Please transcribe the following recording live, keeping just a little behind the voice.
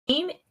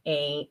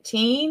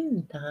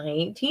18,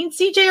 19.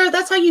 CJR,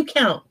 that's how you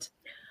count.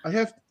 I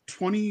have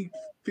 20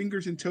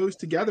 fingers and toes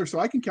together, so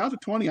I can count to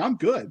 20. I'm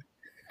good.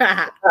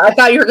 I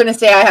thought you were going to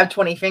say I have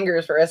 20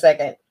 fingers for a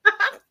second.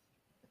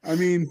 I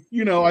mean,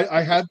 you know,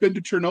 I have been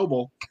to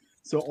Chernobyl,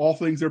 so all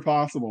things are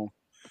possible.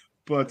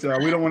 But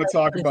we don't want to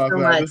talk about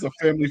that. This is a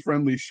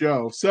family-friendly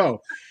show. So,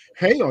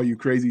 hey, all you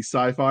crazy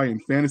sci-fi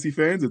and fantasy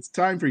fans, it's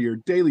time for your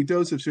daily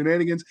dose of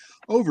shenanigans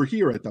over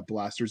here at the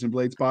Blasters and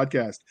Blades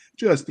podcast.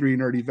 Just three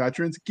nerdy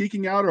veterans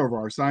geeking out over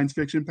our science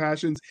fiction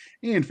passions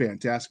and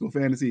fantastical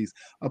fantasies.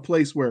 A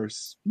place where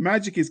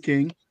magic is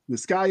king, the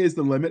sky is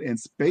the limit, and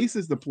space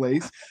is the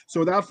place. So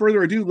without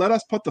further ado, let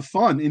us put the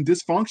fun in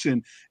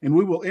dysfunction. And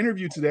we will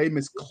interview today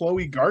Miss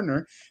Chloe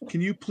Garner. Can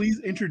you please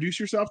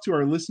introduce yourself to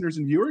our listeners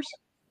and viewers?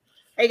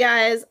 Hey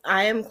guys,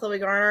 I am Chloe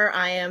Garner.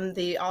 I am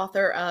the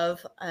author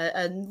of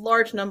a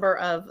large number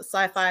of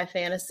sci-fi,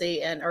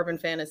 fantasy, and urban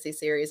fantasy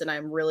series, and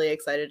I'm really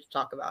excited to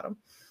talk about them.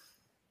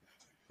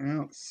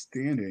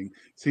 Outstanding.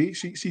 See,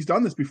 she's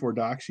done this before,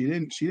 Doc. She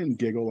didn't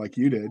giggle like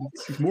you did.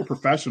 She's more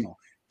professional.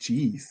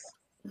 Jeez.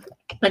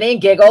 I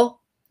didn't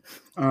giggle.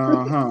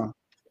 Uh-huh.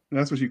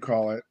 That's what you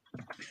call it.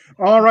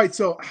 All right.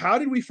 So how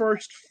did we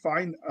first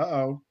find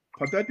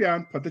put that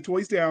down, put the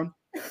toys down.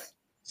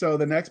 So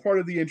the next part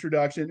of the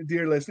introduction,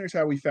 dear listeners,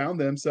 how we found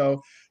them.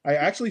 So I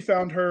actually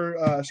found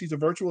her. She's a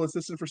virtual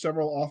assistant for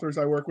several authors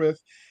I work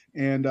with.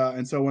 And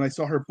so when I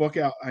saw her book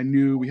out, I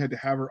knew we had to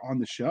have her on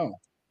the show.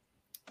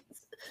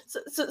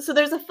 So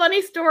there's a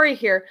funny story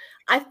here.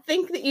 I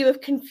think that you have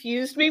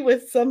confused me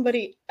with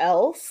somebody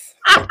else.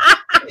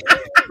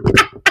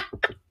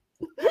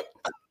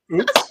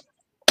 Oops.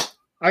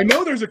 I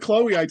know there's a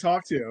Chloe I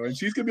talked to, and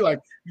she's going to be like,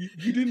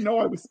 you didn't know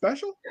I was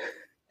special?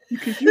 You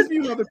confused me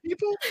with other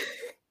people?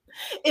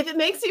 If it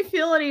makes you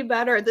feel any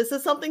better, this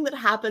is something that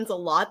happens a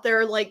lot. There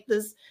are like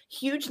this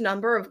huge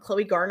number of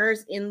Chloe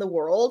Garners in the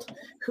world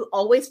who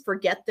always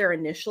forget their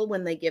initial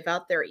when they give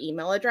out their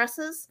email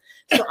addresses.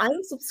 So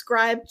I'm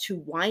subscribed to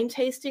wine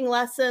tasting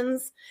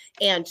lessons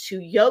and to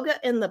yoga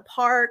in the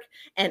park,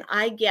 and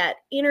I get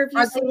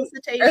interview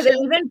solicitations. Are there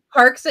even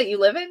parks that you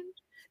live in?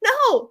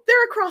 No,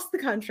 they're across the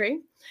country.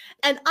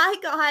 And I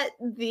got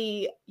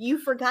you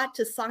forgot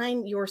to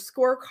sign your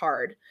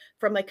scorecard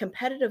from a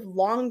competitive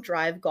long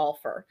drive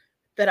golfer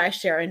that I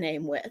share a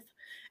name with.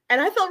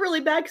 And I felt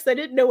really bad because I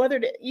didn't know whether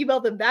to email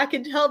them back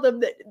and tell them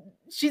that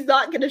she's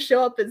not going to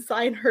show up and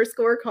sign her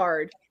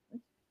scorecard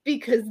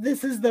because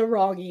this is the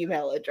wrong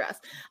email address.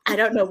 I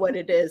don't know what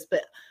it is,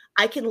 but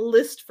I can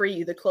list for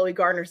you the Chloe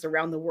Garners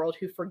around the world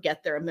who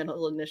forget their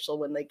middle initial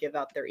when they give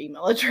out their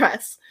email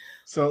address.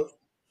 So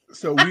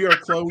we are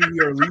Chloe, we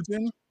are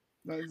Legion.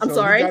 I'm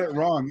sorry. You got it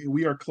wrong.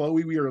 We are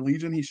Chloe, we are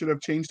Legion. He should have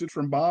changed it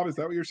from Bob. Is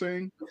that what you're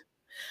saying?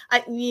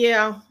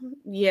 Yeah.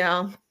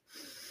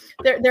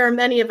 There are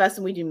many of us,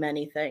 and we do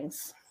many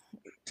things.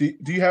 Do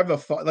you have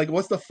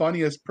what's the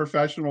funniest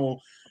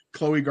professional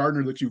Chloe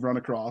Garner that you've run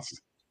across?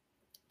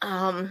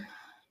 I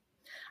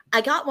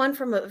got one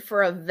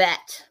for a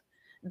vet.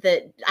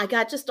 That I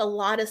got just a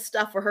lot of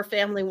stuff where her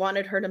family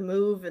wanted her to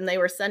move, and they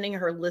were sending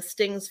her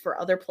listings for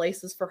other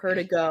places for her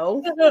to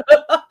go.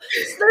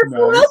 They're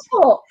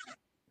beautiful.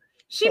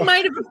 She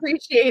might have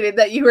appreciated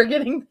that you were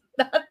getting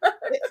that.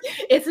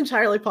 It's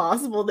entirely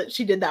possible that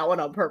she did that one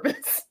on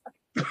purpose.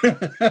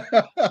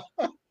 That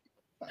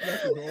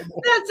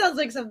sounds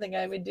like something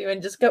I would do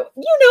and just go,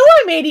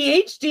 I'm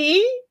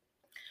ADHD.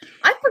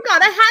 I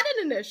forgot I had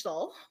an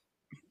initial.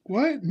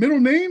 What? Middle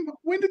name?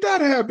 When did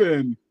that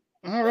happen?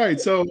 All right.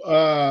 So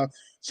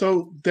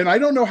then I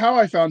don't know how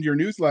I found your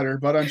newsletter,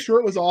 but I'm sure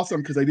it was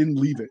awesome because I didn't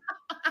leave it.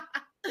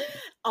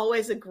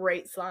 Always a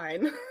great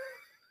sign.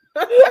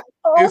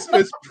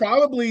 It's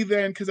probably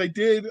then because I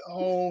did,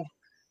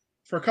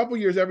 for a couple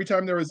years, every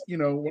time there was,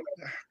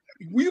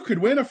 you could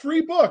win a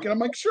free book. And I'm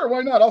like, sure,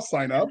 why not? I'll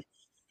sign up.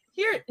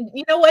 Here,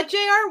 you know what,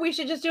 JR? We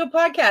should just do a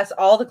podcast,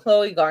 all the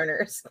Chloe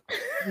Garners.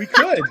 We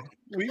could.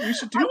 We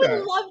should do that. I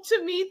would love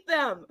to meet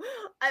them.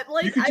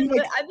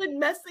 I've been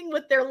messing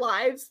with their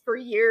lives for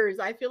years.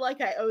 I feel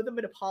like I owe them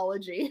an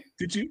apology.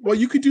 Did you? Well,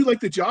 you could do like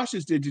the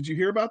Joshes did. Did you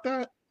hear about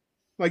that?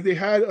 Like they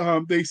had,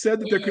 they said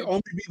that there could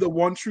only be the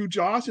one true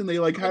Josh, and they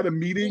like had a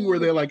meeting where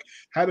they like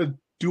had a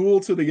duel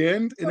to the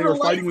end, and they were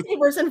fighting with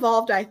lightsabers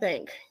involved. I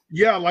think.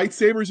 Yeah,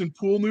 lightsabers and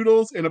pool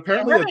noodles, and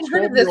apparently a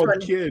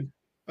 12-year-old kid.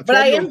 A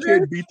 12-year-old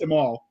kid beat them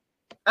all.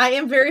 I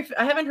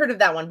haven't heard of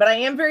that one, but I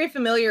am very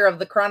familiar of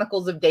the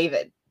Chronicles of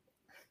David.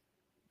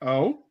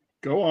 Oh,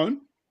 go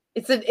on.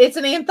 It's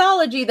an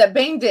anthology that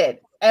Bing did.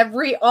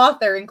 Every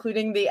author,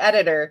 including the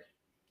editor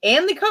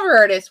and the cover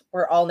artist,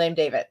 were all named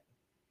David.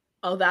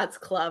 Oh, that's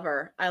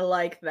clever. I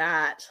like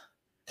that.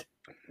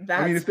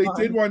 I mean, if they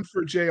did one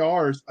for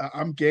JR's,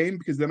 I'm game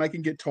because then I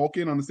can get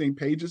Tolkien on the same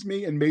page as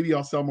me, and maybe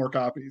I'll sell more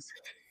copies.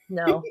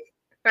 No.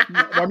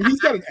 I mean,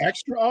 he's got an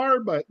extra R,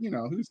 but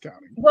who's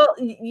counting? Well,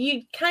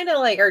 you kind of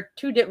like are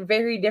two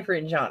very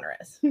different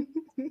genres.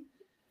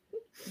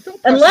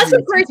 Unless,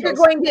 of course, you're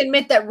going to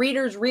admit that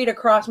readers read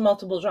across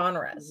multiple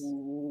genres.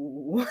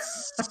 Ooh.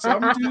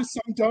 Some do,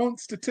 some don't.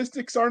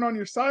 Statistics aren't on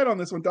your side on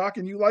this one, Doc,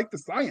 and you like the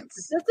science.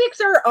 Statistics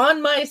are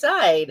on my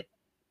side.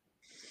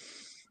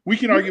 We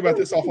can argue about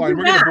this offline.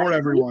 We're going to bore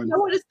everyone. You know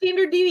what a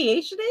standard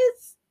deviation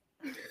is?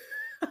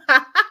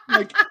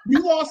 Like,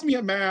 you lost me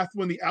at math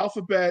when the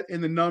alphabet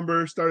and the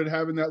number started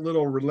having that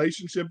little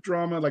relationship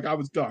drama. Like, I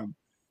was done.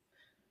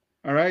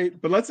 All right,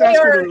 but let's ask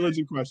her the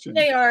religion question.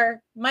 They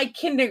are. My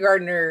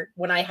kindergartner,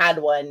 when I had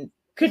one,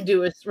 could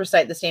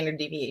recite the standard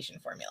deviation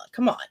formula.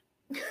 Come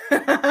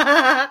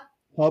on.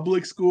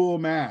 Public school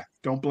math.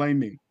 Don't blame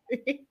me.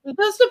 He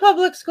goes to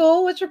public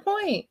school. What's your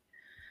point?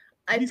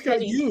 He's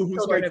got you,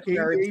 who's like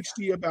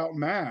ADHD about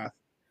math.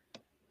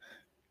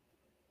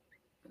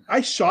 I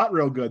shot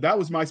real good. That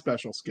was my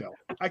special skill.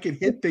 I could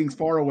hit things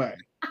far away.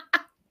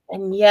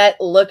 And yet,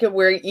 look at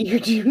where you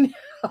do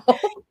now.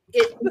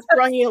 It's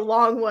brought you a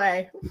long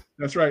way.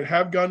 That's right.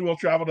 Have gun will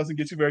travel doesn't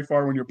get you very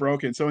far when you're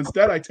broken. So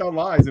instead, I tell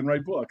lies and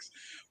write books.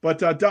 But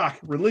Doc,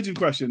 religion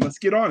question. Let's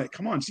get on it.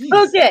 Come on, geez.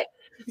 Okay.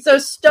 So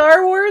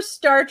Star Wars,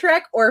 Star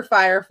Trek, or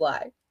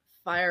Firefly?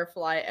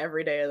 Firefly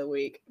every day of the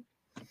week.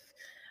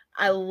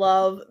 I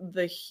love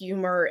the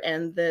humor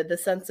and the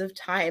sense of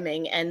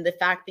timing and the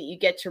fact that you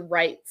get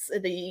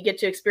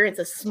to experience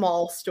a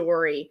small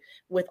story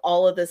with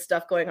all of this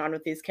stuff going on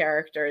with these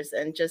characters,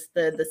 and just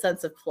the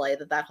sense of play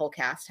that whole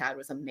cast had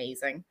was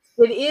amazing.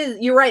 It is.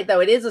 You're right,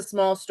 though. It is a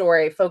small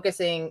story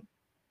focusing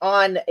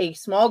on a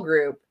small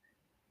group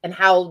and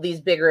how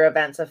these bigger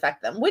events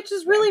affect them, which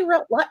is really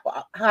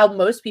how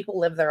most people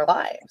live their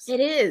lives. It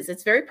is.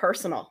 It's very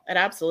personal. It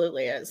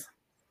absolutely is.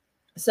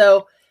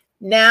 So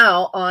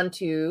now on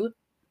to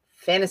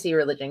fantasy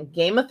religion.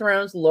 Game of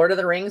Thrones, Lord of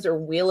the Rings, or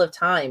Wheel of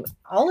Time.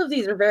 All of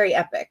these are very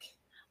epic.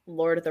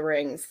 Lord of the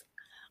Rings.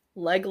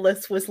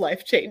 Legolas was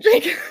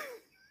life-changing.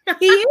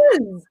 He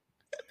is.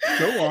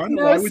 Go on.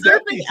 No,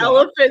 surfing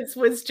elephants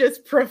was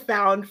just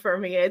profound for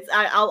me.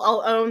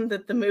 I'll own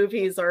that the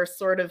movies are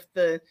sort of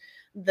the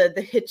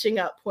hitching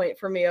up point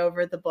for me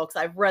over the books.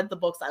 I've read the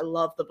books. I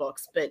love the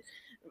books, but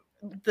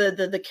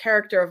the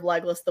character of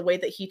Legolas, the way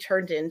that he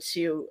turned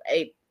into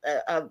a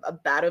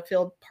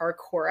battlefield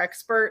parkour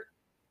expert.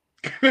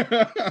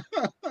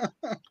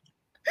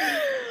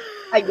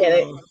 I get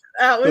it.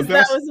 That was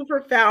a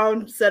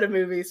profound set of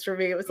movies for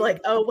me. It was like,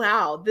 oh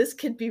wow, this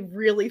could be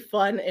really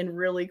fun and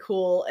really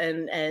cool,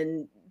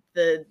 and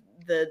the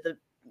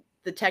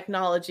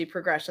technology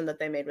progression that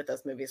they made with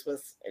those movies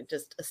was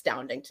just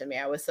astounding to me.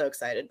 I was so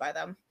excited by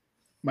them.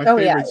 My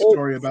favorite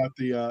story about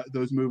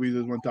those movies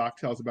is when Doc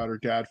tells about her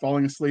dad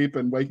falling asleep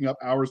and waking up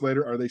hours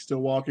later. Are they still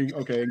walking?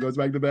 Okay, and goes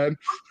back to bed.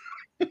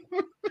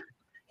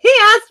 He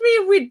asked me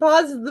if we'd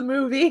pause the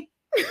movie.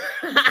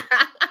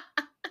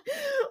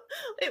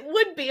 It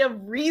would be a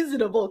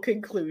reasonable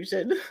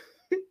conclusion.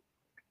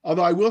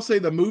 Although I will say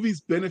the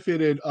movies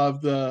benefited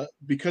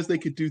because they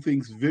could do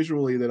things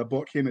visually that a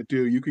book cannot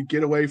do. You could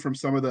get away from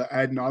some of the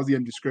ad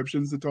nauseum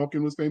descriptions that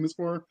Tolkien was famous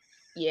for.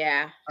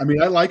 Yeah. I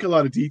mean, I like a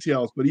lot of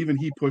details, but even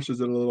he pushes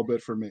it a little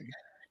bit for me.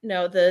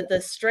 No,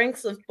 the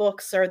strengths of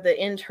books are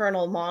the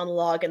internal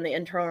monologue and the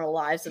internal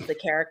lives of the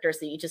characters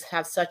that you just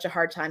have such a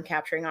hard time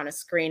capturing on a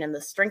screen. And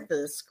the strength of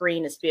the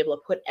screen is to be able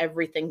to put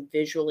everything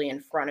visually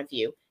in front of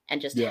you and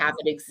just have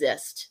it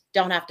exist.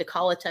 Don't have to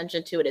call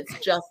attention to it. It's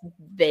just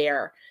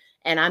there.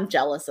 And I'm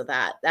jealous of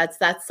that.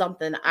 That's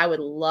something I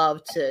would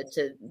love to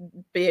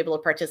be able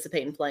to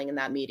participate in playing in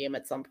that medium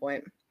at some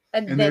point.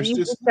 And then you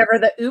discover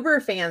the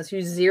Uber fans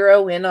who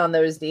zero in on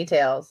those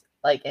details.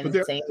 Like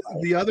insane.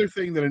 The other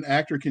thing that an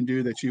actor can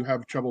do that you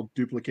have trouble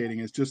duplicating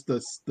is just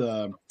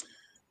the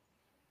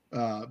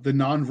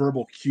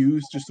nonverbal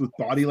cues, just with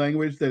body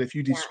language, that if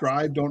you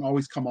describe don't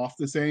always come off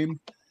the same,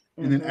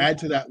 and then add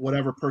to that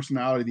whatever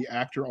personality the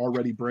actor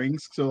already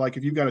brings. So like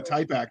if you've got a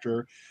type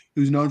actor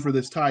who's known for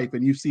this type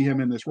and you see him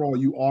in this role,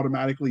 you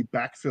automatically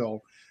backfill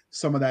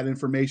some of that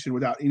information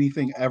without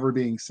anything ever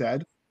being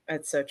said.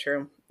 That's so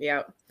true.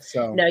 Yeah.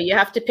 So no, you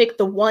have to pick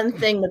the one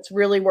thing that's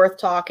really worth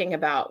talking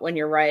about when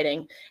you're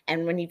writing.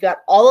 And when you've got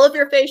all of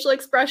your facial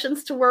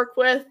expressions to work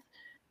with,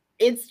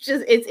 it's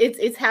just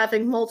it's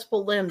having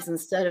multiple limbs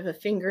instead of a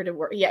finger to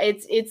work. Yeah,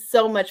 it's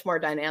so much more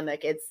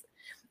dynamic. It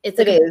is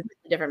a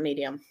different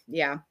medium.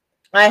 Yeah.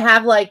 I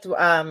have liked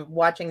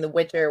watching The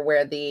Witcher,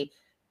 where the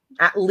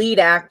lead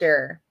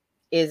actor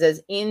is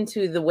as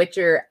into The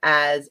Witcher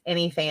as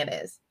any fan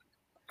is.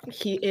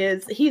 He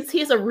is.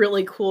 He's a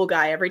really cool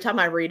guy. Every time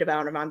I read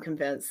about him, I'm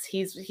convinced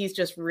he's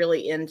just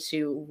really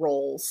into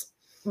roles.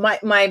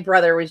 My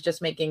brother was just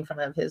making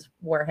fun of his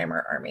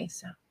Warhammer army,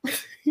 so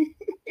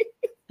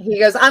he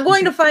goes, "I'm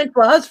going to find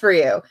flaws for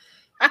you."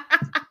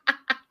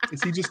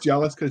 Is he just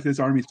jealous because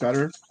his army's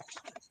better?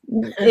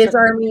 His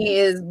army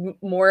is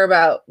more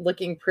about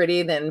looking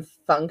pretty than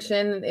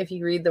function, if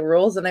you read the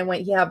rules. And I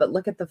went, yeah, but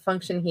look at the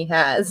function he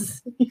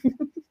has.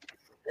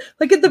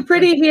 Look at the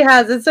pretty he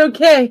has. It's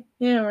okay.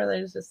 Yeah, where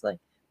there's just like,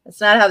 that's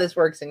not how this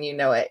works, and you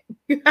know it.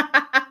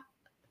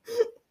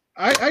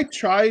 I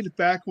tried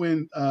back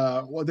when,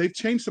 they've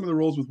changed some of the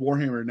rules with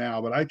Warhammer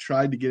now, but I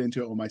tried to get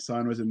into it when my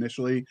son was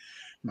initially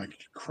I'm like,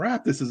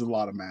 crap, this is a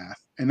lot of math.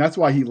 And that's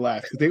why he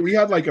left. We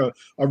had like a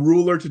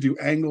ruler to do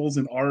angles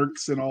and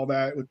arcs and all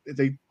that.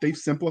 They've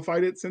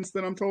simplified it since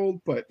then, I'm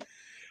told. But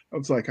I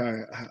was like,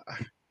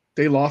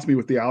 they lost me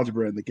with the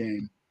algebra in the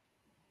game.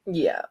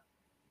 Yeah.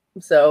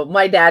 So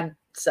my dad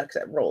sucks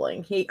at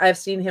rolling. I've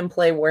seen him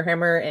play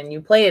Warhammer, and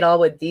you play it all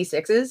with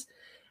D6s,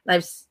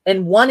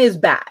 and one is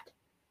bad.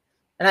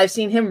 And I've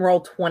seen him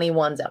roll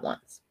 21s at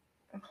once.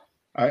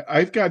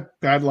 I've got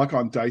bad luck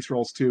on dice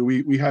rolls too.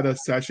 We had a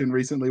session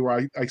recently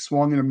where I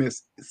swung and a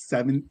missed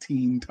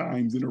 17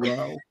 times in a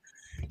row.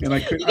 And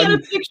I couldn't. You gotta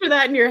picture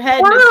that in your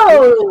head.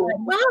 Wow,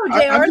 JR.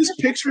 I'm just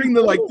picturing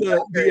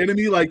the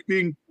enemy like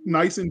being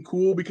nice and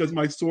cool because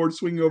my sword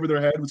swinging over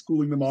their head was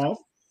cooling them off.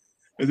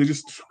 And they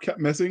just kept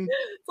missing.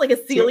 It's like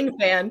a ceiling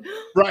fan.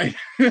 Right.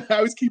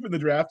 I was keeping the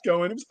draft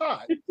going. It was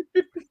hot.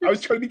 I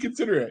was trying to be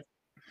considerate.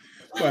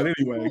 But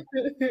anyway.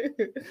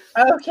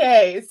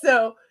 Okay,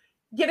 so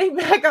getting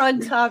back on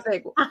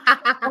topic,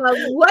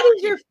 what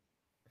is your?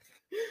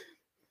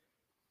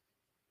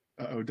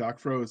 Doc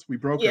froze. We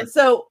broke. Yeah.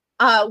 So,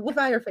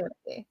 sci-fi or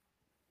fantasy?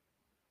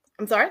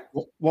 I'm sorry.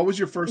 What was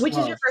your first? Which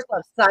is your first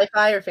love?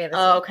 Sci-fi or fantasy?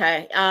 Oh,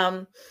 okay.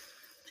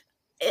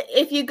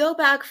 If you go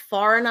back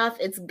far enough,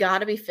 it's got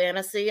to be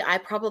fantasy. I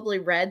probably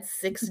read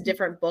 6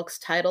 different books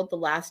titled "The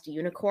Last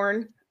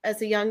Unicorn"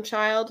 as a young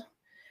child.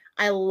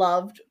 I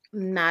loved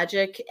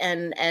magic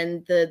and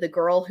the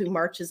girl who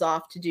marches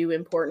off to do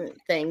important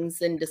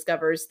things and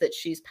discovers that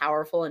she's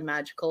powerful and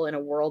magical in a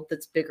world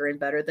that's bigger and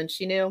better than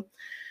she knew.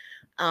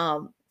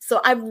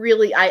 So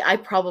I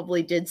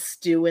probably did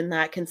stew in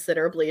that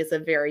considerably as a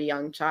very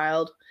young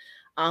child.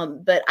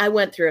 But I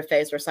went through a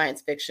phase where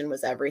science fiction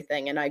was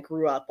everything. And I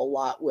grew up a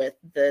lot with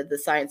the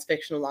science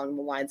fiction along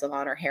the lines of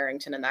Honor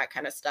Harrington and that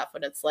kind of stuff.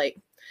 And it's like,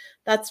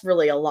 that's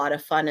really a lot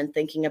of fun. And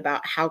thinking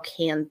about how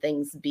can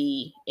things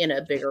be in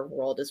a bigger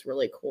world is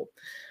really cool.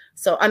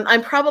 So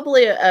I'm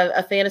probably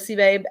a fantasy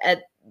babe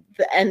at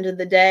the end of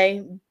the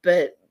day,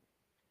 but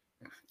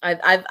I've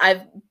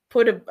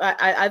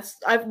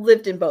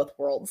lived in both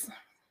worlds.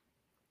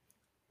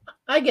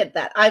 I get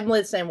that. I'm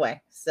the same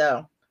way.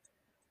 So,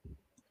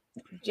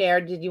 JR,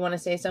 did you want to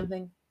say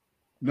something?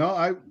 No,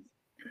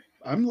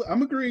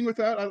 I'm agreeing with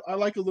that. I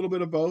like a little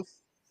bit of both.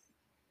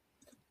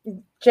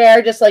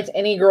 JR just likes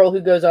any girl who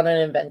goes on an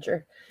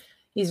adventure.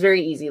 He's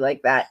very easy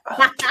like that.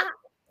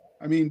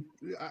 I mean,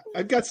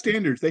 I've got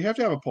standards. They have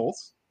to have a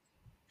pulse.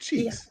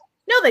 Jeez. Yeah.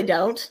 No, they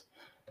don't.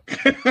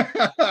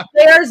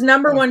 JR's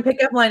number one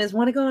pickup line is,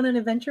 "Want to go on an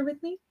adventure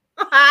with me?"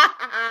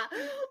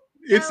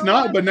 It's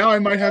not, but now I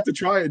might have to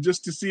try it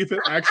just to see if it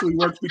actually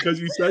works because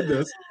you said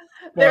this.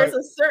 But there's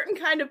a certain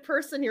kind of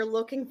person you're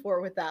looking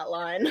for with that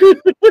line. I'm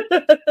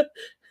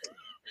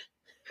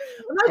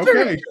not sure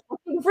if you're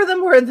looking for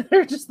them or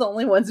they're just the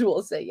only ones who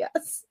will say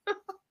yes.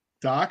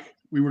 Doc,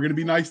 we were going to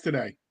be nice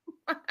today.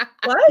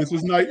 What? This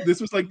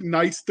was like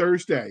nice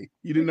Thursday.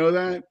 You didn't know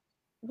that?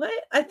 What?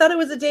 I thought it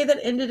was a day that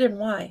ended in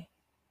Y.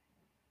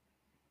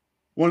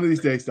 One of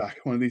these days, Doc.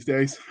 One of these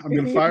days. I'm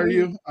going to fire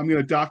you. I'm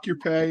going to dock your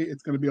pay.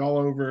 It's going to be all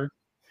over.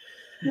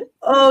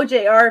 Oh,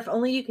 JR, if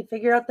only you could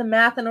figure out the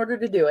math in order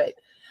to do it.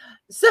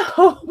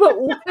 So, but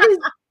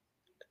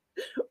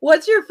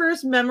what's your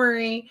first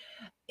memory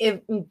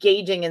of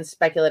engaging in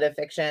speculative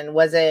fiction?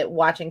 Was it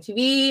watching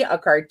TV, a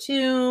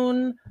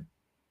cartoon,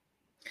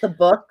 the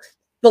book,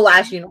 The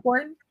Last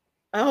Unicorn?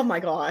 Oh my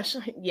gosh.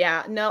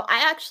 Yeah. No,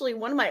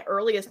 one of my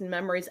earliest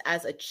memories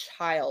as a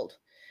child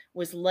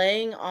was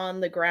laying on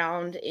the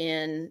ground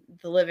in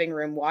the living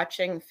room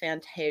watching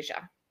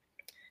Fantasia.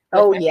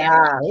 Oh,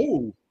 yeah.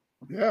 Oh,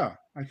 yeah.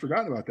 I'd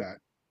forgotten about that.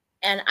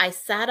 And I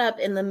sat up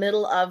in the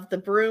middle of the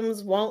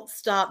brooms won't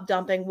stop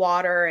dumping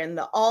water and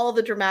all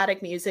the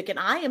dramatic music. And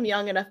I am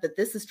young enough that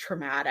this is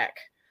traumatic.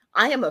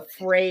 I am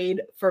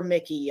afraid for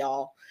Mickey,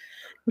 y'all.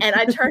 And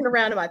I turned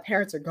around and my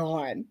parents are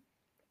gone.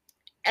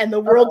 And the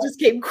world just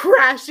came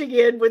crashing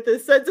in with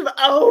this sense of,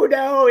 oh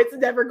no, it's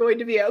never going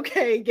to be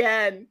okay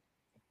again.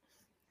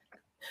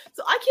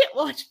 So I can't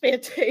watch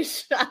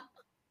Fantasia.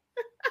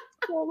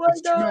 Oh my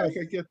it's traumatic.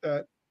 I get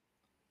that.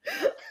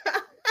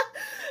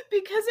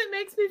 Because it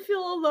makes me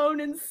feel alone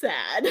and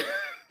sad.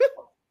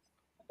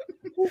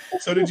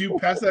 So did you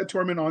pass that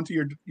torment on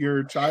to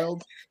your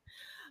child?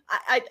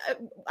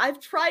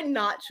 I've tried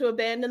not to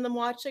abandon them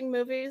watching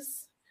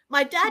movies.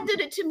 My dad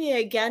did it to me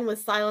again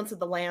with Silence of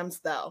the Lambs,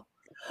 though.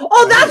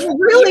 Oh, that's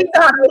really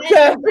not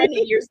okay.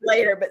 Many years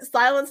later, but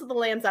Silence of the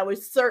Lambs, I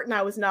was certain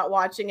I was not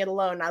watching it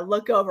alone. I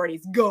look over and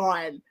he's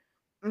gone.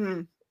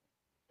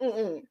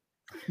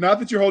 Not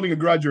that you're holding a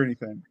grudge or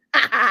anything.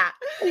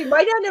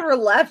 My dad never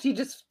left. He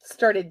just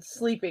started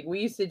sleeping. We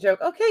used to joke,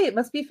 okay, it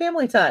must be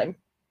family time.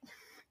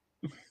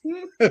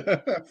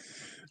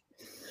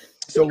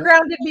 So he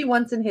grounded me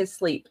once in his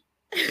sleep.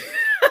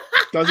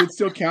 Does it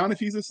still count if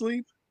he's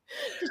asleep?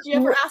 Did you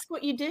ever ask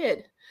what you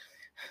did?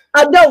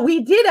 No,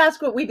 we did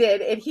ask what we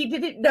did, and he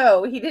didn't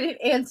know. He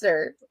didn't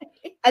answer.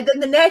 And then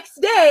the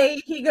next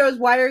day, he goes,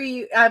 "Why are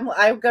you?"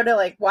 I go to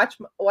like watch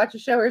a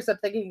show or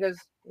something. And he goes,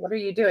 "What are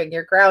you doing?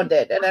 You're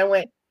grounded." And I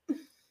went,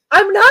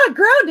 I'm not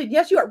grounded.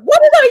 Yes, you are.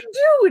 What did I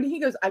do? And he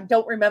goes, I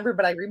don't remember,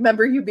 but I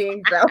remember you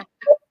being grounded.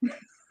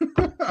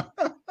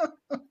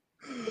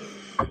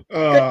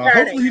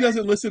 Hopefully he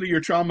doesn't listen to your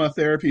trauma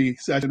therapy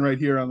session right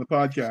here on the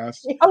podcast.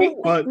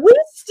 But we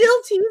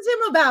still tease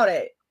him about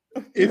it.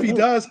 If he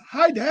does,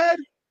 hi, Dad.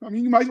 I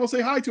mean, you might as well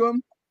say hi to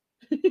him.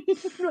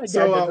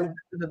 So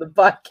to the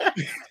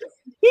podcast.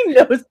 He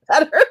knows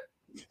better.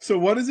 So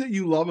what is it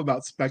you love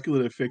about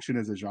speculative fiction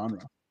as a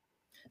genre?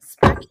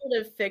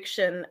 Speculative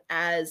fiction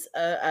as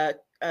an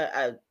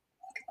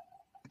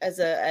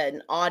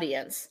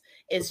audience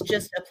is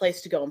just a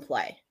place to go and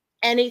play.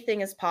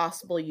 Anything is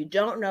possible. You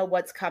don't know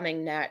what's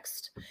coming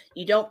next.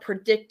 You don't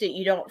predict it.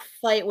 You don't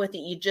fight with it.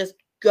 You just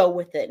go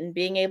with it. And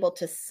being able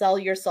to sell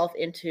yourself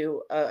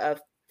into a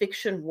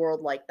fiction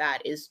world like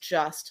that is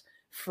just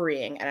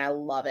freeing. And I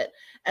love it.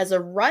 As a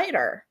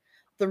writer,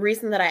 the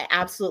reason that I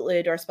absolutely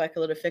adore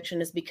speculative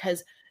fiction is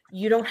because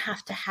you don't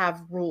have to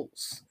have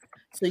rules.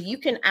 So you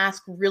can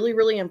ask really,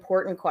 really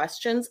important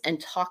questions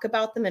and talk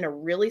about them in a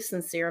really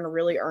sincere and a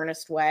really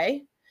earnest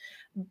way.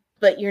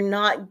 But you're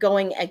not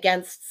going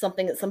against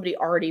something that somebody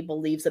already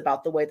believes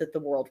about the way that the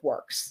world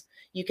works.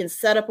 You can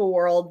set up a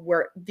world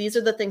where these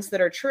are the things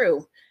that are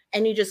true,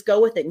 and you just go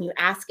with it and you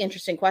ask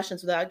interesting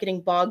questions without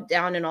getting bogged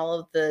down in all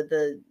of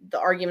the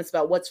arguments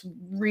about what's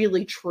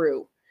really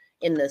true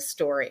in this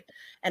story.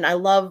 And I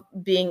love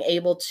being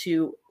able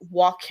to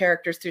walk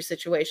characters through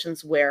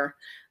situations where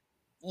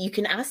you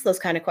can ask those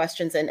kind of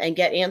questions and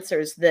get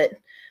answers that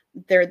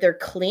they're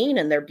clean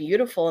and they're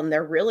beautiful and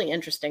they're really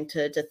interesting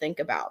to think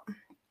about.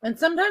 And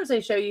sometimes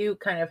they show you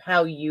kind of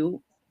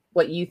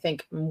what you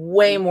think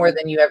way more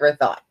than you ever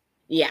thought.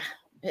 Yeah.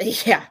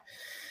 Yeah.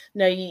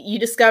 No, you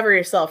discover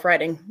yourself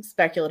writing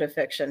speculative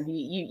fiction.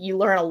 You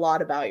learn a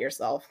lot about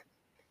yourself.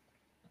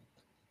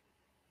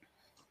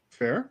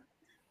 Fair.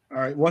 All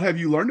right. What have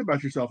you learned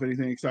about yourself?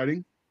 Anything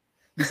exciting?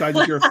 Besides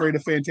that you're afraid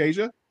of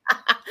Fantasia?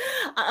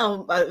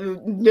 No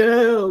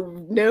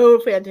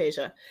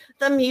Fantasia.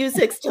 The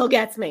music still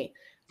gets me.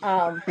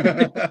 No,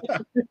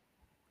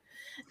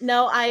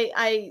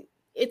 I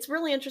it's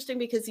really interesting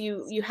because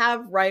you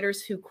have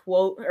writers who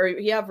quote, or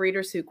you have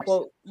readers who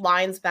quote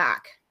lines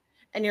back,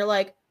 and you're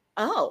like,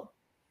 oh,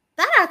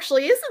 that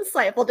actually is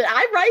insightful. Did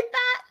I write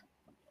that?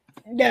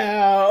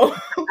 No,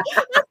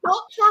 that's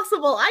not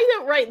possible. I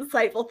don't write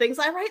insightful things.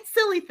 I write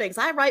silly things.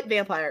 I write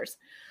vampires.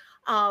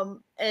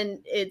 And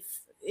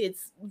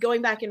it's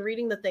going back and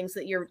reading the things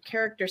that your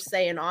characters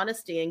say in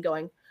honesty and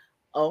going,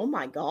 oh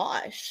my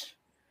gosh.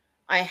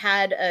 I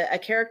had a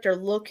character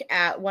look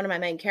at one of my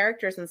main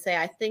characters and say,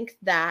 I think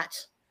that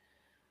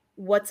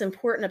what's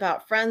important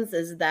about friends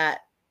is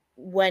that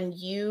when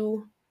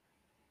you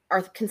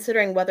are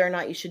considering whether or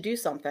not you should do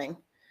something,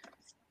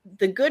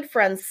 the good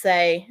friends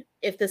say,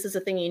 if this is a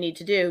thing you need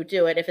to do,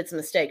 do it. If it's a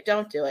mistake,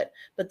 don't do it.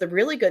 But the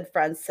really good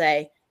friends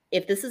say,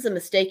 if this is a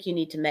mistake you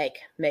need to make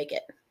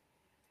it.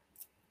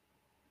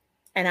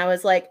 And I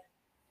was like,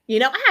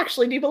 I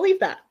actually do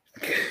believe that.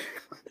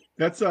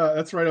 That's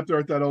right up there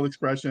with that old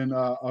expression.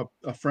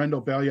 A friend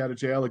will bail you out of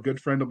jail. A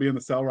good friend will be in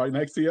the cell right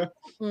next to you.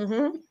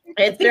 Mm-hmm.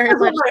 It's very much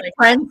what my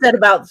friend said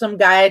about some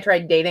guy I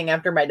tried dating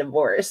after my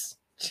divorce.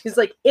 She's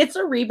like, it's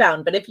a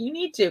rebound, but if you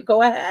need to,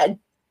 go ahead.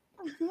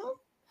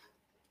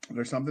 Mm-hmm.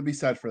 There's something to be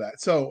said for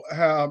that. So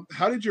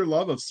how did your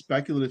love of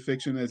speculative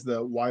fiction as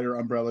the wider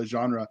umbrella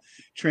genre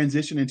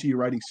transition into you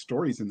writing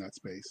stories in that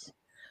space?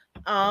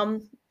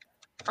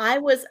 I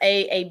was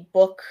a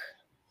book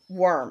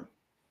worm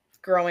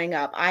growing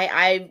up.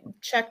 I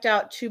checked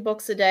out 2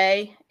 books a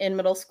day in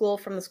middle school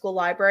from the school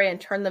library and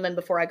turned them in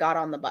before I got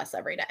on the bus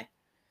every day.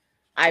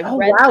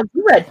 Wow,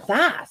 you read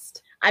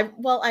fast.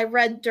 I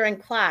read during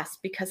class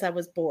because I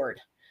was bored.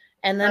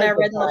 And then I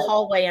read in the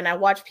hallway and I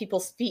watched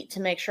people's feet to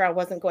make sure I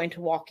wasn't going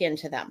to walk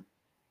into them.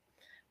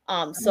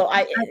 So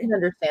I can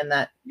understand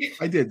that.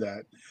 I did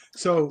that.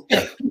 So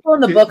people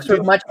in the books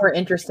were much more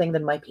interesting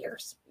than my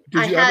peers.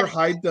 Did you ever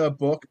hide the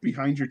book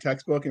behind your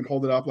textbook and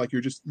hold it up like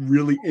you're just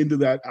really into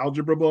that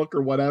algebra book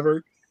or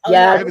whatever?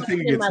 Yeah, I have a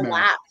thing in my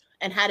lap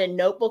and had a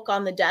notebook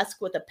on the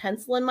desk with a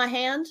pencil in my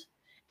hand,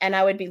 and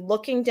I would be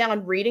looking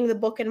down, reading the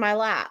book in my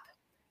lap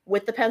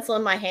with the pencil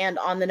in my hand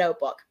on the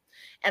notebook.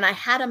 And I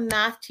had a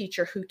math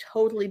teacher who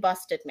totally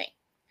busted me.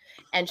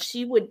 And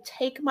she would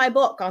take my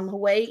book on the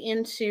way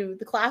into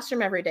the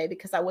classroom every day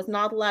because I was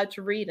not allowed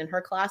to read in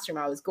her classroom.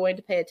 I was going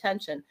to pay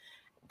attention.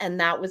 And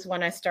that was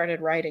when I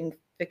started writing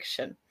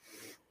fiction.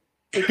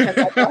 Because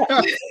I thought,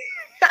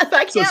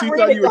 I can't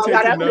read it, so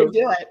I'm going to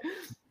do it.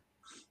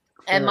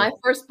 And my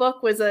first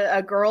book was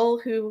a girl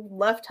who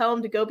left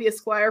home to go be a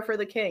squire for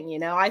the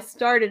king. I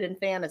started in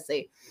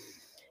fantasy.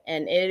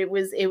 And it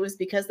was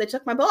because they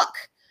took my book.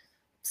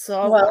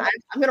 So I'm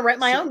going to write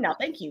my own now.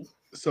 Thank you.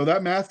 So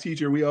that math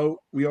teacher, we owe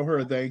her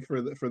a thank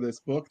for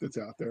this book that's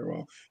out there.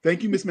 Well,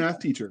 thank you, Miss Math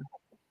Teacher.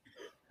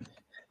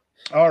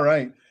 All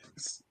right.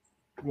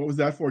 What was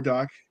that for,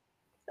 Doc?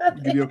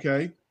 You be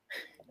okay?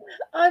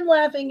 I'm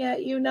laughing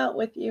at you, not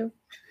with you.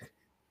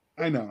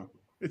 I know.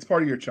 It's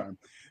part of your charm.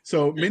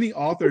 So many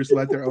authors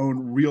let their own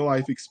real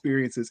life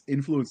experiences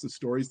influence the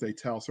stories they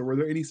tell. So were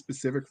there any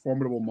specific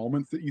formidable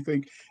moments that you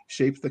think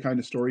shaped the kind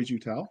of stories you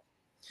tell?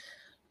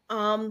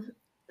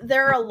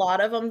 There are a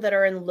lot of them that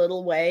are in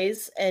little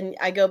ways, and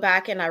I go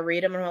back and I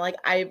read them and I'm like,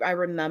 I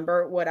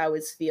remember what I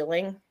was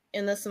feeling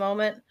in this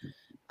moment.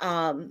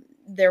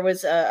 There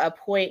was a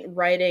point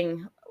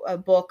writing a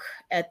book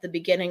at the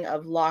beginning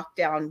of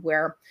lockdown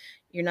where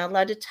you're not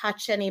allowed to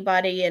touch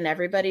anybody and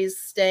everybody's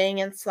staying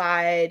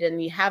inside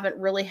and you haven't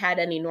really had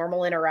any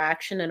normal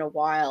interaction in a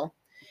while.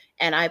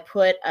 And I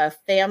put a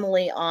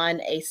family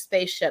on a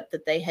spaceship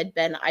that they had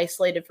been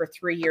isolated for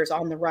 3 years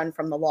on the run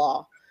from the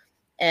law.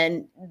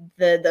 And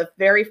the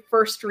very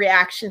first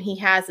reaction he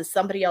has as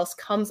somebody else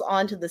comes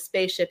onto the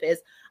spaceship is,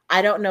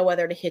 I don't know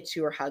whether to hit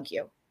you or hug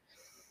you.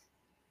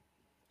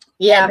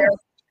 Yeah.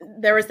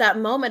 There was that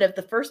moment of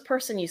the first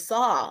person you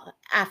saw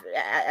after,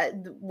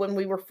 when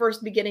we were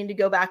first beginning to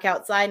go back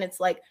outside, and it's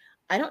like,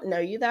 I don't know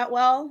you that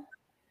well.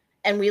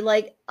 And we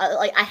like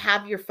I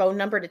have your phone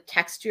number to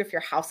text you if your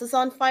house is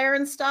on fire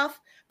and stuff,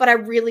 but I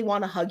really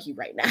want to hug you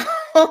right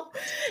now.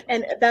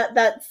 And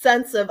that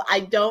sense of, I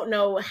don't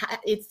know,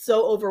 it's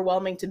so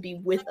overwhelming to be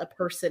with a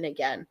person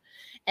again.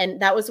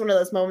 And that was one of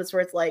those moments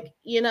where it's like,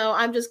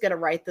 I'm just going to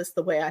write this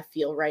the way I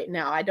feel right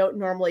now. I don't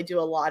normally do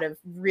a lot of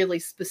really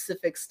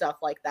specific stuff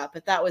like that,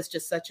 but that was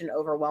just such an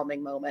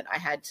overwhelming moment. I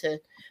had to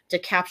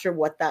capture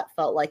what that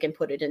felt like and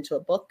put it into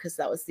a book, because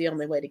that was the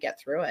only way to get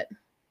through it.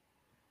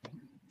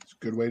 It's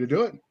a good way to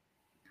do it.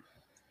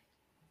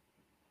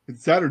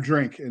 It's that or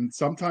drink. And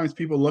sometimes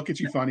people look at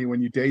you funny when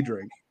you day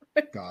drink,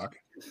 Doc.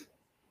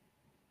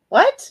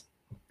 What?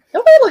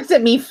 Nobody looks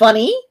at me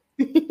funny.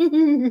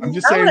 I'm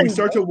just saying, we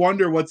start to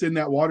wonder what's in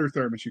that water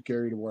thermos you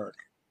carry to work.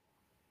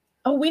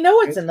 Oh, we know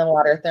what's in the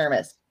water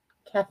thermos.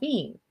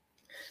 Caffeine.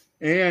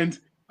 And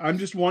I'm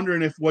just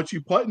wondering if what you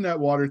put in that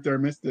water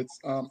thermos that's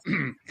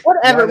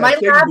whatever. My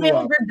lab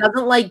manager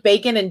doesn't like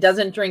bacon and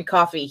doesn't drink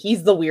coffee.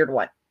 He's the weird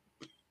one.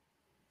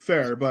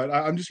 Fair, but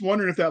I'm just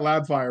wondering if that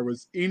lab fire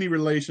was any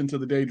relation to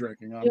the day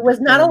drinking. It was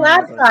not a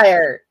lab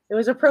fire. It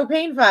was a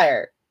propane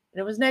fire.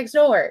 And it was next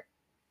door.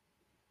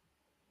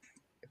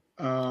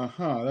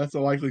 That's a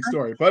likely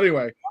story. But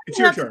anyway, it's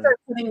your turn. Start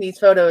putting these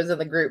photos in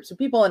the group so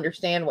people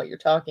understand what you're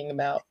talking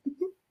about.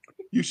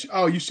 You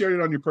shared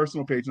it on your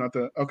personal page, not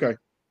the. Okay,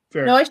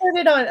 fair. No, I shared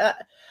it on.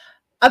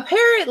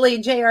 Apparently,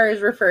 JR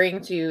is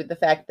referring to the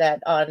fact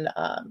that on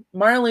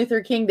Martin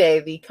Luther King Day,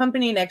 the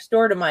company next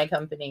door to my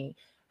company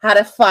had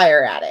a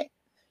fire at it,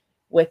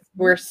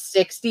 where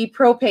 60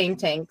 propane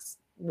tanks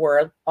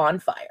were on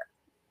fire.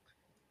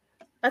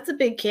 That's a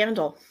big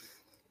candle.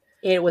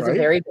 It was a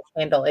very big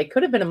candle. It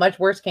could have been a much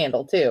worse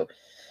candle too.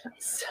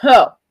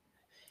 So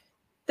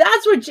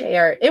that's what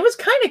JR. It was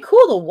kind of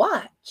cool to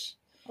watch.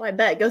 Oh, I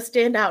bet. Go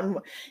stand out and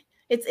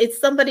it's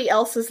somebody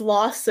else's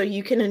loss, so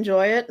you can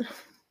enjoy it.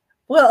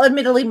 Well,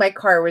 admittedly, my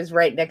car was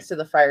right next to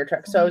the fire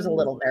truck, so I was a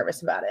little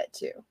nervous about it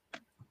too.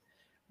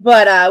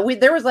 But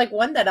there was like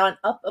one that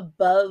up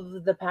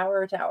above the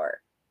power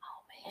tower.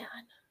 Oh man.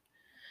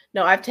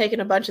 No, I've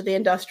taken a bunch of the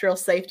industrial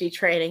safety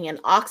training, and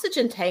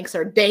oxygen tanks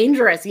are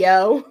dangerous,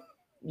 yo.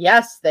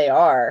 Yes, they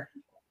are.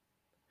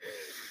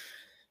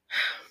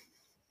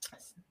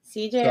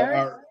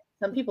 CJR.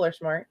 Some people are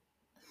smart.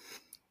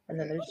 And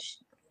then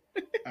there's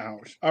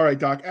ouch. All right,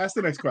 Doc, ask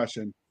the next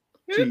question.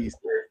 Jeez.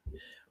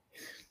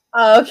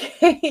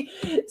 Okay.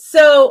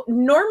 So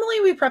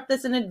normally we prep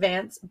this in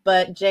advance,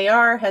 but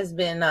JR has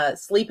been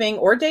sleeping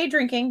or day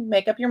drinking.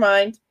 Make up your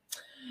mind.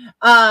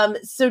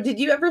 So did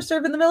you ever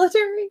serve in the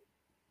military?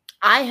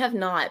 I have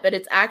not, but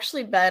it's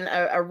actually been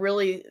a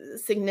really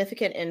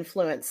significant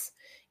influence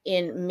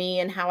in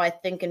me and how I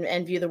think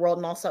and view the world,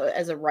 and also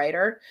as a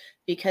writer,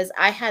 because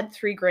I had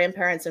 3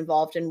 grandparents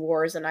involved in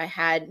wars, and I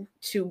had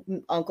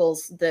 2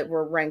 uncles that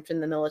were ranked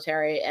in the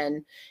military.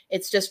 And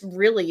it's just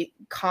really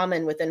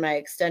common within my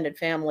extended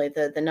family,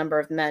 the number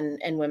of men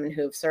and women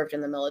who have served in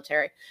the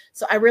military.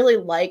 So I really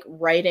like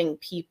writing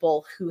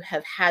people who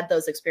have had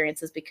those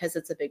experiences, because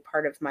it's a big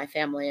part of my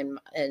family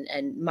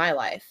and my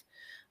life.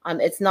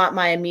 It's not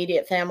my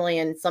immediate family,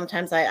 and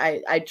sometimes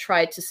I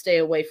try to stay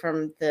away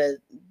from the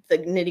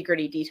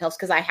nitty-gritty details,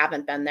 because I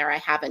haven't been there. I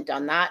haven't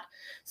done that.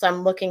 So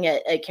I'm looking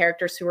at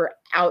characters who are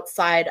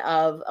outside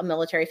of a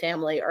military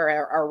family or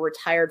are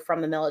retired from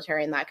the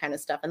military and that kind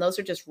of stuff. And those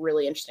are just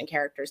really interesting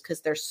characters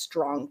because they're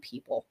strong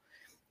people.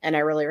 And I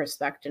really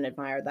respect and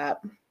admire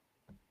that.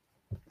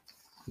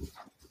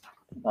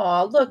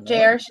 Oh, look,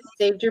 JR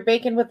saved your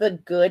bacon with a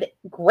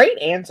great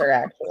answer,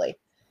 actually.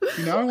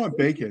 Now I want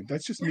bacon.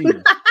 That's just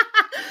mean.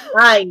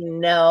 I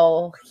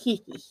know. So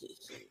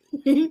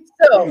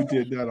you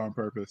did that on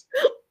purpose.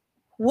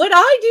 Would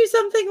I do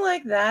something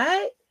like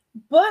that?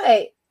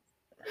 But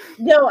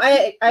no,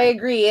 I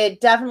agree. It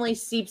definitely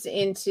seeps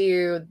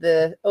into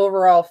the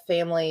overall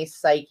family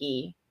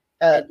psyche.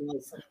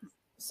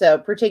 So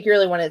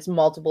particularly when it's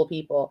multiple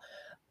people.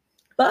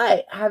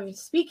 But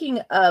speaking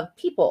of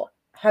people,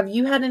 have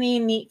you had any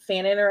neat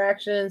fan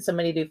interactions?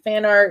 Somebody do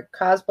fan art,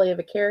 cosplay of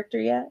a character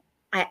yet?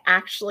 I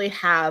actually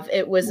have.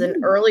 It was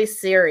an early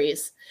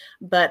series,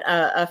 but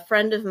a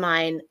friend of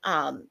mine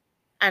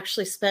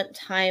actually spent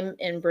time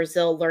in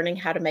Brazil learning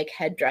how to make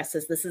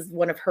headdresses. This is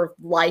one of her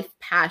life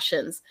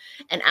passions.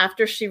 And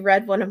after she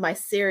read one of my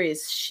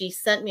series, she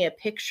sent me a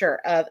picture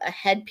of a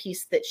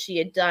headpiece that she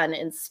had done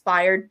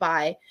inspired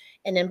by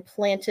an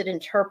implanted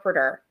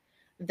interpreter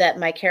that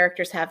my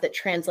characters have that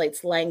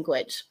translates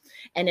language.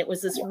 And it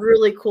was this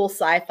really cool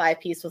sci-fi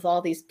piece with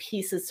all these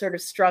pieces sort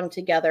of strung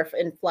together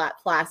in flat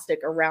plastic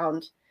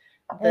around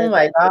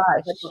the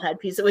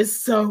headpiece. It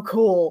was so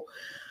cool.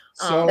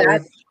 So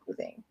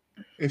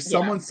if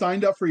someone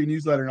signed up for your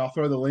newsletter, and I'll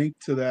throw the link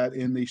to that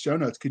in the show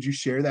notes, could you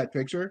share that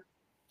picture?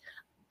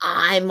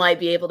 I might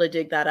be able to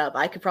dig that up.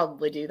 I could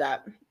probably do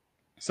that.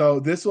 So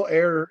this will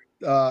air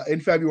in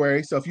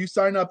February. So if you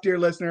sign up, dear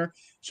listener,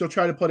 she'll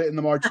try to put it in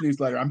the March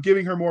newsletter. I'm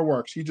giving her more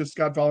work. She just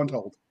got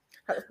voluntold.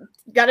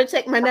 Got to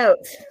take my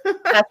notes.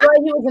 That's why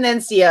he was an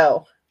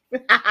NCO.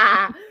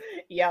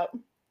 Yep.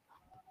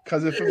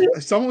 Because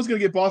if someone was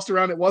going to get bossed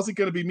around, it wasn't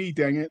going to be me,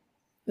 dang it.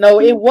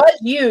 No, it was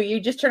you. You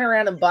just turn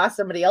around and boss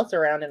somebody else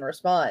around in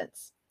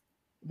response.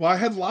 Well, I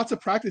had lots of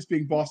practice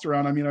being bossed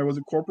around. I mean, I was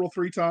a corporal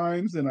 3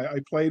 times, and I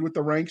played with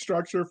the rank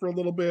structure for a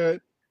little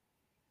bit.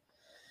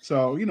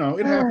 So,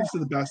 it happens to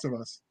the best of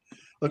us.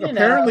 Look,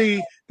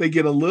 apparently they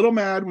get a little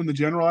mad when the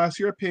general asks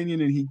your opinion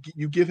and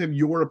you give him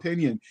your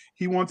opinion.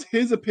 He wants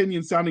his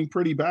opinion sounding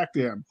pretty back to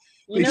him.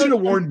 They should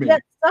have warned me.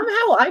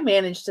 Somehow I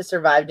managed to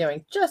survive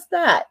doing just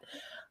that.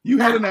 You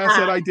had an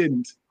asset I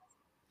didn't.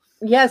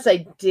 Yes,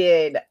 I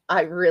did.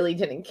 I really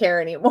didn't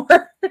care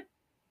anymore.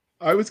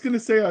 I was going to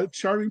say a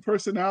charming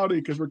personality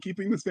because we're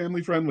keeping this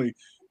family friendly,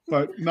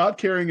 but not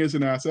caring is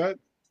an asset.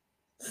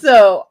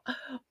 So,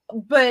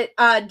 but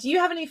do you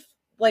have any,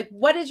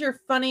 what is your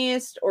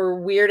funniest or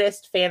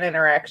weirdest fan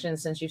interaction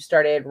since you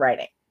started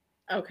writing?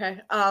 Okay.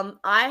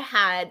 I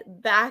had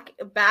back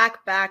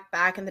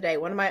in the day,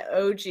 one of my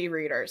OG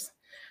readers.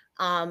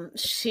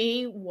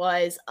 She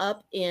was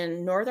up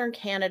in northern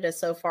Canada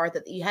so far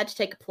that you had to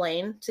take a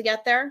plane to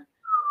get there.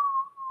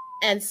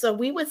 And so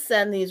we would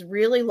send these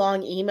really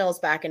long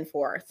emails back and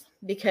forth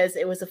because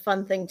it was a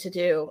fun thing to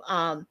do.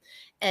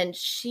 And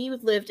she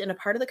lived in a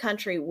part of the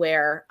country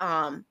where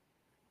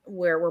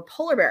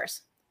polar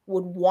bears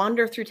would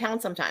wander through town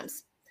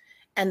sometimes.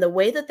 And the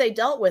way that they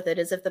dealt with it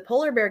is if the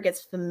polar bear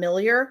gets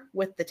familiar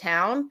with the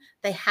town,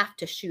 they have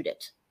to shoot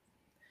it.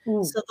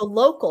 Ooh. So the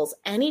locals,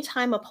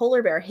 anytime a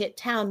polar bear hit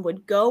town,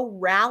 would go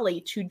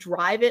rally to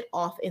drive it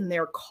off in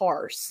their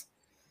cars.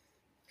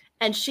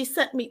 And she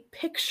sent me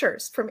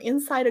pictures from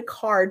inside a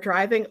car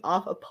driving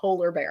off a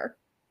polar bear.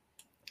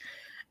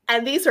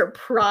 And these are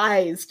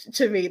prized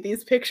to me,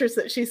 these pictures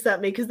that she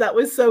sent me, because that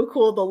was so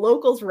cool. The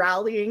locals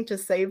rallying to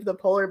save the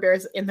polar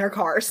bears in their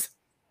cars.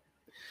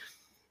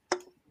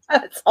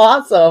 That's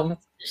awesome.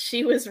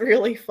 She was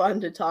really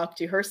fun to talk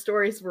to. Her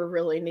stories were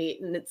really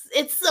neat. And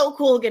it's so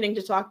cool getting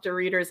to talk to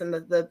readers in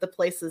the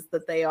places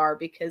that they are,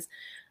 because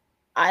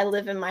I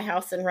live in my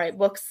house and write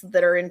books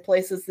that are in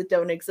places that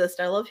don't exist.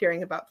 I love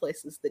hearing about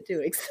places that do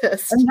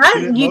exist. And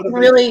that you can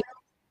really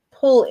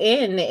pull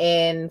in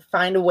and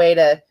find a way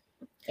to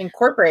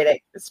incorporate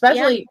it,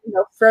 especially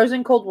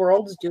frozen cold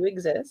worlds do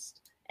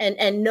exist.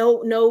 And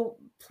no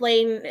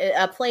plane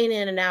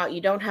in and out.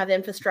 You don't have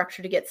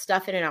infrastructure to get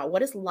stuff in and out.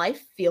 What does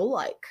life feel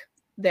like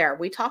there?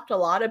 We talked a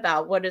lot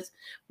about what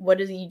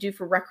do you do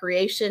for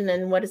recreation,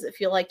 and what does it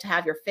feel like to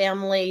have your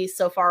family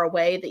so far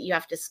away that you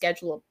have to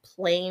schedule a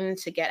plane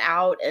to get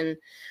out, and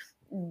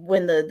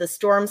when the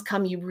storms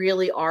come, you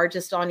really are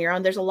just on your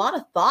own. There's a lot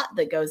of thought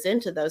that goes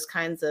into those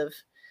kinds of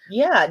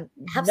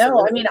absolutely.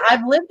 No, I mean,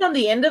 I've lived on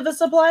the end of the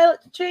supply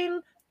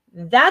chain.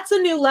 That's a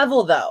new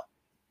level, though.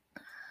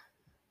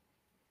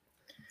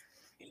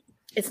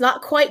 It's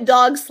not quite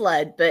dog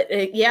sled, but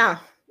yeah.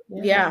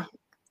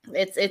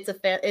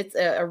 It's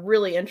a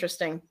really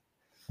interesting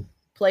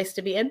place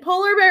to be. And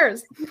polar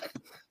bears.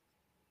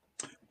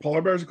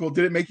 Polar bears are cool.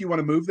 Did it make you want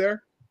to move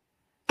there?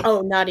 Oh,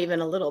 not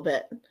even a little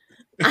bit.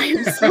 I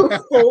am so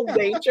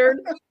cold-natured.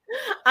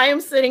 I am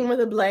sitting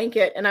with a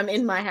blanket and I'm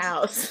in my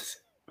house.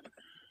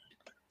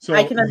 So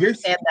I can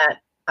understand that.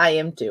 I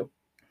am too.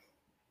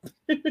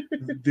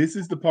 This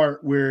is the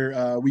part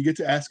where we get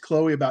to ask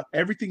Chloe about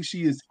everything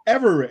she has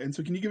ever written.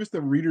 So can you give us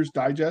the Reader's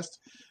Digest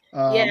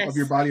of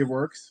your body of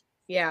works?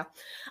 Yeah.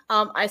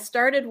 I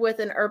started with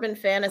an urban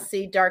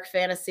fantasy, dark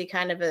fantasy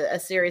kind of a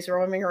series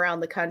roaming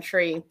around the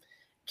country,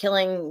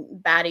 killing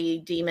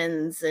baddie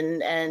demons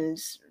and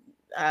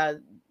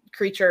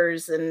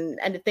creatures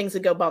and things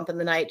that go bump in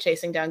the night,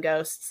 chasing down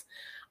ghosts.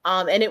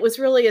 And it was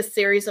really a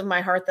series of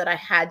my heart that I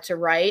had to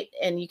write.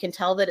 And you can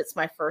tell that it's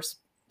my first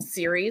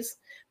series.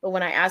 But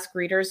when I ask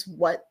readers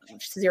what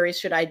series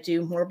should I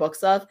do more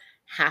books of,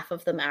 half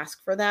of them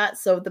ask for that.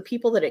 So the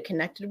people that it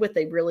connected with,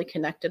 they really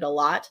connected a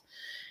lot.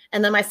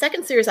 And then my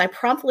second series, I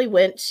promptly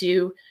went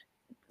to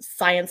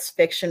science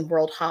fiction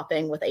world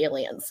hopping with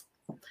aliens,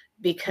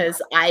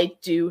 because I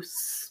do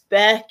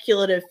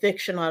speculative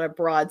fiction on a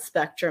broad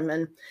spectrum.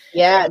 And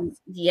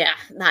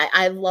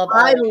I love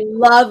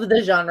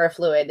the genre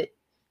fluid.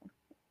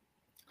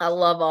 I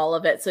love all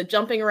of it. So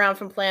jumping around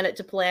from planet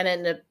to planet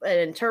and an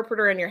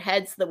interpreter in your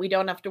head so that we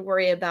don't have to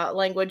worry about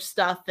language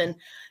stuff. And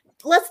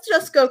let's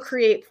just go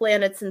create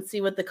planets and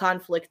see what the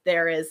conflict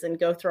there is and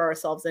go throw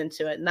ourselves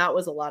into it. And that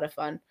was a lot of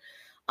fun.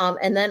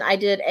 And then I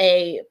did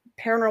a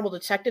paranormal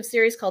detective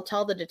series called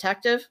Tell the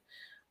Detective,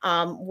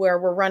 where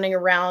we're running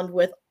around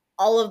with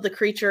all of the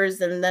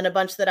creatures and then a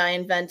bunch that I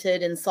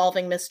invented and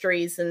solving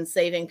mysteries and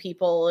saving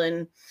people,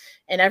 and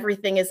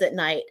everything is at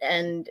night.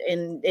 And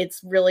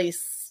it's really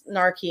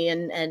snarky,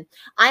 and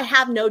I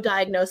have no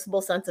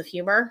diagnosable sense of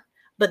humor,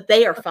 but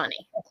they are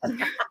funny.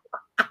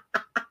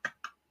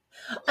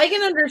 I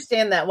can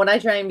understand that. When I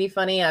try and be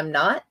funny, I'm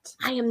not.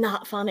 I am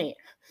not funny.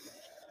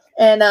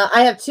 And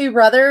I have 2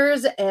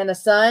 brothers and a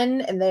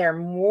son, and they are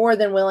more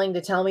than willing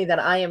to tell me that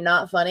I am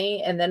not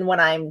funny. And then when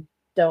I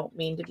don't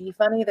mean to be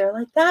funny, they're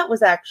like, that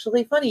was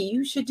actually funny.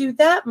 You should do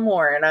that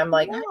more. And I'm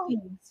like, I'm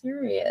being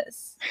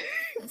serious.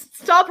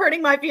 Stop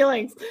hurting my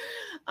feelings.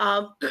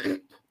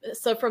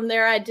 So from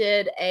there, I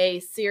did a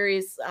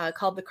series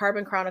called The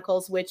Carbon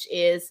Chronicles, which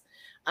is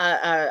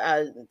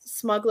a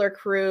smuggler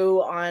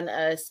crew on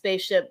a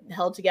spaceship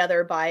held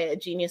together by a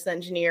genius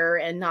engineer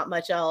and not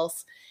much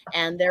else.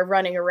 And they're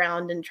running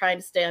around and trying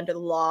to stay under the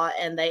law.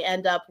 And they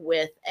end up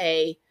with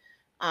a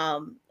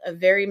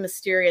very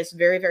mysterious,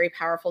 very, very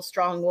powerful,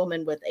 strong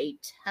woman with a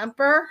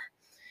temper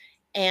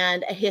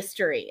and a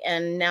history.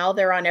 And now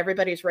they're on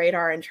everybody's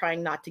radar and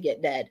trying not to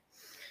get dead.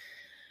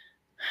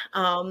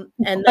 And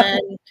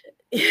then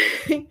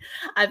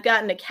I've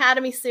got an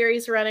Academy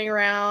series running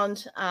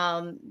around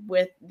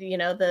with,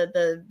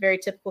 the very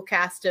typical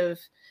cast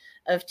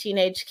of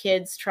teenage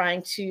kids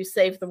trying to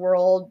save the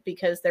world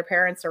because their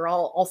parents are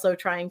all also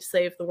trying to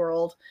save the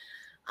world.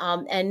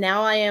 And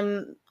now I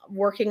am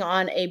working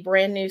on a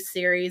brand new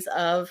series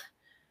of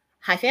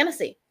high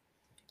fantasy.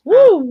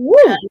 Woo,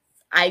 woo.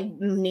 I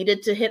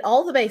needed to hit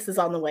all the bases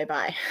on the way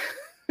by.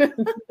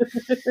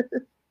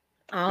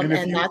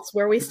 And that's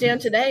where we stand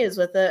today, is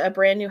with a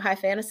brand new high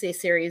fantasy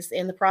series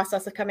in the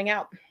process of coming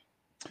out.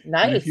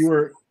 Nice.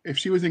 If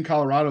she was in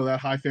Colorado, that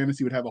high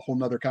fantasy would have a whole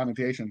nother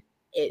connotation.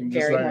 It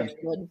very much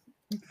would.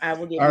 I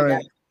will give all you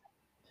right.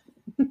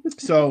 that.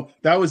 So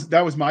that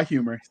was my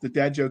humor. The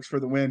dad jokes for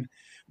the win.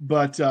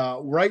 But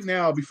right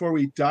now, before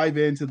we dive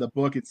into the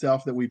book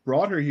itself that we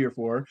brought her here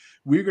for,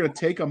 we're going to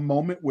take a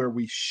moment where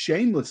we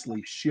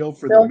shamelessly shill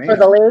for the man. For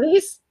the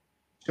ladies?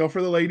 Shill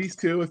for the ladies,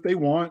 too, if they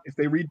want, if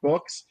they read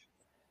books.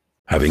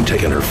 Having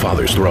taken her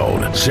father's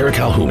throne, Sarah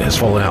Calhoun has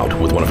fallen out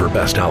with one of her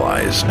best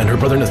allies, and her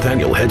brother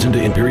Nathaniel heads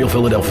into Imperial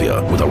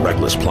Philadelphia with a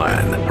reckless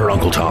plan. Her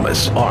uncle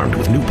Thomas, armed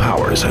with new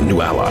powers and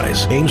new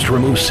allies, aims to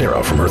remove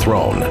Sarah from her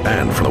throne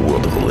and from the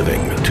world of the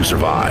living. To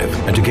survive,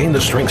 and to gain the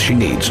strength she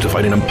needs to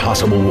fight an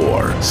impossible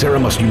war, Sarah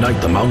must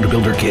unite the Mound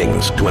Builder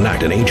Kings to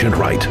enact an ancient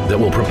rite that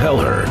will propel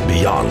her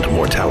beyond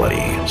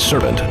mortality.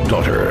 Servant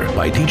Daughter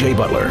by T.J.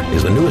 Butler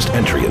is the newest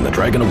entry in the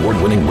Dragon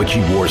Award-winning Witchy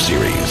War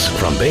series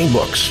from Baen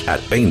Books at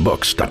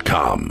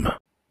baenbooks.com.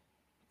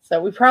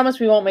 So we promise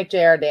we won't make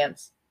JR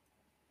dance.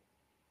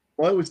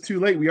 Well, it was too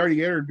late. We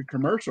already aired the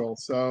commercial.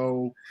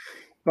 So,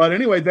 but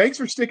anyway, thanks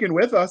for sticking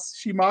with us.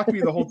 She mocked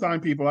me the whole time,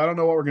 people. I don't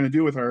know what we're going to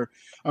do with her.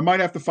 I might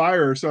have to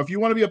fire her. So if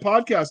you want to be a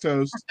podcast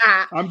host,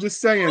 I'm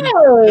just saying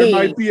there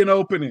might be an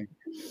opening.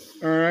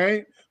 All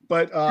right.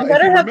 But you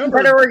better have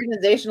better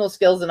organizational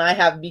skills than I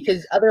have,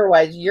 because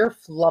otherwise you're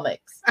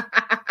flummoxed.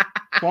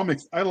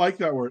 Flummoxed. I like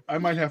that word. I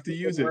might have to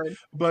use it.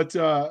 But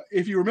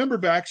if you remember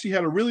back, she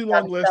had a really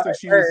long list that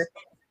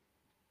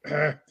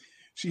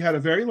she had a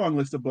very long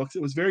list of books.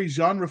 It was very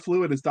genre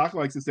fluid, as Doc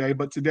likes to say.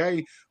 But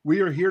today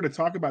we are here to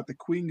talk about the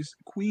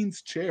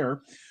Queen's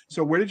Chair.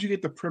 So where did you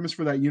get the premise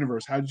for that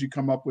universe? How did you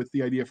come up with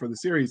the idea for the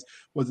series?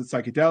 Was it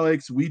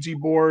psychedelics, Ouija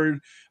board,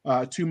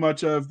 too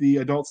much of the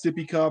adult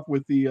sippy cup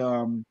with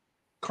the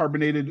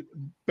carbonated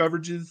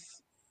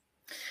beverages?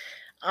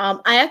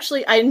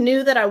 I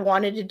knew that I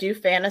wanted to do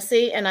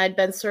fantasy, and I'd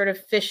been sort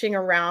of fishing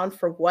around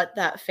for what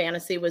that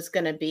fantasy was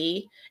going to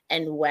be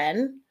and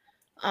when.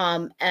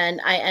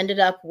 And I ended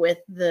up with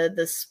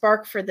the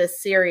spark for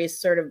this series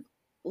sort of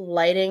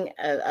lighting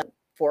a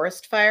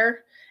forest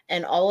fire,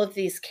 and all of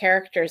these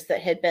characters that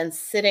had been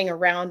sitting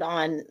around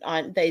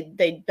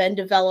they'd been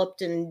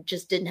developed and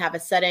just didn't have a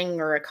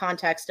setting or a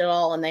context at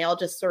all. And they all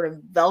just sort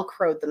of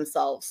Velcroed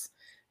themselves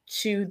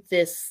to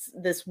this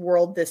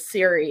world, this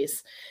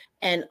series.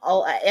 And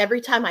every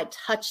time I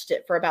touched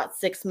it for about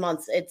 6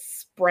 months, it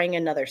sprang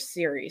another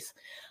series.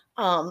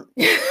 Wow,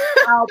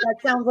 that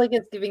sounds like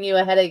it's giving you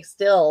a headache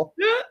still.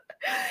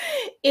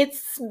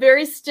 It's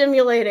very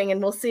stimulating,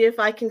 and we'll see if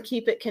I can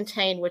keep it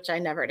contained, which I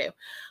never do.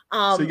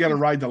 So you got to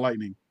ride the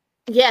lightning.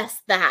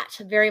 Yes, that,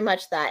 very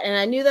much that. And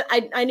I knew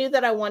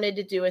that I wanted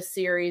to do a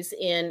series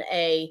in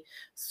a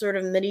sort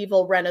of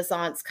medieval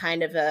Renaissance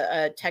kind of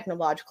a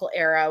technological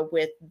era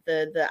with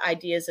the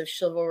ideas of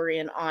chivalry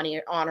and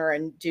honor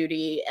and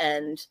duty,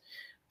 and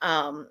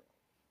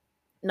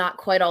not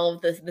quite all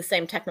of the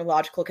same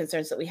technological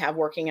concerns that we have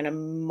working in a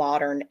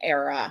modern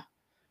era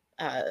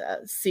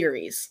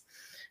series.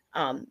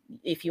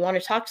 If you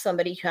want to talk to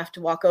somebody, you have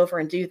to walk over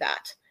and do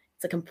that.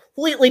 It's a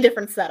completely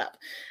different setup.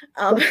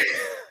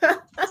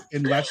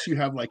 Unless you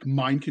have like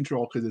mind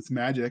control because it's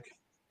magic.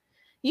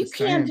 You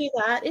can do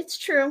that. It's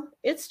true.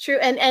 It's true.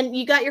 And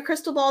you got your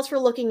crystal balls for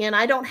looking in.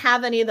 I don't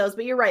have any of those,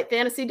 but you're right.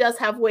 Fantasy does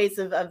have ways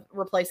of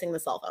replacing the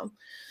cell phone.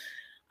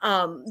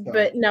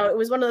 But no, it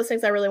was one of those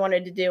things I really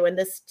wanted to do. And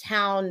this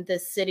town,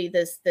 this city,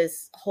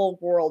 this whole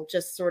world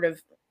just sort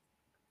of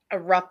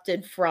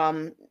erupted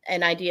from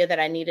an idea that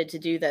I needed to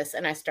do this.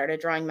 And I started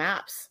drawing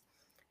maps.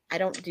 I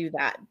don't do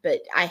that,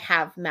 but I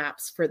have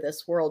maps for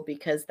this world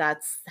because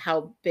that's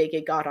how big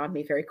it got on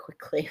me very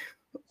quickly.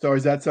 So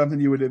is that something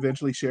you would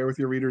eventually share with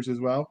your readers as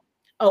well?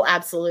 Oh,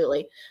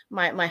 absolutely.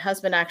 My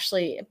husband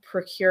actually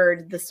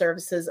procured the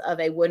services of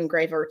a wood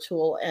engraver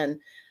tool and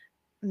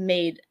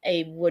made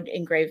a wood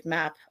engraved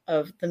map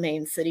of the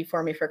main city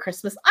for me for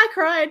Christmas. I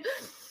cried.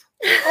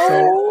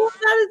 Oh,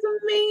 that is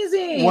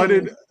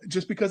amazing.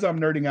 Just because I'm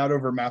nerding out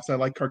over maps, I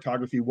like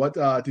cartography. What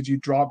did you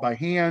draw it by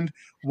hand?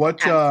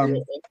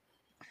 Absolutely.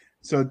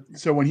 So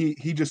when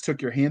he just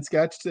took your hand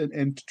sketch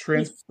and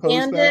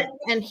transposed that,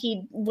 and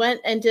he went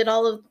and did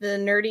all of the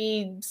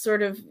nerdy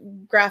sort of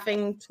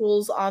graphing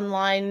tools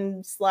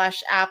online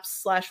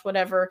 /apps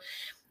 /whatever.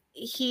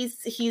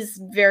 He's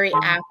very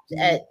apt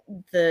at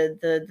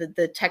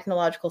the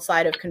technological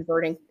side of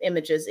converting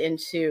images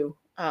into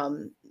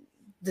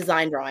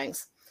design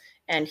drawings,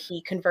 and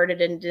he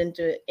converted it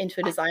into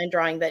a design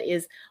drawing that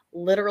is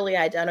literally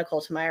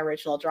identical to my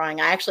original drawing.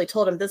 I actually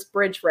told him this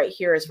bridge right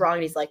here is wrong,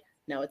 and he's like,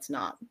 no, it's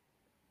not.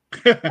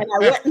 And I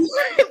went and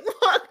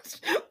looked,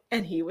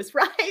 and he was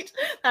right.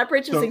 That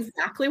bridge is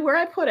exactly where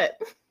I put it.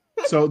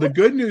 So the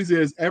good news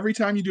is every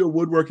time you do a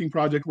woodworking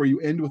project where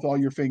you end with all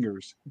your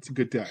fingers, it's a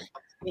good day.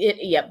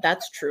 Yep,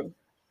 that's true.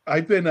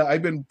 I've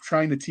been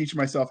trying to teach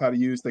myself how to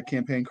use the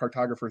Campaign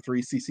Cartographer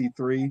 3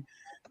 CC3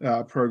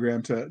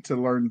 program to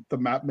learn the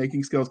map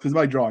making skills because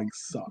my drawing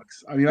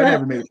sucks. I mean, I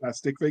never made it past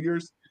stick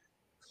figures,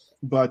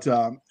 but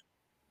and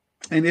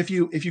if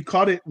you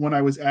caught it when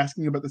I was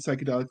asking about the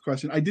psychedelic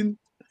question, I didn't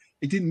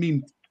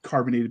mean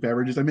carbonated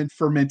beverages. I meant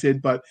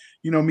fermented, but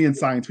you know, me and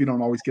science, we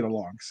don't always get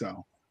along.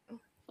 So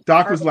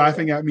Doc was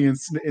laughing at me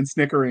and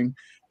snickering.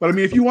 But I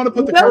mean, if you want to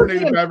put the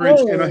carbonated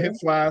beverage in a hip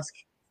flask.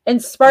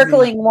 And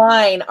sparkling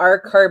wine are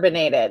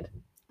carbonated.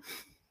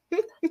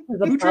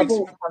 Who drinks?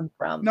 Come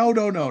from? No.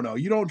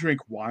 You don't drink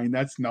wine.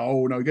 That's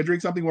no. You gotta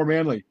drink something more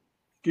manly.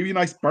 Give you a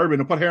nice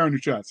bourbon and put hair on your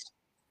chest.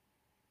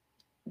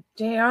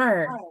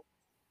 JR.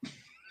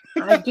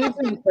 I do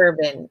drink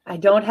bourbon. I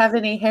don't have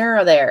any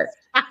hair there.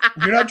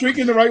 You're not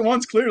drinking the right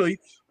ones, clearly.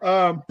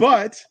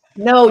 But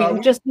no,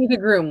 you just need to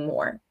groom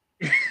more.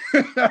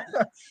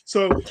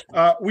 So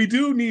we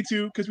do need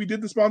to, because we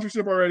did the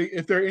sponsorship already.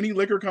 If there are any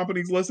liquor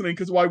companies listening,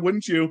 because why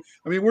wouldn't you?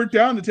 I mean, we're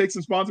down to take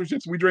some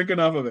sponsorships. We drink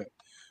enough of it.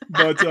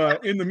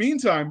 But in the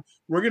meantime,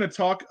 we're going to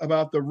talk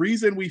about the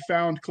reason we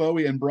found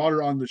Chloe and brought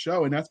her on the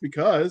show, and that's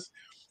because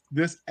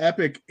this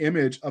epic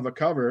image of a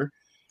cover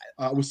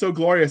was so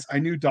glorious. I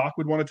knew Doc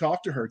would want to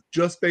talk to her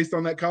just based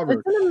on that cover.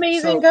 It's an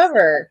amazing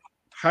cover.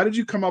 How did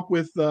you come up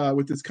with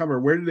this cover?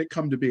 Where did it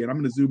come to be? And I'm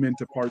going to zoom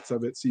into parts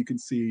of it so you can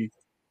see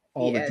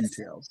all the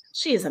details.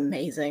 She is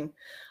amazing.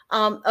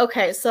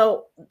 Okay,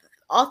 so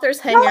authors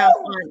hang out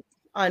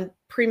on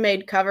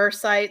pre-made cover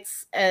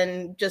sites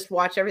and just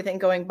watch everything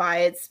going by.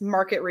 It's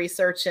market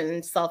research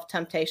and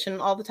self-temptation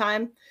all the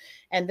time.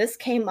 And this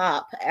came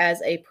up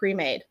as a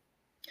pre-made.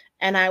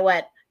 And I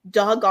went,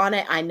 doggone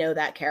it, I know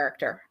that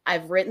character.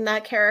 I've written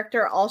that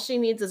character. All she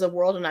needs is a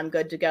world and I'm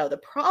good to go. The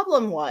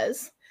problem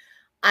was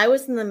I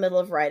was in the middle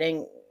of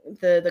writing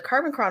the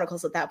Carbon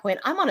Chronicles at that point.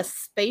 I'm on a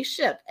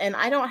spaceship and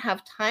I don't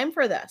have time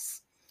for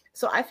this.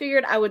 So I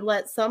figured I would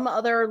let some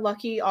other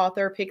lucky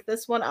author pick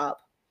this one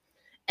up.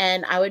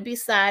 And I would be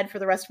sad for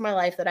the rest of my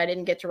life that I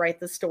didn't get to write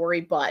this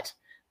story, but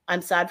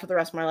I'm sad for the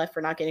rest of my life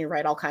for not getting to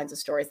write all kinds of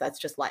stories. That's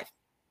just life.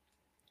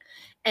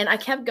 And I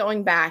kept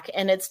going back,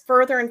 and it's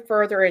further and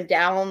further and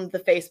down the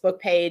Facebook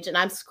page, and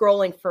I'm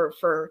scrolling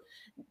for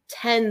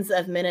tens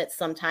of minutes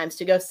sometimes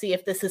to go see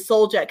if this is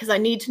sold yet, because I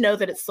need to know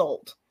that it's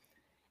sold.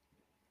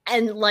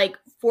 And like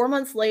 4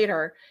 months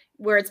later,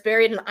 where it's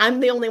buried, and I'm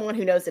the only one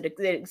who knows that it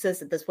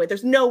exists at this point.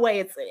 There's no way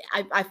it's.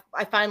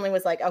 I finally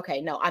was like, okay,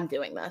 no, I'm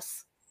doing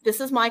this. This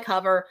is my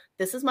cover.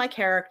 This is my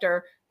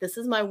character. This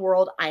is my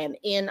world. I am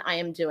in. I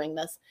am doing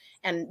this.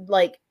 And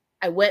like,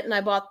 I went and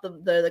I bought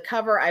the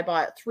cover. I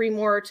bought 3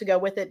 more to go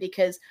with it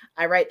because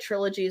I write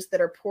trilogies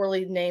that are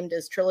poorly named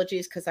as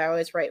trilogies because I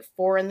always write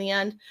 4 in the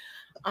end.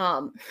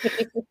 And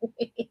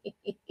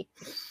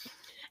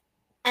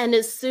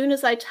as soon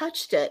as I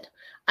touched it,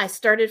 I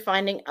started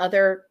finding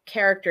other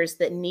characters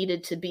that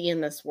needed to be in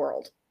this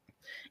world.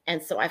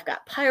 And so I've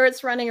got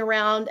pirates running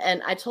around,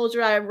 and I told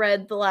you I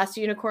read The Last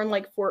Unicorn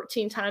like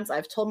 14 times.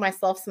 I've told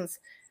myself since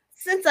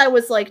I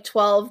was like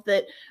 12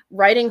 that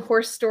writing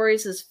horse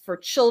stories is for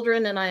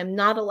children, and I am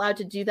not allowed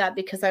to do that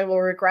because I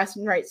will regress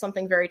and write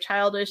something very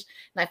childish.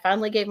 And I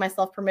finally gave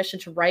myself permission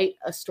to write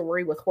a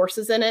story with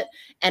horses in it.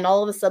 And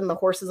all of a sudden the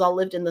horses all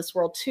lived in this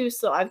world too.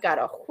 So I've got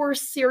a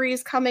horse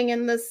series coming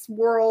in this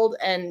world.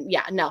 And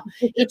yeah, no,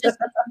 it just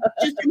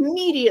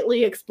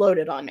immediately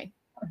exploded on me.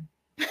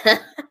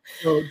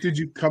 So did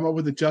you come up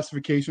with a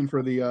justification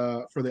for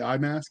the eye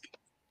mask?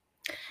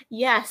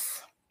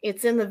 Yes,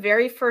 it's in the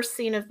very first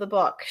scene of the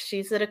book.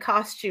 She's at a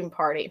costume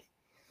party,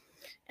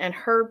 and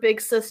her big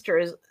sister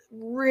is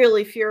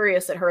really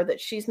furious at her that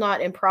she's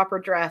not in proper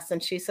dress,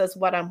 and she says,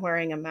 "What, I'm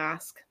wearing a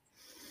mask."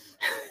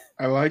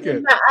 I like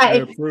it. I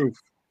approve.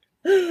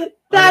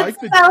 That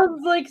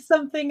sounds like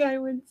something I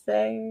would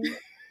say.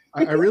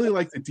 I really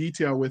like the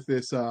detail with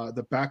this,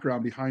 the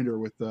background behind her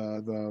with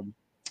the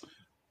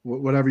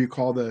whatever you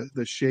call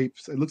the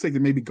shapes. It looks like they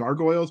may be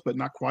gargoyles, but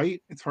not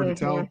quite. It's hard to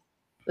tell.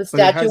 The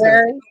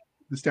statuary.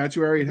 The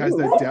statuary. It has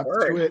that depth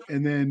to it,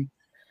 and then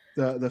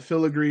the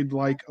filigreed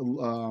like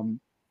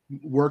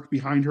work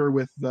behind her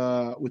with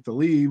the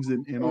leaves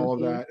and all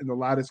of that, and the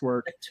lattice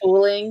work. The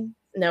tooling.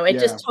 No, it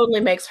just totally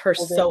makes her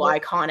so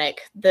iconic.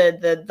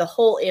 The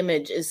whole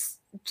image is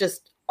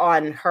just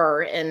on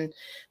her, and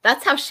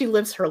that's how she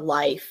lives her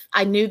life.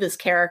 I knew this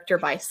character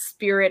by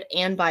spirit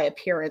and by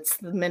appearance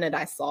the minute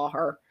I saw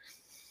her.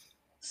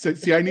 So,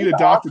 see, I need a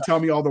doc to tell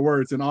me all the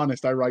words, and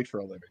honest, I write for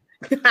a living.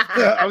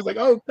 I was like,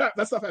 oh, that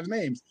stuff has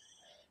names.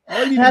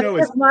 All you need to know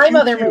is my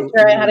mother made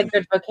sure I had a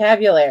good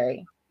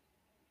vocabulary.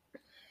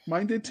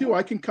 Mine did too.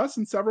 I can cuss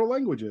in several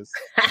languages.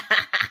 I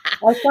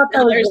thought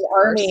that was the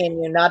army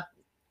in you, not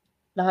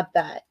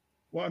that.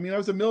 Well, I mean, I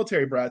was a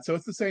military brat, so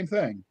it's the same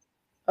thing.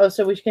 Oh,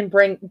 so we can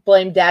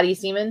blame Daddy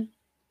Seaman?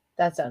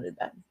 That sounded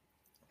bad.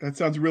 That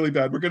sounds really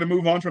bad. We're going to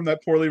move on from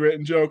that poorly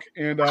written joke,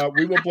 and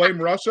we will blame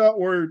Russia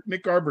or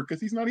Nick Garber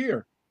because he's not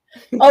here.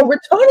 Oh, we're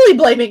totally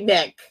blaming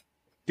Nick.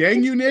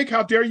 Dang you, Nick.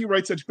 How dare you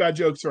write such bad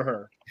jokes for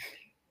her?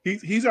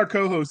 He's our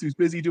co-host who's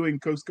busy doing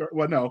Coast Guard.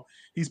 Well, no,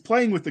 he's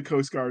playing with the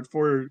Coast Guard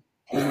for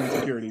Homeland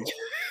Security.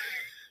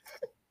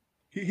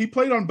 He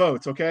played on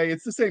boats, okay?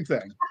 It's the same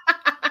thing.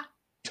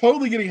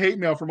 Totally getting hate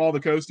mail from all the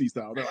coasties,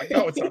 though. They're like,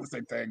 no, it's not the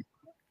same thing.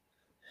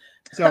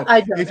 So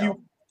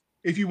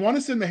if you want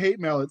to send the hate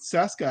mail, it's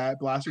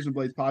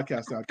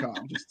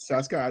Seska@blastersandbladespodcast.com. Just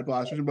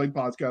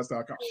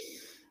Seska@blastersandbladepodcast.com.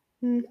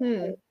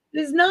 Mm-hmm.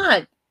 It's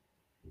not.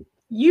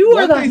 You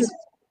are the...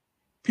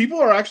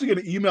 People are actually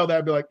going to email that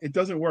and be like, it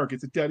doesn't work.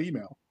 It's a dead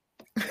email.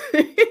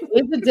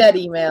 It's a dead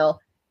email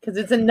because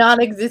it's a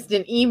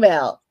non-existent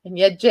email. And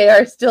yet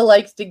JR still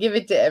likes to give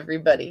it to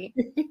everybody.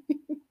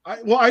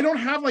 I don't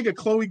have like a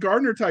Chloe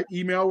Gardner type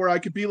email where I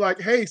could be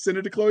like, hey, send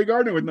it to Chloe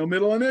Gardner with no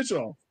middle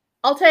initial.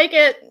 I'll take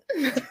it.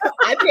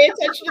 I pay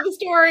attention to the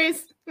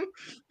stories.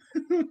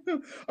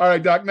 All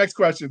right, Doc, next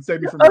question.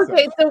 Save me from myself.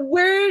 Okay, so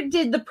where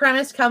did the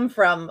premise come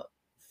from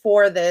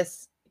for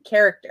this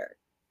character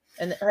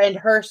and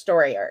her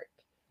story arc?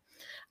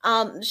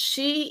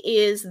 She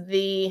is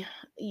the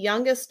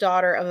youngest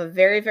daughter of a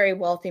very, very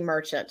wealthy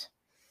merchant.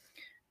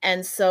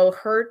 And so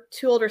her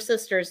two older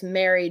sisters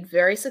married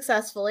very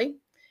successfully.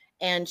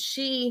 And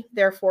she,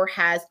 therefore,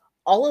 has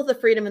all of the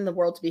freedom in the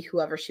world to be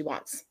whoever she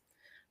wants.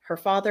 Her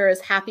father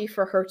is happy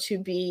for her to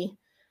be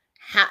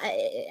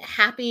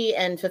happy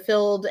and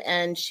fulfilled.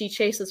 And she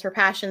chases her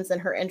passions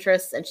and her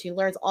interests. And she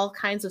learns all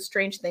kinds of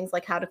strange things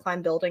like how to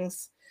climb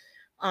buildings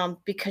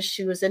because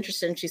she was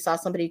interested and she saw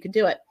somebody who could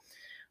do it.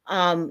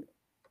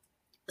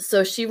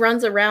 So she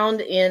runs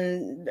around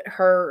in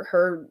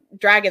her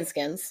dragon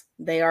skins.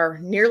 They are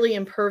nearly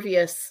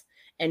impervious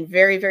and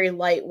very, very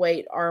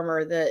lightweight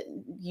armor that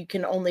you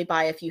can only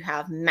buy if you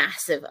have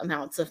massive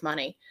amounts of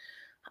money.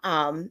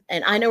 And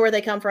I know where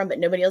they come from, but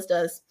nobody else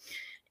does.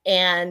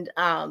 And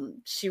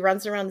she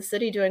runs around the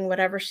city doing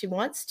whatever she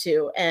wants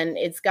to. And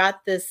it's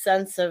got this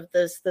sense of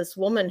this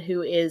woman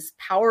who is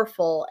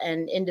powerful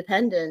and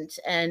independent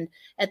and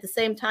at the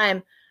same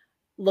time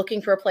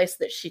looking for a place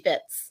that she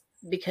fits,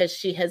 because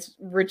she has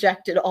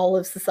rejected all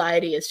of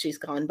society as she's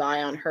gone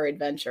by on her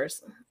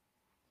adventures.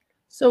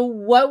 So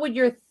what would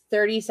your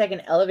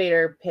 30-second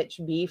elevator pitch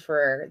be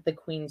for the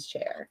Queen's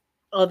Chair?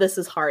 Oh, this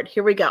is hard.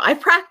 Here we go. I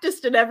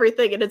practiced and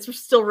everything, and it's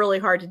still really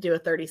hard to do a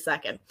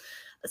 30-second.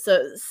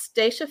 So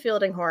Stacia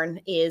Fieldinghorn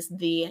is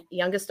the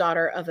youngest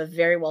daughter of a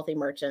very wealthy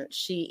merchant.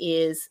 She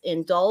is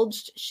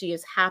indulged, she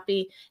is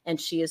happy, and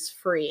she is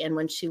free. And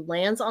when she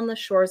lands on the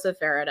shores of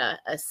Verida,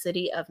 a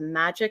city of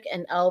magic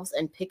and elves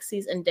and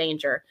pixies and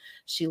danger,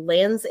 she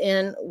lands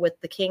in with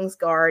the King's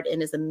Guard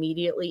and is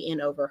immediately in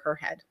over her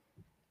head.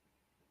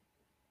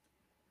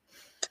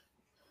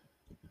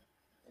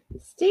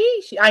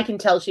 See, I can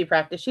tell she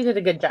practiced. She did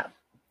a good job.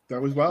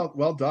 That was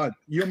well done.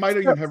 You might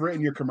even have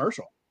written your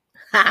commercial.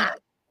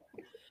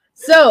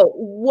 So,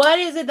 what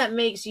is it that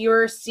makes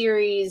your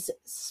series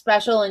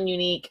special and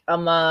unique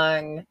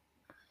among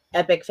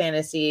epic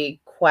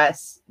fantasy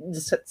quests,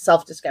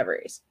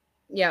 self-discoveries?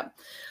 Yeah.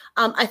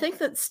 I think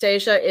that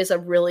Stacia is a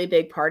really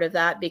big part of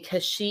that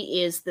because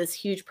she is this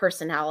huge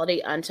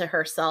personality unto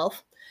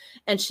herself.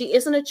 And she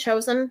isn't a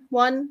chosen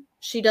one.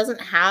 She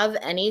doesn't have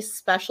any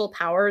special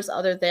powers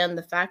other than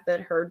the fact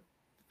that her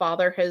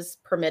father has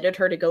permitted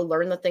her to go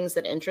learn the things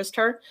that interest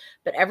her.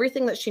 But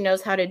everything that she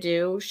knows how to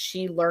do,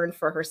 she learned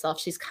for herself.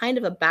 She's kind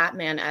of a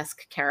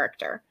Batman-esque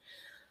character.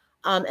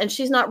 And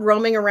she's not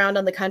roaming around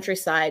on the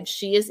countryside.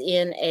 She is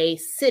in a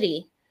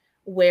city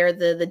where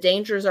the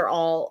dangers are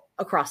all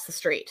across the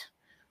street.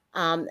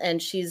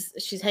 And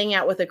she's hanging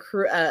out with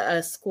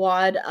a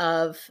squad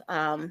of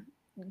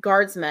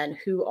guardsmen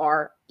who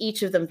are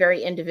each of them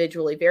very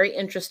individually very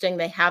interesting.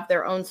 They have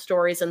their own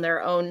stories and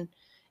their own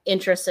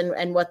interests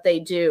and what they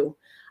do.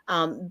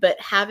 But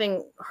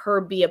having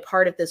her be a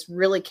part of this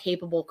really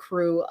capable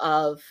crew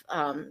of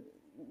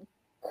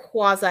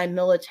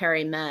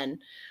quasi-military men,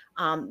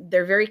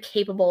 they're very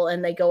capable,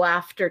 and they go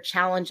after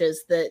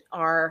challenges that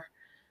are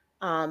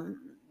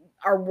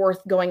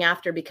worth going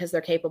after because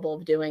they're capable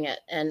of doing it.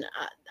 And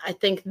I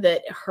think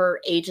that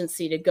her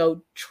agency to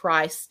go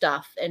try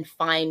stuff and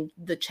find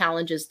the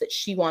challenges that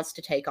she wants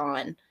to take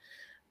on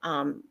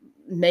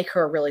make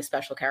her a really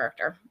special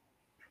character.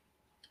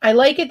 I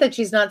like it that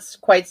she's not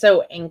quite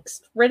so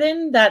angst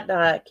ridden.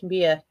 That can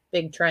be a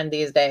big trend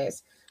these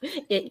days.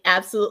 It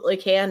absolutely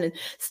can. And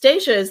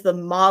Stacia is the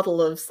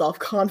model of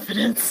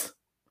self-confidence.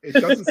 It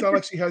doesn't sound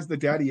like she has the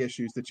daddy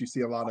issues that you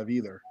see a lot of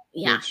either.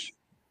 Yeah. Which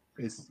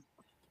is,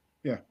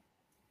 yeah.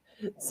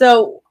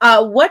 So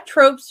what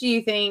tropes do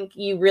you think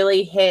you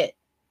really hit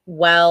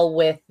well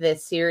with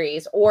this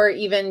series? Or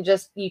even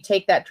just you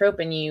take that trope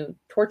and you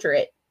torture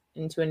it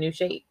into a new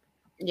shape?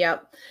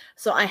 Yep.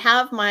 So I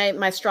have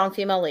my strong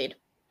female lead.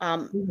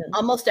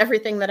 Almost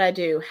everything that I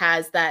do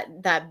has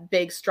that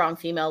big, strong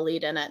female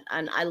lead in it.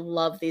 And I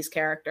love these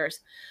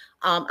characters.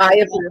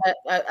 I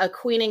have a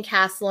queen and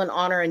castle and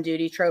honor and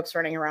duty tropes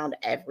running around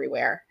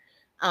everywhere.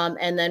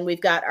 And then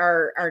we've got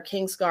our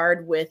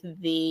Kingsguard with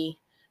the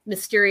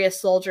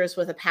mysterious soldiers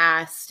with a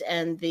past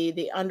and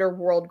the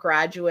underworld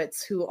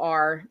graduates who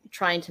are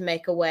trying to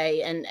make a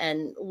way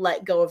and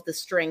let go of the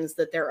strings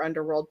that their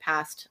underworld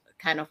past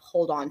kind of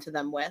hold on to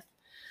them with.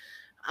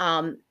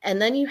 And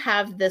then you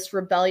have this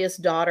rebellious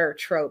daughter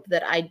trope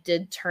that I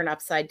did turn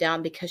upside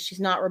down because she's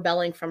not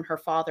rebelling from her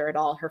father at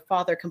all. Her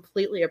father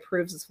completely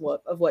approves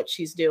of what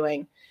she's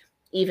doing,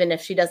 even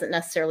if she doesn't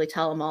necessarily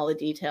tell him all the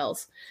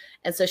details.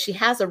 And so she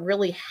has a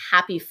really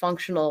happy,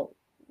 functional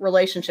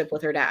relationship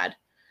with her dad.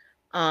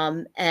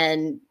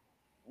 And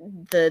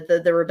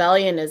the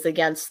rebellion is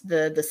against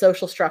the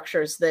social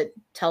structures that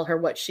tell her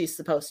what she's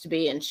supposed to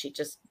be, and she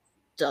just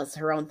does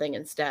her own thing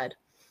instead.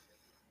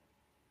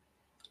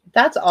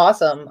 That's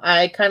awesome.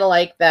 I kind of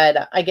like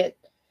that. I get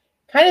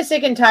kind of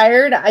sick and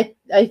tired. I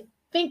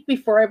think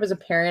before I was a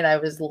parent, I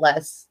was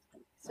less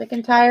sick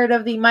and tired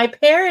of the my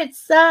parents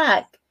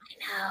suck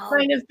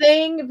kind of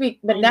thing.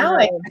 But now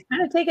I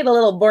kind of take it a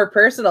little more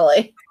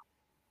personally.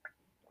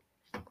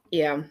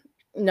 Yeah.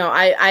 No,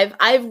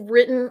 I've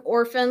written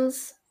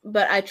orphans,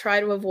 but I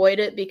try to avoid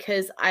it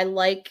because I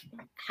like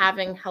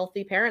having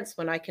healthy parents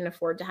when I can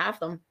afford to have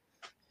them.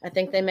 I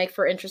think they make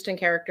for interesting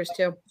characters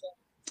too.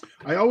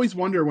 I always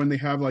wonder when they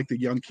have like the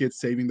young kids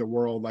saving the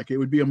world, like it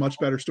would be a much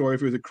better story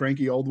if it was a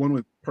cranky old one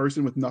with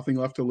person with nothing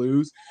left to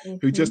lose,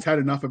 who just had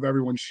enough of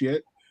everyone's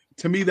shit.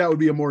 To me, that would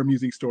be a more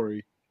amusing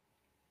story.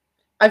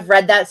 I've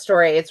read that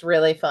story. It's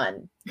really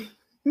fun.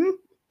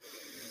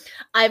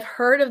 I've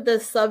heard of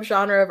this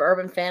subgenre of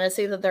urban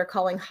fantasy that they're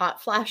calling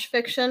hot flash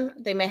fiction.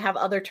 They may have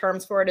other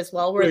terms for it as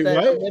well. Where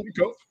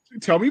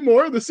Tell me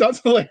more. This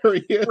sounds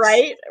hilarious.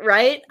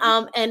 Right.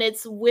 And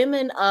it's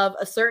women of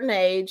a certain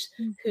age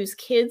whose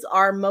kids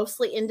are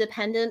mostly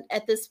independent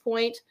at this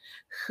point,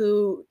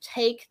 who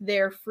take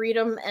their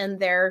freedom and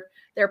their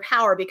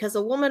power, because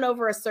a woman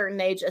over a certain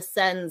age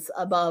ascends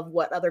above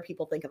what other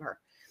people think of her.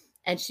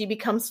 And she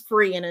becomes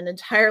free in an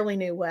entirely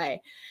new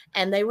way.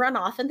 And they run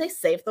off and they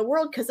save the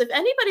world. Because if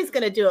anybody's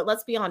going to do it,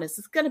 let's be honest,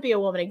 it's going to be a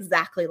woman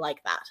exactly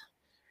like that.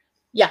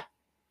 Yeah.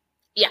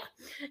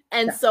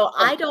 And so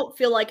I don't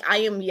feel like I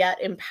am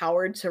yet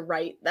empowered to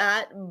write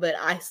that, but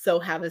I so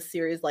have a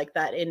series like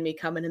that in me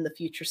coming in the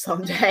future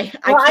someday.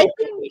 Well,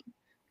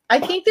 I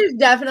think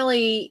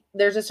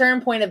there's a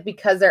certain point of,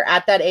 because they're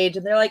at that age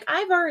and they're like,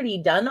 I've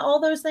already done all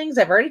those things.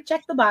 I've already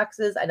checked the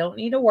boxes. I don't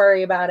need to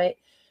worry about it.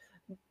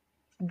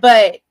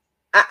 But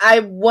I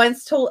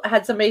once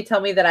had somebody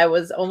tell me that I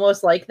was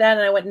almost like that.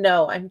 And I went,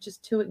 no, I'm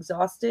just too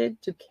exhausted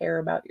to care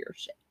about your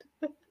shit.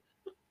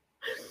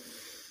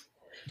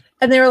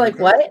 And they were like,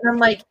 what? And I'm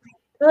like,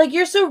 they're like,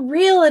 you're so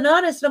real and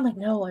honest. And I'm like,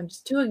 no, I'm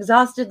just too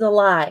exhausted to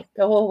lie.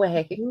 Go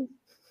away.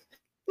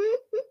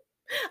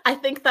 I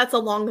think that's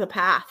along the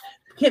path.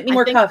 Get me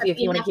more coffee if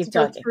you want to keep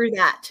talking. Go through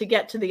that to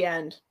get to the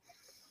end.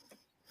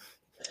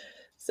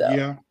 So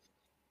yeah.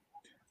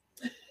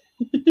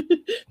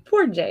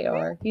 Poor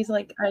JR. He's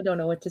like, I don't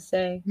know what to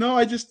say. No,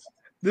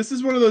 this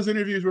is one of those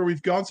interviews where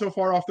we've gone so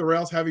far off the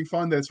rails having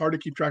fun that it's hard to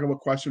keep track of what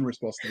question we're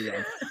supposed to be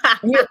on.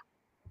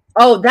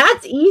 Oh,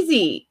 that's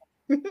easy.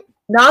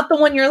 Not the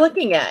one you're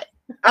looking at.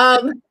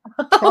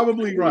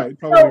 Probably right.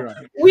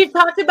 We've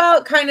talked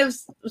about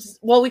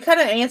we kind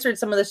of answered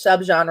some of the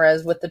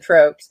subgenres with the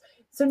tropes.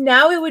 So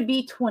now it would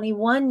be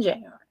 21, JR.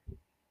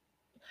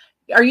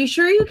 Are you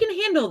sure you can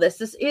handle this?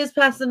 This is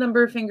past the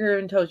number of finger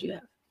and toes you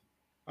have.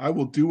 I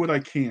will do what I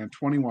can.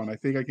 21. I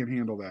think I can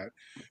handle that.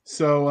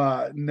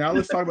 So now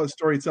let's talk about the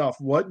story itself.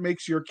 What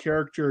makes your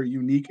character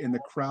unique in the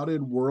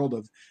crowded world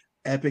of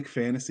epic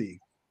fantasy?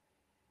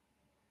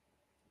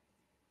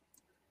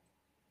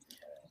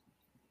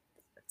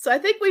 So I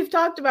think we've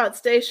talked about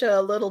Stacia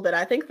a little bit.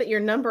 I think that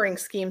your numbering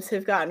schemes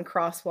have gotten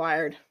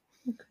cross-wired.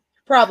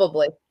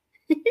 Probably.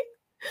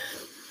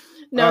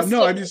 No,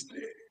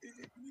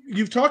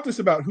 you've talked to us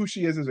about who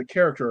she is as a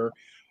character,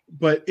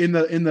 but in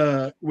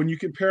the when you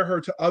compare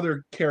her to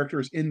other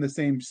characters in the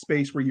same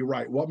space where you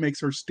write, what makes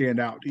her stand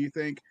out, do you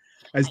think,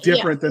 as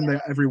different than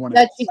everyone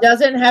else? That she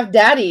doesn't have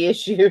daddy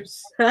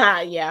issues.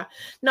 Yeah.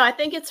 No, I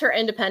think it's her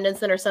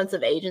independence and her sense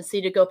of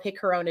agency to go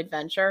pick her own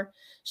adventure.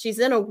 She's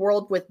in a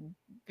world with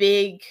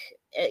big,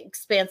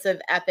 expansive,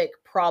 epic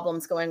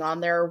problems going on.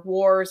 There are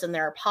wars and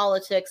there are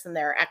politics and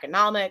there are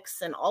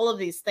economics and all of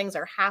these things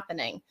are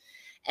happening.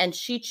 And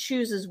she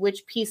chooses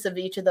which piece of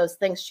each of those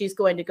things she's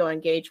going to go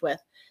engage with.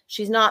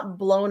 She's not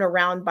blown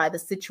around by the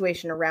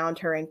situation around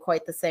her in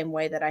quite the same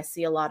way that I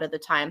see a lot of the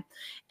time.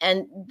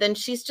 And then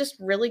she's just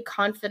really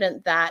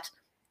confident that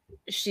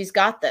she's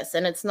got this.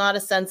 And it's not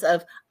a sense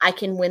of, I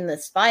can win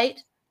this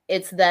fight.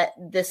 It's that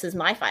this is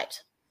my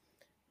fight.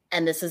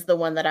 And this is the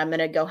one that I'm going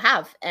to go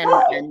have.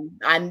 And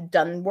I'm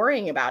done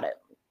worrying about it.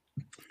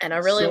 And I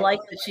really like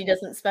that she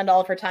doesn't spend all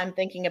of her time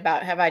thinking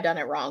about, have I done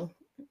it wrong?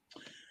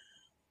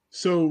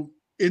 So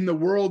in the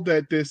world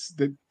that this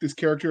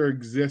character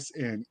exists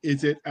in,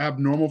 is it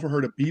abnormal for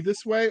her to be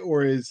this way,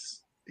 or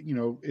is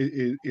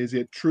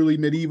it truly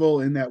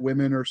medieval in that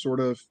women are sort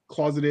of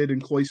closeted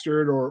and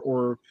cloistered,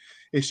 or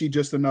is she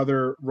just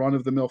another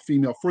run-of-the-mill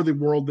female for the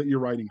world that you're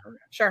writing her in?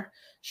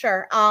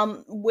 Sure.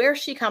 Where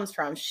she comes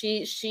from,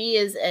 she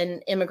is an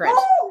immigrant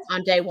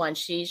on day one.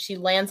 She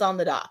lands on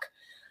the dock.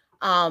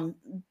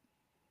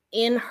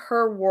 In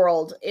her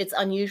world, it's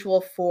unusual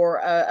for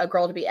a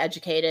girl to be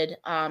educated.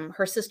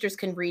 Her sisters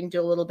can read and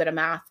do a little bit of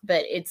math,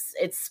 but it's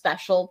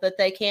special that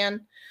they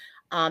can.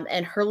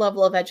 And her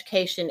level of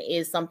education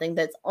is something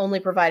that's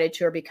only provided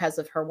to her because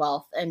of her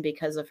wealth and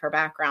because of her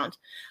background.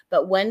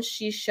 But when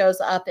she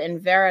shows up in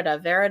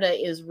Verida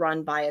is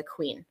run by a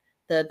queen.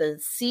 The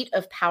seat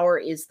of power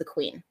is the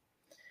queen.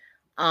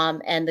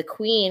 And the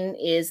queen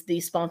is the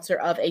sponsor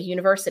of a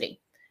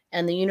university.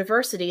 And the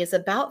university is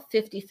about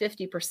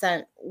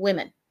 50%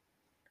 women.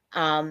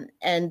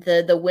 And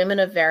the women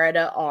of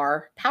Verida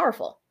are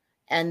powerful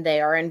and they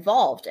are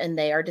involved and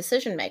they are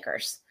decision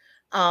makers.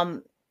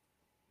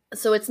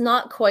 So it's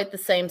not quite the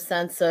same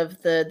sense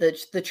of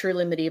the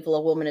truly medieval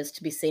a woman is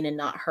to be seen and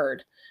not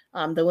heard.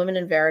 The women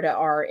in Verida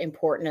are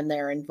important and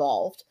they're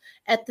involved.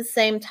 At the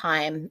same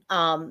time,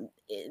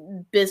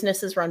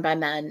 business is run by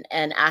men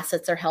and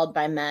assets are held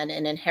by men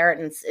and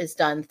inheritance is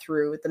done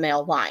through the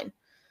male line.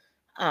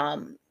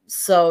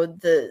 So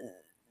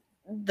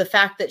the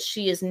fact that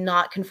she is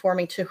not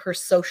conforming to her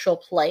social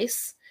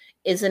place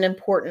is an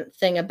important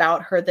thing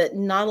about her that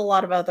not a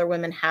lot of other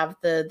women have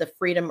the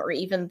freedom or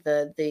even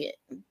the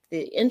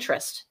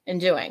interest in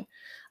doing.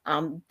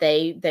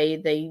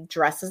 They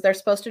dress as they're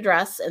supposed to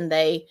dress and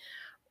they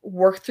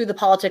work through the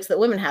politics that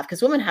women have,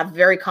 because women have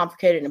very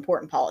complicated and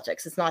important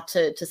politics. It's not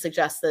to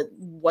suggest that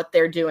what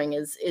they're doing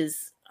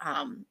is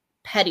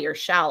petty or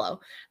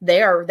shallow.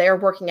 They are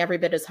working every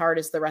bit as hard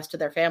as the rest of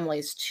their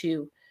families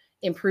to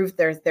improve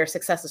their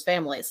success as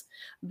families.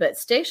 But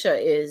Stacia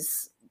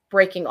is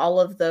breaking all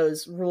of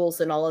those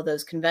rules and all of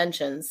those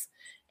conventions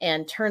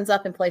and turns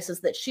up in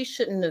places that she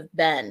shouldn't have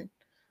been.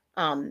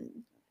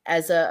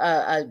 As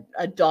a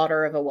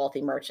daughter of a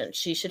wealthy merchant,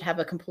 she should have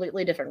a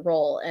completely different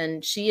role.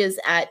 And she is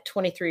at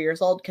 23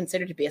 years old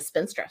considered to be a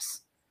spinstress.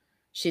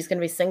 She's going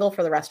to be single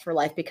for the rest of her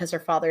life because her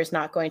father is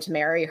not going to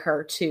marry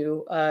her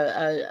to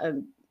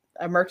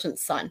a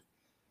merchant's son,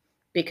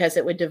 because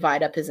it would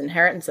divide up his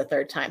inheritance a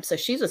third time. So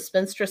she's a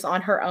spinstress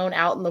on her own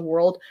out in the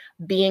world,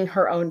 being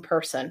her own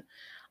person.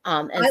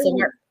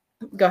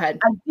 Go ahead.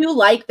 I do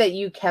like that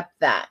you kept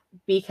that,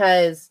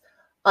 because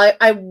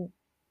I've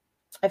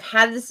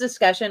had this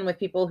discussion with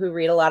people who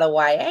read a lot of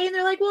YA and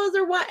they're like, well, is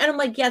there YA? And I'm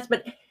like, yes,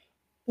 but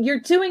you're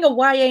doing a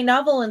YA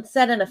novel and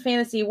set in a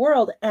fantasy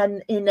world.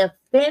 And in a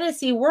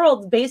fantasy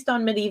world based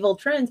on medieval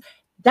trends,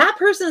 that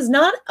person's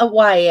not a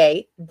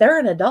YA. They're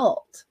an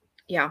adult.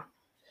 Yeah.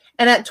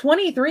 And at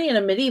 23 in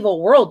a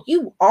medieval world,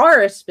 you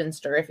are a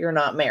spinster if you're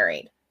not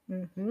married.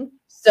 Mm-hmm.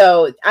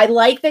 So I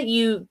like that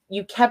you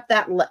kept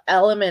that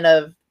element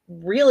of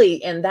really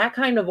in that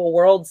kind of a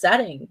world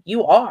setting,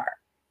 you are.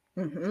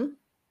 Mm-hmm.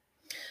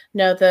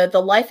 No, the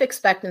life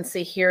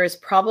expectancy here is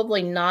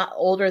probably not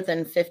older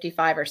than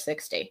 55 or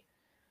 60.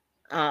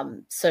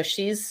 So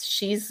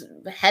she's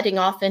heading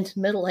off into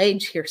middle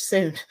age here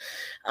soon.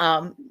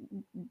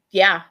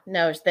 Yeah,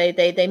 no,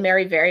 they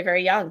marry very,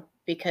 very young,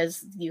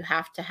 because you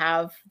have to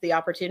have the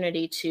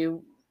opportunity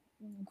to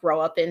grow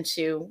up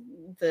into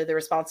the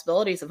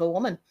responsibilities of a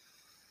woman.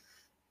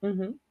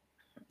 Mm-hmm.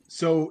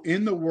 So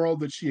in the world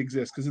that she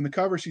exists, because in the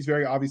cover, she's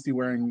very obviously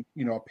wearing,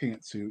 a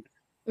pantsuit.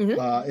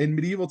 Mm-hmm. In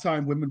medieval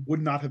time, women would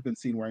not have been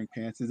seen wearing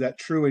pants. Is that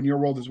true in your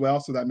world as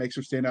well? So that makes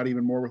her stand out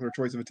even more with her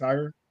choice of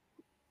attire?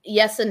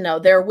 Yes and no.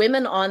 There are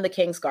women on the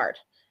King's Guard,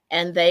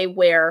 and they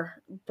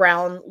wear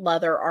brown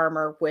leather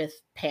armor with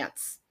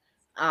pants.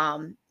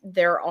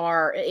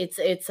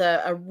 It's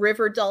a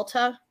river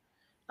delta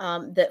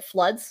that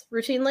floods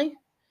routinely.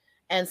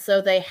 And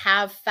so they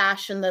have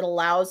fashion that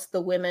allows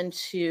the women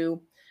to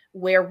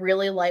wear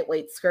really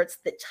lightweight skirts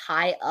that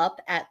tie up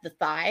at the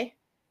thigh.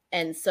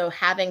 And so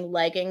having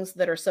leggings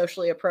that are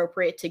socially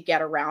appropriate to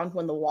get around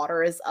when the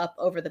water is up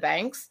over the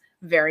banks,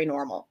 very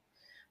normal.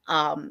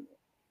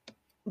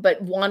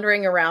 But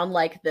wandering around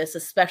like this,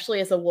 especially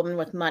as a woman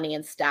with money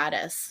and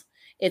status,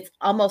 it's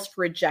almost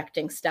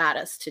rejecting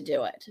status to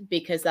do it,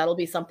 because that'll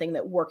be something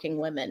that working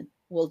women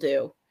will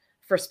do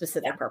for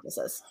specific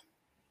purposes.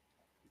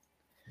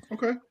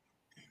 Okay.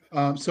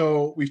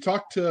 So we've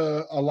talked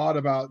a lot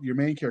about your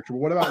main character, but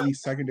what about any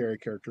secondary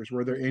characters?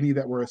 Were there any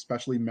that were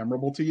especially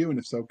memorable to you? And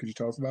if so, could you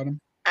tell us about them?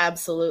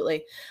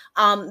 Absolutely.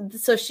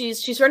 So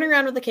she's running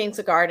around with the King's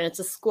Guard, and it's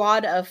a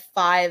squad of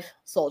 5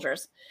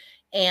 soldiers.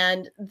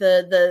 And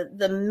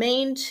the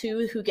main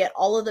 2 who get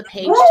all of the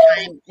page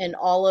time and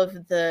all of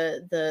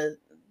the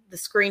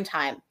screen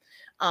time,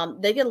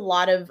 they get a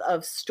lot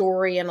of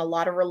story and a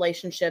lot of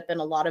relationship and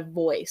a lot of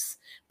voice.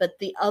 But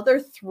the other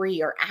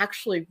 3 are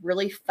actually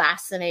really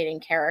fascinating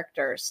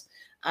characters.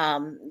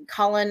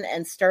 Colin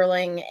and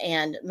Sterling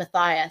and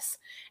Matthias.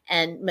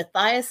 And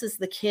Matthias is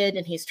the kid,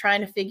 and he's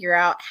trying to figure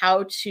out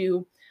how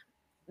to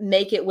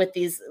make it with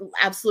these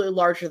absolutely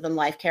larger than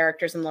life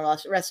characters in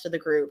the rest of the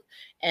group.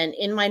 And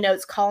in my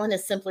notes, Colin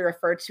is simply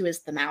referred to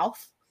as the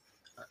mouth.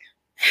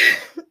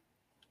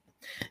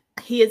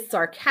 He is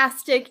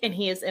sarcastic, and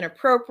he is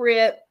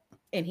inappropriate,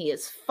 and he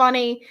is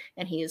funny,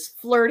 and he is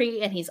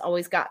flirty, and he's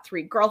always got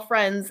 3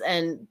 girlfriends,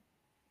 and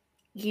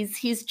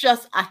he's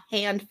just a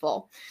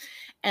handful.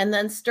 And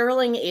then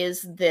Sterling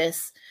is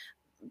this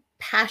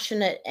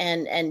passionate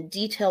and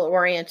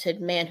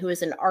detail-oriented man who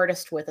is an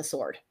artist with a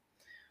sword.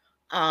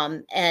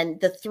 And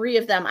the 3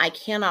 of them, I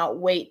cannot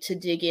wait to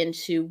dig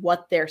into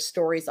what their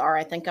stories are.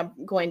 I think I'm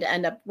going to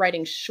end up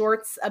writing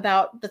shorts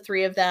about the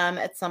 3 of them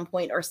at some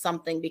point or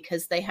something,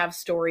 because they have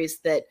stories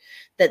that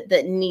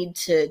need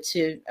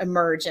to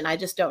emerge. And I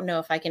just don't know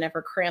if I can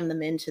ever cram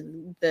them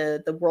into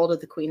the world of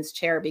the Queen's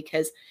Chair,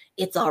 because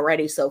it's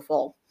already so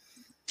full.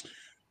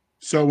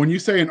 So when you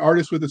say an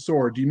artist with a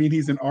sword, do you mean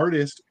he's an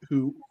artist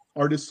who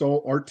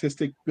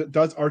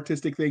does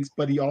artistic things,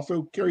 but he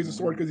also carries a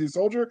sword because he's a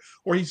soldier,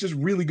 or he's just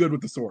really good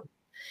with the sword?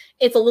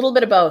 It's a little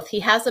bit of both. He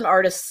has an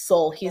artist's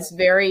soul. He's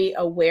very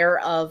aware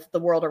of the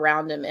world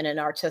around him in an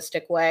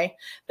artistic way,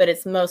 but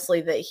it's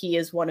mostly that he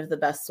is one of the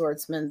best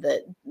swordsmen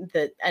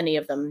that any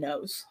of them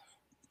knows.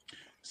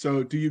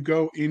 So do you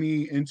go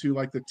into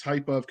like the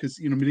type of, because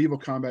medieval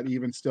combat,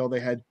 even still, they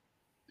had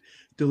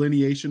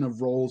delineation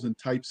of roles and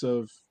types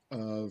of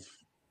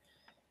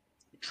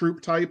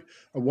troop type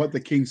of what the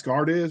King's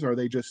Guard is? Are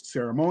they just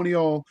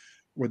ceremonial?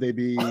 Would they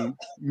be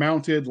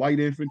mounted, light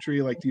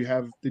infantry? Like,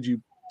 did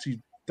you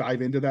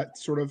dive into that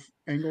sort of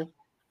angle?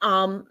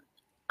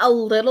 A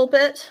little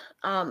bit.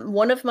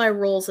 One of my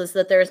rules is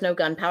that there is no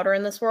gunpowder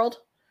in this world.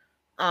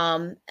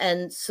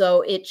 And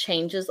so it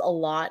changes a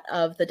lot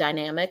of the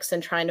dynamics,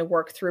 and trying to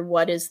work through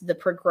what is the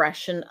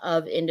progression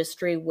of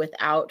industry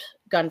without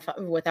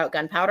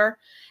gunpowder,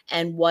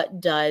 and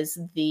what does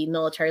the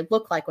military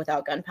look like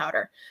without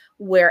gunpowder,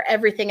 where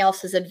everything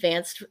else has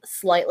advanced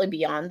slightly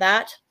beyond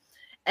that.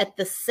 At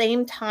the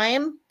same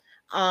time,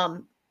 I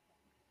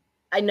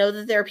know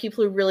that there are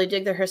people who really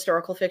dig their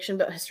historical fiction,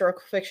 but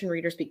historical fiction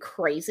readers be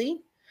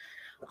crazy.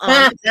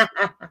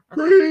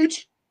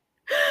 Preach.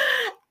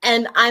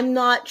 And I'm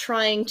not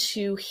trying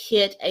to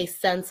hit a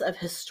sense of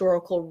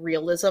historical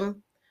realism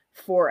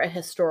for a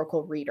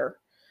historical reader.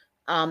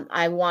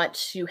 I want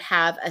to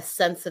have a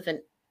sense of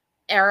an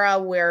era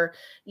where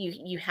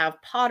you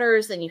have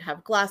potters, and you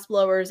have glass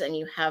blowers, and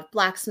you have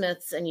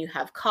blacksmiths, and you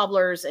have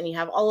cobblers, and you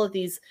have all of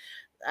these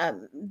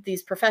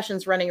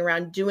professions running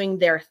around doing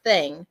their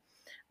thing.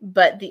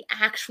 But the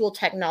actual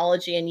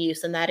technology in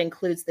use, and that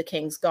includes the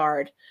King's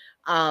Guard,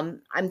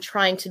 I'm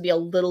trying to be a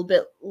little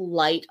bit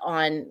light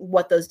on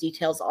what those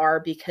details are,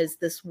 because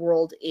this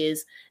world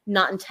is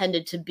not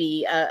intended to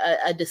be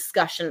a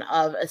discussion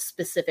of a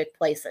specific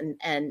place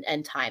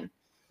and time.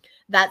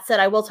 That said,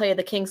 I will tell you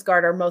the King's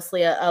Guard are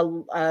mostly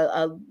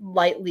a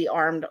lightly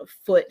armed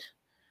foot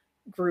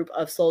group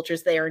of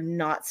soldiers. They are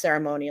not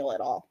ceremonial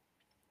at all.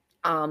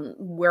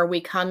 Where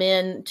we come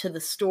in to the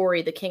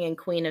story, the king and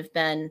queen have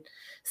been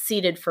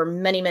seated for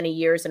many, many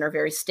years and are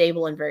very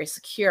stable and very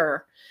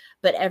secure.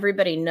 But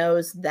everybody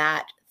knows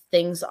that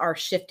things are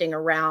shifting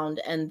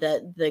around, and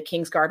that the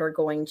King's Guard are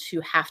going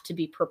to have to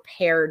be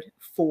prepared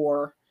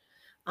for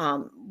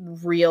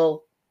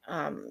real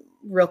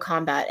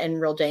combat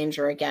and real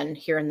danger again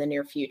here in the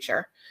near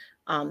future.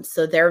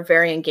 So they're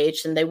very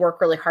engaged, and they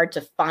work really hard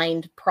to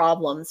find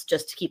problems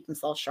just to keep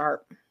themselves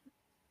sharp.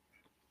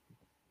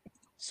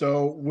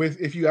 So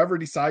if you ever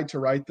decide to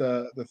write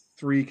the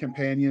 3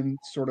 companion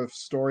sort of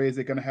story, is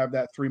it going to have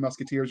that 3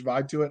 Musketeers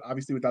vibe to it?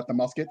 Obviously without the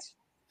muskets.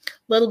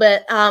 Little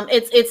bit.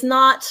 It's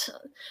not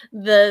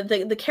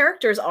the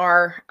characters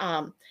are,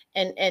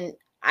 and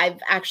I've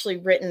actually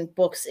written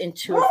books in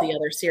 2 of the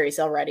other series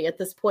already. At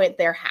this point,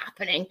 they're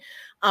happening.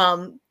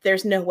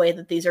 There's no way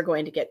that these are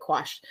going to get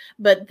quashed.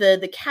 But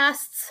the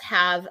casts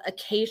have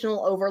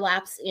occasional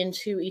overlaps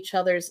into each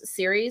other's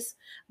series,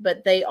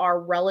 but they are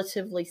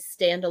relatively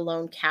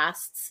standalone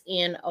casts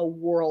in a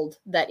world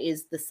that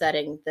is the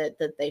setting that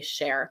they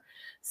share.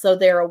 So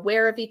they're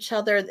aware of each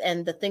other,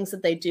 and the things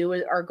that they do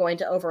are going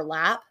to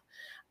overlap.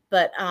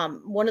 But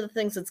one of the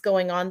things that's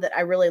going on that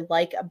I really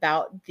like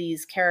about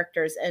these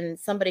characters, and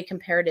somebody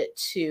compared it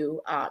to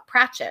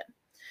Pratchett,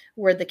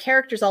 where the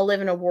characters all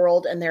live in a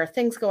world and there are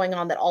things going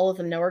on that all of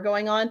them know are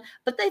going on,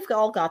 but they've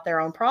all got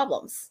their own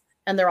problems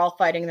and they're all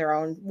fighting their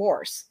own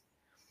wars.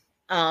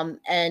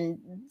 And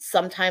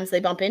sometimes they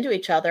bump into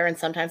each other, and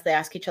sometimes they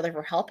ask each other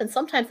for help, and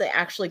sometimes they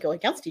actually go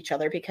against each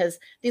other because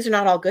these are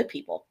not all good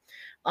people.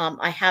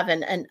 I have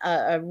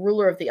a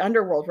ruler of the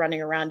underworld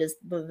running around as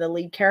the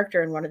lead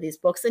character in one of these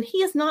books, and he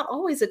is not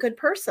always a good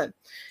person.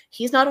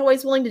 He's not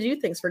always willing to do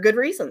things for good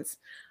reasons.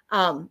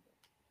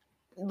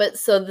 But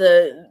so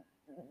the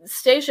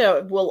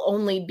Stasia will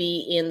only be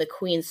in the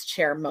Queen's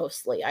chair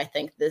mostly, I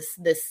think, this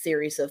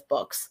series of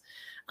books.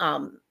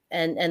 And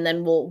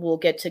then we'll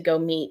get to go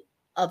meet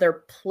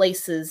other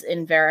places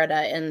in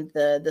Verida and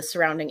the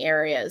surrounding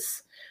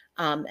areas,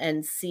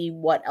 and see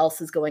what else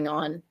is going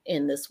on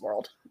in this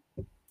world.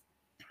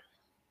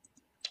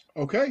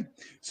 Okay,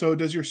 so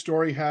does your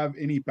story have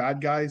any bad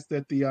guys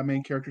that the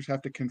main characters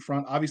have to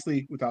confront?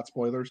 Obviously, without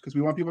spoilers, because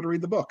we want people to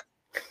read the book.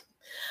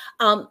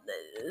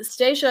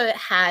 Stasia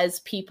has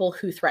people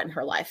who threaten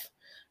her life.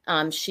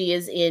 She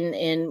is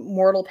in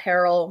mortal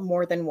peril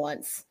more than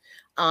once.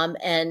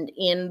 And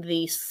in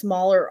the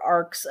smaller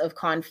arcs of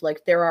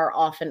conflict, there are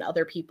often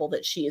other people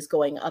that she is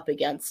going up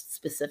against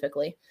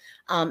specifically.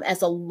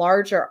 As a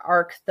larger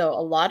arc, though,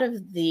 a lot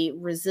of the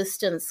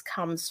resistance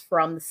comes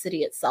from the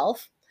city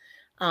itself.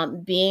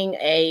 Being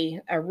a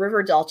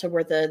river delta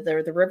where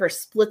the river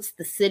splits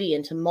the city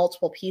into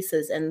multiple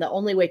pieces, and the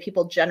only way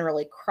people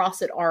generally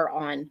cross it are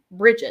on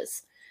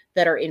bridges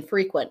that are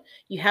infrequent.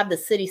 You have the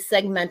city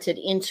segmented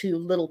into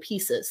little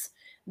pieces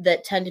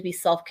that tend to be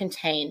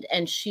self-contained,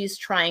 and she's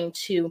trying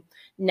to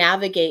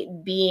navigate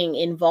being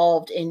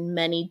involved in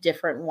many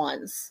different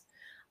ones.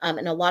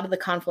 And a lot of the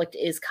conflict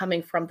is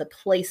coming from the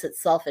place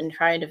itself and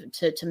trying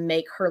to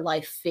make her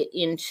life fit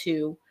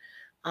into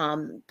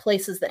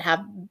places that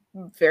have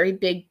very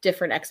big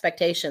different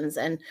expectations,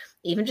 and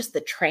even just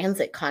the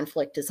transit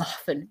conflict is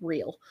often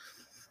real.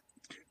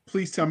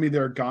 Please tell me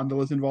there are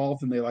gondolas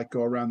involved and they like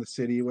go around the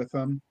city with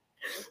them.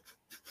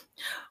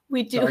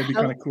 We do. That would be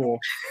kind of cool.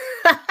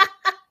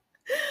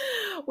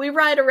 We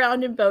ride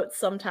around in boats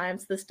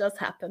sometimes. This does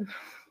happen.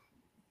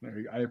 There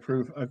you go.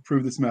 I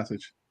approve this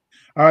message.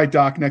 All right,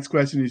 Doc, next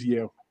question is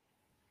you.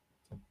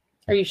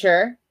 Are you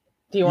sure?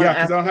 Do you want to ask?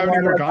 Yeah, because I don't have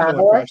any more gondola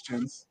gondola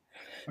questions.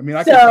 I mean,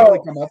 I could probably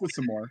come up with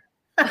some more.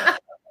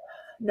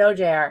 No,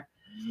 JR.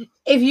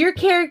 If your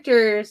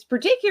characters,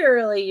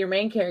 particularly your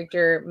main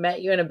character,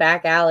 met you in a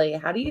back alley,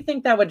 how do you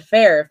think that would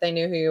fare if they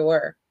knew who you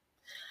were?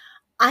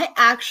 I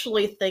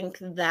actually think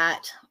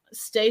that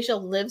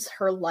Stasia lives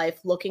her life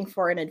looking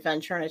for an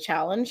adventure and a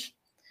challenge.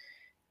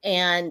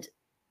 And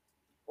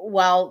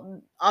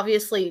while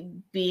obviously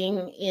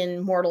being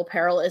in mortal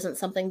peril isn't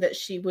something that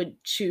she would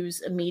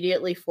choose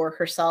immediately for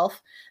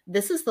herself,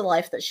 this is the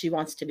life that she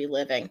wants to be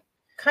living.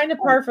 Kind of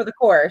par for the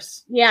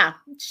course. Yeah,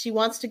 she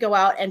wants to go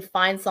out and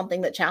find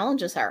something that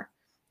challenges her.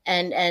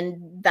 And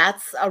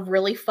that's a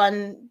really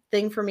fun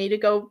thing for me to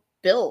go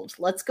build.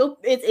 Let's go.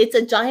 It's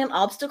a giant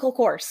obstacle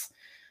course.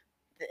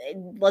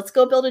 Let's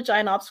go build a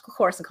giant obstacle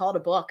course and call it a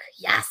book.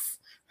 Yes.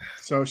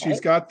 So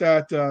she's got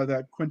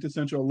that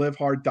quintessential live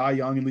hard, die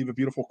young, and leave a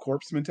beautiful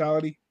corpse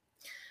mentality.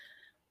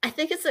 I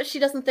think it's that she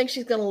doesn't think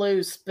she's going to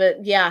lose,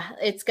 but yeah,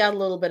 it's got a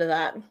little bit of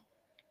that.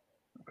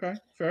 Okay,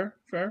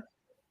 fair.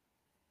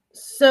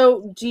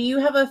 So do you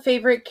have a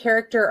favorite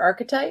character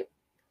archetype?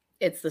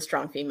 It's the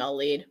strong female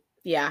lead.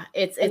 Yeah,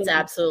 it's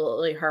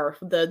absolutely her.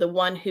 The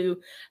one who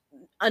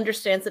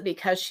understands that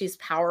because she's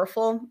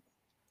powerful,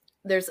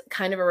 there's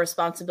kind of a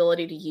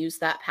responsibility to use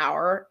that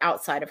power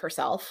outside of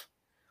herself.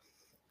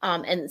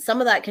 And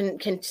some of that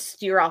can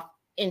steer off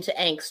into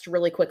angst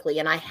really quickly.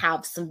 And I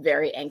have some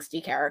very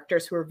angsty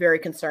characters who are very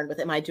concerned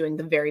with, am I doing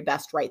the very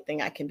best right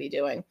thing I can be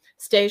doing?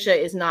 Stasia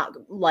is not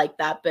like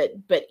that,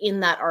 but in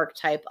that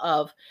archetype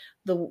of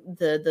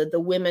the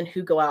women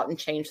who go out and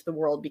change the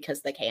world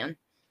because they can.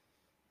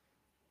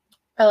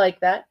 I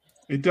like that.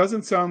 It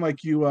doesn't sound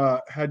like you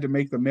had to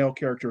make the male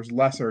characters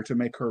lesser to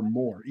make her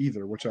more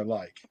either, which I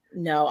like.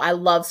 No, I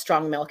love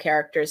strong male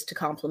characters to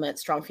complement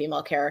strong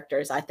female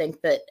characters. I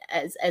think that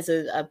as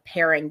a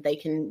pairing, they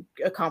can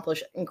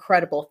accomplish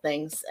incredible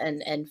things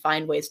and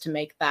find ways to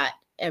make that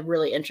a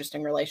really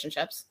interesting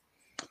relationships.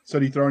 So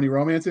do you throw any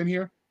romance in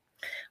here?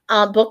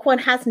 Book one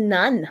has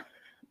none.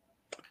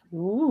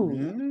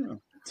 Ooh. Yeah.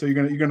 So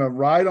you're gonna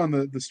ride on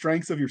the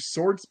strengths of your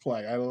swords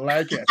play. I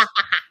like it.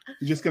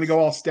 You're just gonna go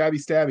all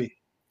stabby.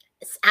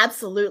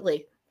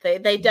 Absolutely.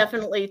 They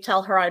definitely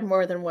tell her on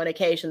more than one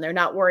occasion. They're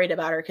not worried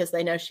about her because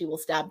they know she will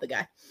stab the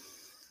guy.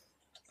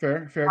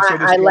 Fair. So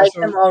I like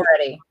them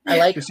already. I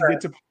like does her.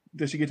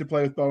 Does she get to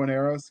play with bow and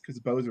arrows? Because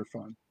bows are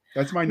fun.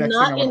 That's my next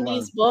Not thing I want in to learn.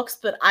 these books,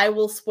 but I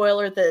will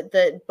spoiler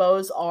that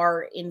bows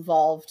are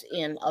involved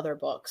in other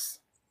books.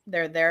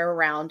 They're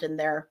around and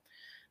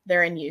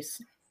they're in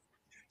use.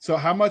 So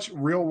how much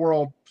real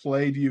world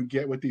play do you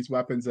get with these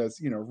weapons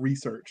as,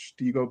 research?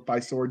 Do you go buy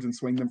swords and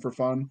swing them for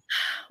fun?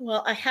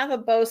 Well, I have a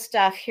bow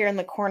staff here in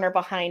the corner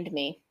behind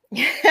me.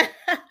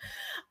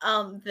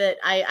 That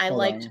I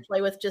like to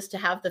play with just to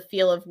have the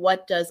feel of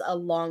what does a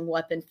long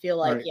weapon feel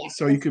like. Right. Yeah.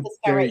 So you could,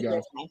 there you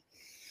go.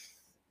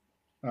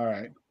 All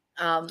right.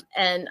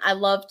 And I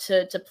love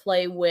to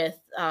play with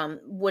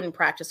wooden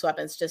practice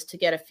weapons just to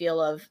get a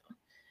feel of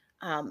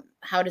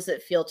how does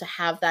it feel to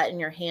have that in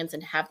your hands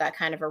and have that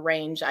kind of a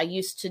range. I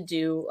used to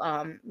do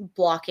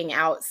blocking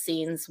out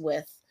scenes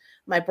with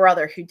my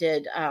brother who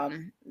did,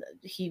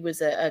 he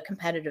was a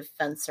competitive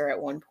fencer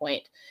at one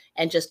point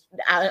and just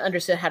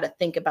understood how to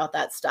think about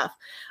that stuff.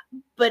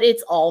 But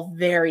it's all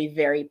very,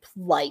 very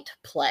light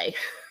play.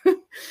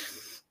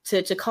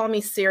 To call me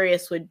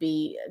serious would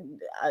be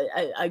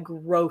a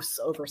gross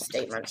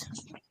overstatement.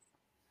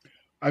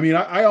 I mean,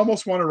 I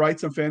almost want to write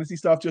some fantasy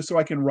stuff just so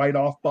I can write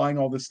off buying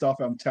all this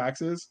stuff on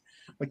taxes,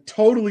 like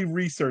totally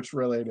research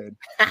related.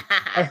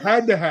 I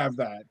had to have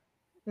that.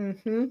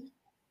 Mm-hmm.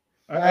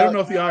 I don't know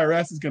if the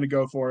IRS is going to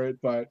go for it,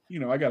 but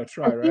I got to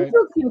try, right?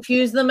 You'll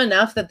confuse them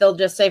enough that they'll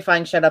just say,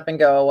 "Fine, shut up and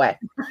go away."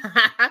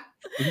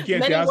 If you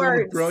can't dazzle them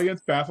with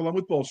brilliance, baffle them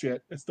with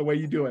bullshit. That's the way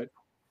you do it.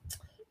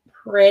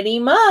 Pretty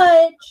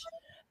much.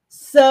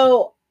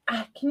 So,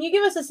 can you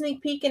give us a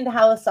sneak peek into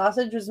how the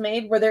sausage was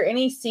made? Were there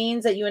any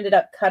scenes that you ended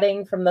up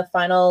cutting from the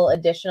final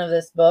edition of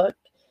this book,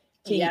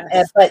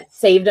 but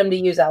saved them to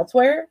use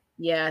elsewhere?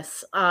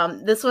 Yes.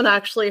 This one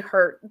actually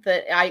hurt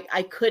that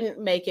I couldn't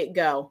make it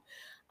go.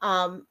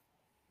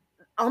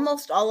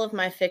 Almost all of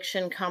my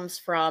fiction comes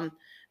from,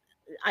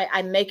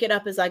 I make it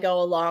up as I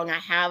go along. I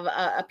have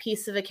a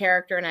piece of a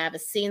character and I have a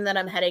scene that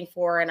I'm heading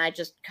for and I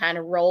just kind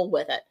of roll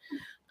with it.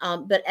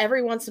 But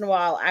every once in a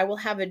while, I will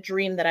have a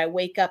dream that I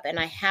wake up and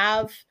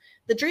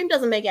the dream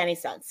doesn't make any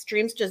sense.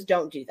 Dreams just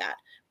don't do that.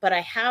 But I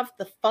have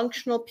the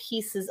functional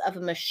pieces of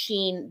a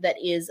machine that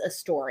is a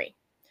story.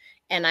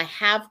 And I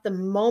have the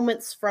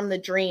moments from the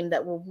dream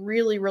that were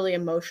really, really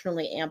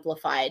emotionally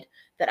amplified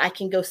that I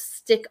can go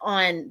stick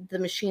on the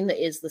machine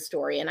that is the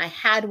story. And I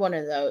had one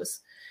of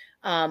those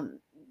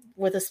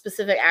with a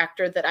specific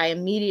actor that I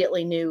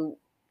immediately knew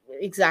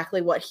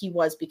exactly what he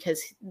was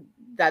because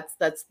that's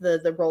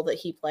the role that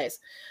he plays.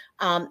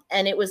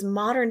 And it was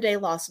modern day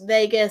Las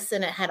Vegas,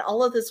 and it had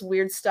all of this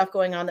weird stuff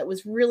going on that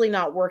was really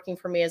not working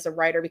for me as a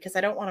writer because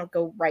I don't want to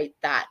go write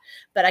that.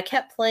 But I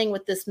kept playing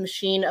with this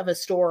machine of a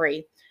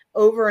story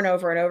over and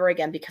over and over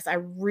again because I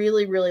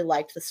really, really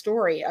liked the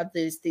story of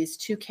these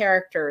two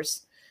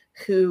characters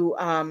who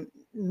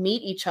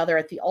meet each other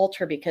at the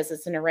altar because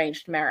it's an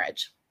arranged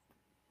marriage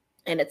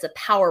and it's a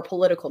power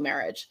political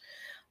marriage.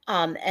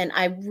 And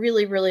I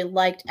really, really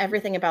liked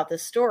everything about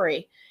this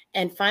story.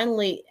 And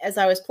finally, as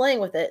I was playing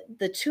with it,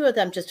 the two of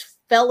them just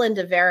fell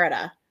into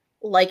Verita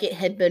like it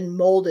had been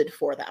molded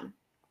for them.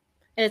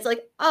 And it's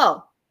like,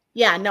 oh,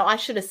 yeah, no, I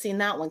should have seen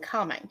that one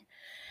coming.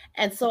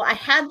 And so I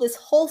had this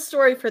whole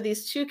story for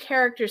these two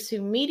characters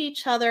who meet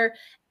each other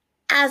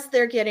as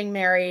they're getting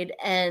married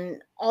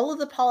and all of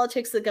the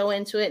politics that go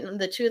into it and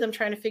the two of them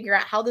trying to figure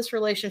out how this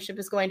relationship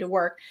is going to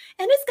work.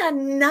 And it's got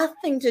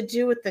nothing to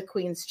do with the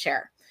Queen's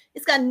chair.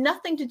 It's got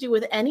nothing to do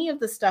with any of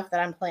the stuff that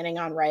I'm planning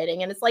on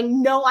writing. And it's like,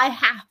 no, I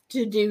have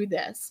to do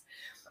this.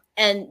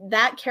 And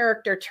that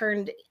character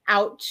turned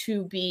out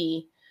to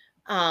be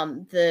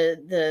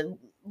the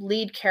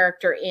lead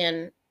character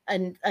in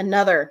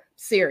another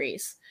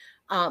series.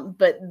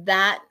 But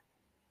that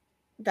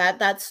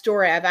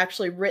story, I've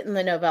actually written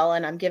the novella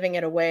and I'm giving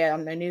it away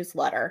on the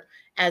newsletter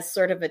as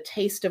sort of a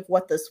taste of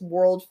what this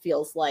world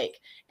feels like.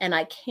 And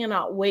I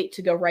cannot wait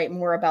to go write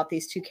more about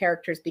these two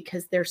characters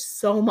because they're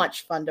so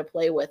much fun to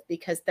play with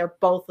because they're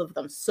both of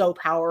them so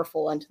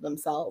powerful unto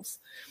themselves.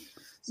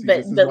 See,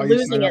 but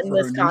losing it in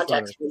this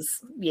context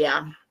was,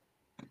 yeah.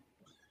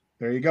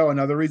 There you go.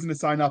 Another reason to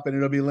sign up, and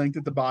it'll be linked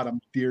at the bottom,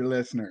 dear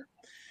listener.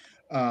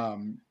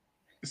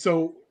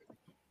 So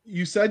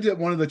you said that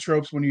one of the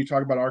tropes when you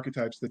talk about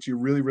archetypes that you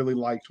really, really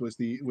liked was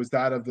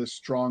that of the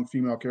strong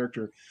female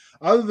character.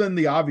 Other than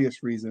the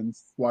obvious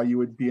reasons why you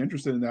would be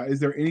interested in that, is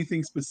there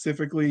anything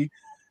specifically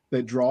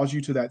that draws you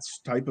to that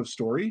type of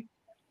story?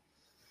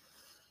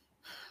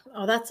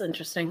 Oh, that's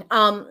interesting.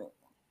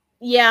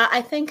 Yeah,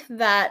 I think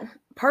that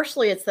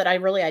partially it's that I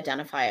really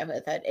identify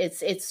with it.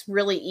 It's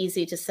really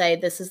easy to say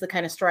this is the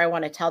kind of story I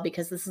want to tell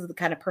because this is the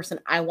kind of person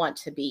I want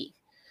to be.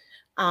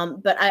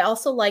 But I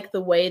also like the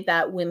way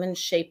that women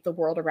shape the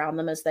world around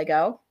them as they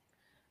go.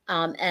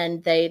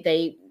 And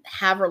they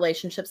have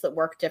relationships that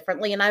work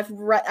differently. And I've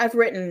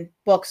written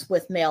books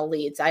with male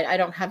leads. I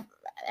don't have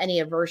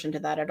any aversion to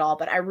that at all,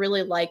 but I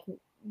really like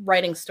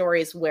writing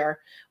stories where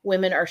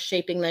women are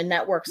shaping the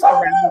networks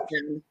around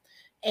them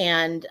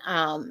and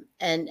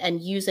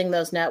using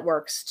those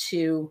networks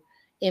to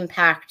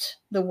impact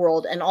the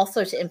world and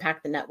also to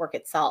impact the network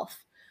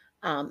itself.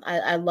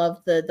 I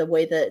love the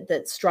way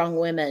that strong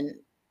women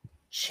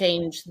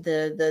change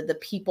the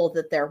people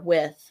that they're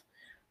with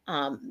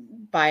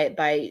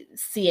by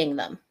seeing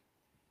them,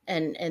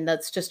 and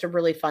that's just a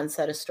really fun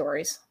set of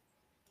stories.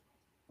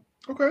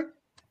 Okay.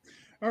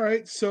 All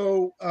right.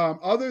 So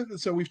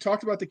so we've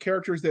talked about the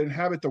characters that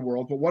inhabit the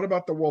world, but what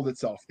about the world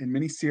itself? In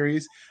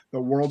miniseries,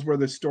 the world where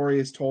the story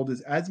is told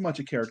is as much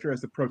a character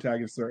as the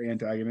protagonist or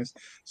antagonist.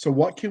 So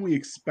what can we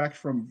expect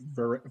from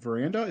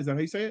Veranda? Is that how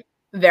you say it?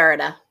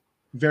 Verida.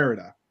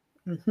 Verida.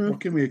 Mm-hmm.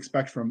 What can we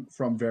expect from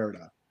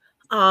Verida?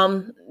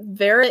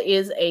 Verida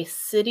is a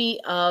city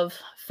of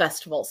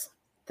festivals.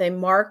 They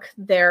mark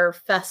their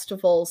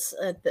festivals,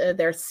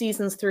 their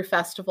seasons through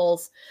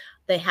festivals.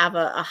 They have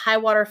a high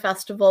water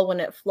festival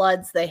when it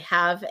floods. They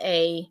have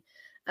a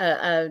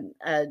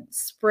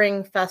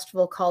spring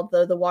festival called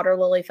the Water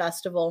Lily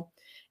Festival.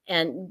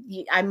 And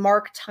I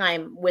mark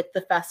time with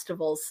the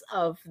festivals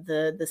of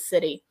the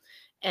city.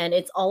 And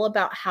it's all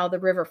about how the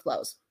river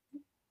flows.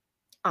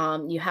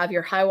 You have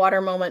your high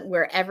water moment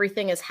where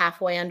everything is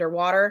halfway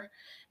underwater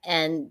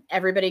and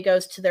everybody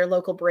goes to their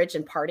local bridge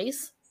and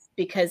parties,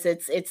 because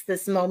it's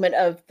this moment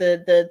of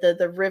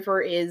the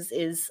river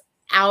is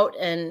out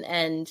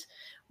and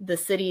the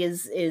city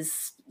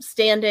is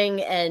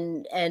standing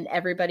and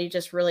everybody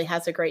just really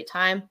has a great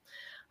time.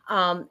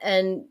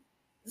 And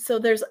so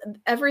there's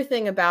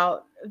everything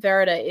about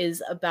Verida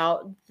is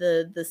about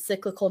the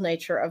cyclical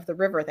nature of the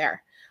river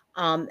there.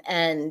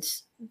 And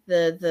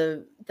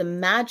the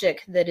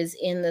magic that is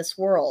in this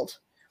world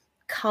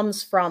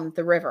comes from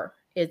the river.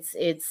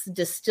 It's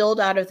distilled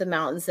out of the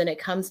mountains and it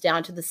comes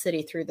down to the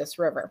city through this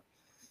river.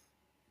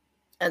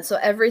 And so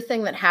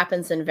everything that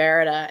happens in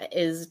Verida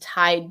is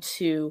tied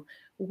to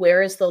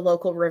where is the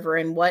local river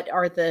and what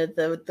are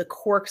the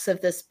quirks of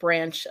this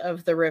branch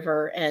of the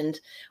river and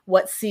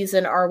what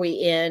season are we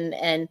in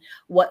and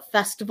what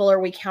festival are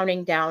we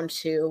counting down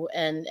to.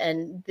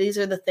 And these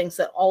are the things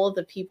that all of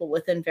the people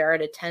within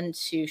Verida tend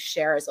to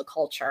share as a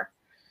culture.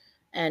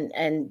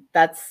 And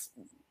that's,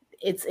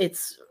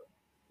 it's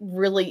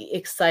really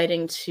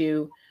exciting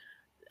to,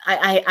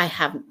 I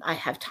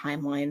have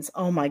timelines.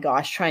 Oh my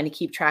gosh, trying to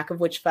keep track of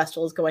which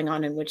festival is going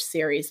on in which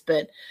series.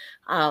 But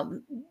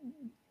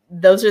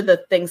those are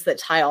the things that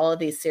tie all of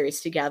these series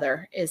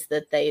together, is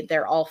that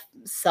they're all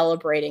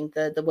celebrating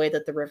the way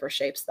that the river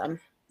shapes them.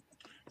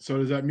 So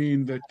does that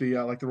mean that the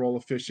like the role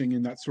of fishing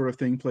and that sort of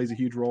thing plays a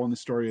huge role in the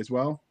story as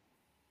well?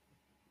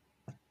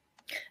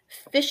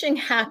 Fishing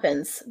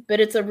happens, but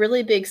it's a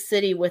really big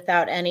city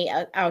without any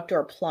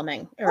outdoor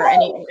plumbing or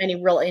any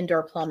real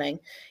indoor plumbing.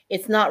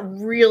 It's not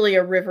really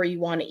a river you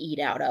want to eat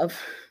out of.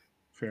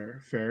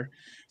 Fair.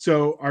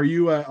 So are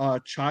you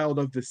a child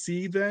of the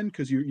sea then?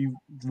 Because you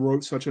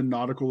wrote such a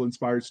nautical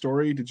inspired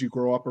story. Did you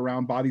grow up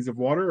around bodies of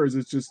water, or is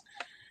it just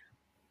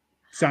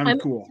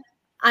sounded cool?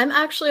 I'm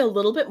actually a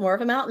little bit more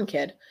of a mountain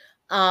kid.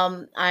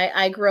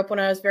 I grew up when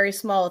I was very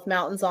small with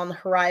mountains on the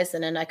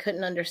horizon, and I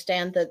couldn't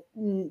understand that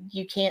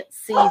you can't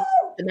see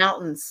the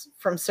mountains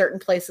from certain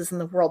places in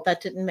the world.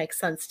 That didn't make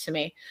sense to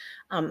me.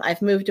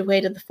 I've moved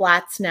away to the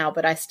flats now,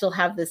 but I still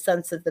have this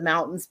sense of the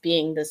mountains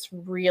being this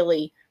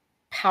really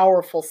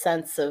powerful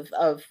sense of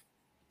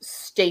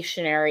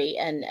stationary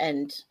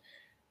and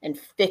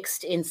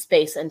fixed in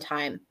space and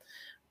time.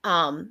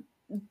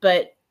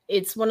 But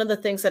it's one of the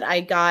things that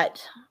I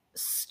got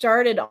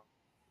started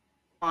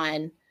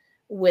on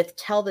with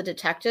Tell the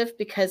Detective,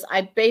 because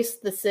I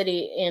based the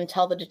city in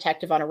Tell the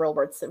Detective on a real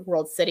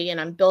world city, and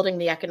I'm building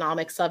the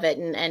economics of it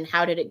and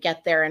how did it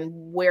get there and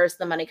where's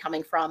the money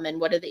coming from and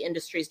what do the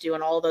industries do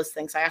and all of those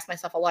things. I ask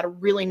myself a lot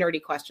of really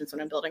nerdy questions when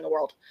I'm building a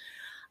world.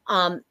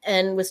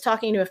 And was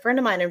talking to a friend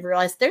of mine and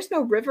realized there's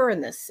no river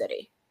in this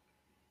city.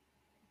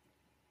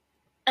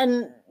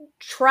 And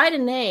try to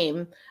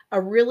name a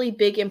really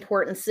big,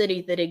 important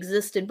city that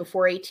existed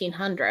before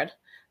 1800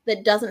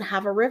 that doesn't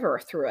have a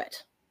river through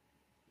it.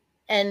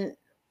 And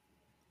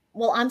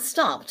well, I'm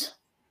stumped,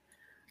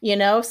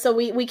 so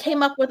we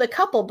came up with a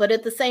couple, but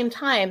at the same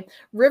time,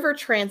 river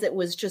transit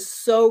was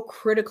just so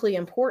critically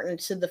important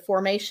to the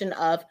formation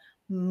of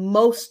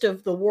most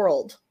of the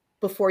world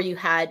before you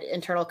had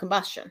internal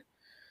combustion.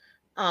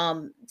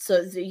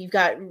 So you've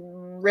got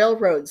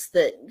railroads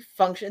that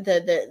function,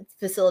 that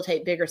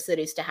facilitate bigger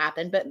cities to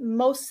happen, but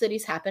most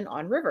cities happen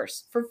on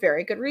rivers for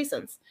very good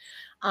reasons.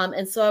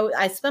 And so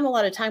I spent a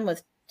lot of time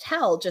with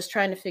Tell just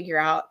trying to figure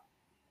out,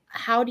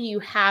 how do you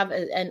have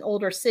an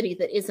older city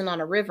that isn't on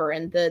a river?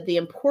 And the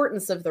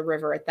importance of the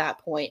river at that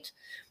point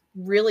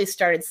really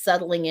started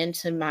settling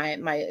into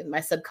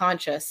my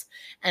subconscious.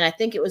 And I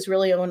think it was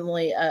really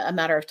only a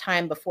matter of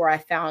time before I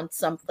found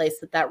some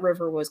place that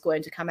river was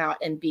going to come out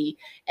and be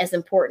as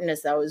important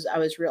as I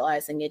was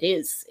realizing it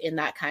is in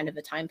that kind of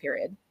a time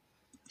period.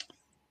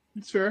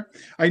 It's fair.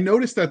 I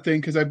noticed that thing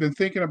because I've been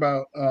thinking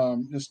about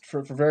just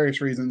for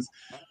various reasons.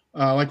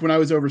 Like when I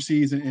was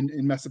overseas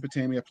in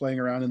Mesopotamia playing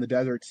around in the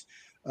deserts,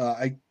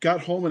 I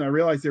got home and I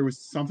realized there was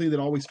something that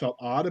always felt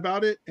odd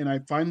about it, and I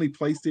finally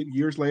placed it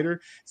years later.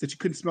 Is that you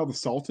couldn't smell the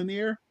salt in the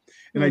air,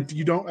 and I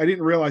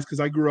didn't realize, because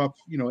I grew up,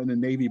 in a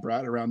Navy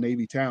brat around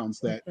Navy towns,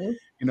 that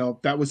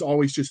that was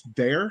always just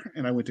there.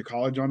 And I went to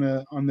college on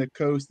the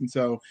coast, and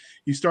so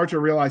you start to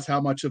realize how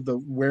much of the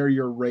where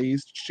you're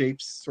raised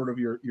shapes sort of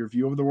your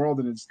view of the world,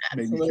 and it's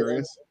made me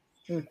curious.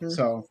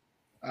 So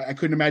I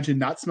couldn't imagine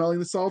not smelling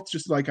the salt,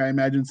 just like I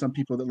imagine some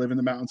people that live in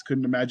the mountains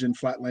couldn't imagine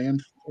flat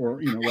land or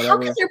whatever. How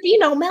could there be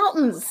no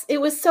mountains? It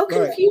was so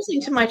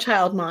confusing to my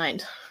child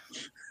mind.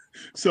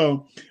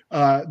 So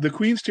the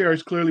Queen's Chair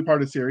is clearly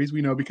part of the series.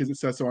 We know because it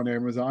says so on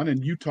Amazon,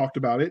 and you talked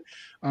about it.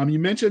 You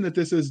mentioned that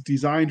this is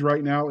designed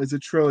right now as a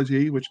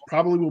trilogy, which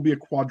probably will be a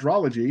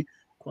quadrilogy,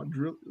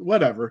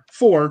 whatever,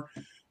 4.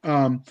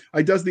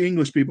 I does the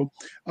English people.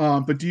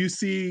 But do you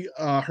see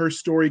her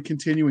story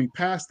continuing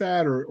past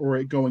that, or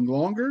it going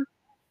longer?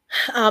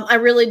 I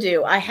really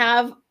do. I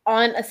have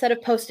on a set of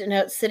Post-it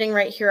notes sitting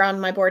right here on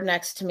my board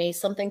next to me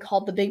something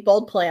called the Big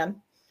Bold Plan,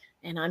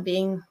 and I'm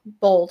being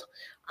bold.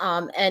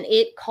 And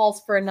it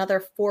calls for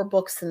another 4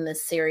 books in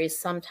this series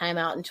sometime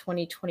out in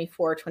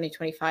 2024,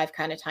 2025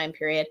 kind of time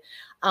period.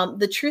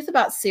 The truth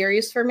about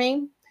series for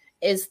me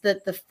is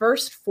that the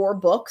first 4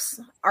 books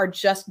are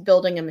just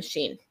building a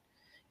machine.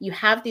 You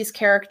have these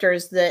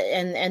characters that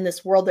and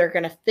this world, they're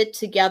going to fit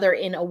together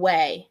in a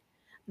way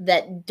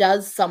that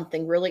does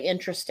something really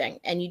interesting.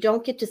 And you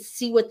don't get to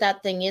see what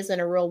that thing is in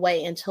a real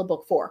way until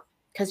book 4,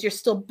 because you're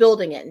still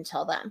building it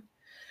until then.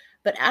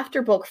 But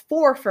after book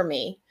 4, for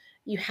me,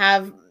 you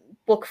have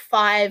book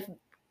 5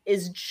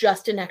 is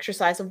just an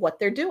exercise of what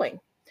they're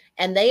doing.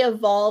 And they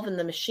evolve, and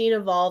the machine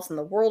evolves, and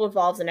the world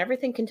evolves, and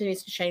everything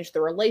continues to change.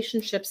 The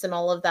relationships and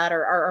all of that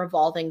are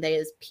evolving. They,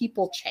 as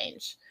people,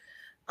 change.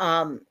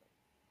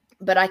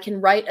 But I can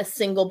write a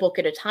single book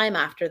at a time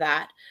after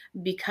that,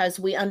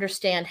 because we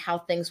understand how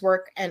things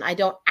work, and I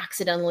don't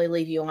accidentally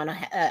leave you on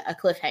a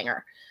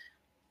cliffhanger.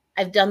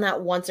 I've done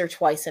that once or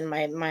twice in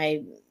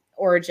my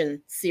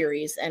origin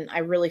series, and I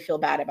really feel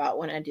bad about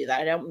when I do that.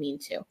 I don't mean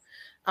to.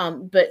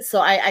 But so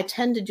I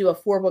tend to do a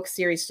 4-book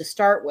series to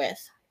start with.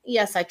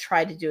 Yes, I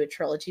try to do a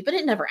trilogy, but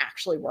it never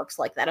actually works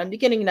like that. I'm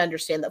beginning to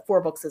understand that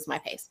 4 books is my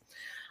pace.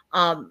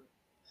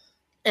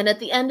 And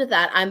at the end of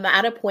that, I'm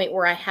at a point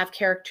where I have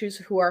characters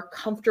who are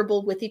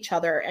comfortable with each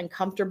other and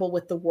comfortable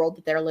with the world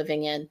that they're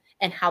living in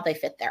and how they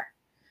fit there.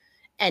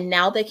 And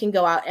now they can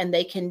go out and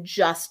they can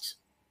just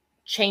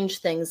change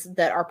things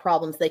that are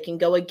problems. They can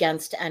go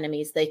against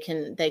enemies. They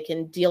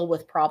can deal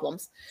with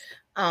problems.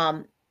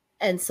 And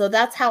so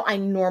that's how I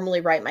normally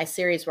write my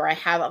series, where I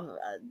have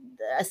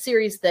a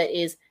series that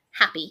is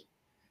happy,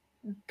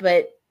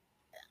 but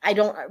I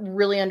don't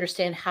really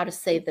understand how to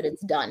say that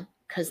it's done,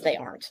 because they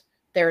aren't.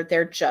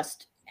 They're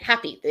just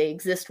happy. They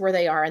exist where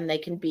they are, and they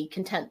can be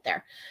content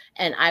there.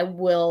 And I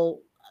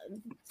will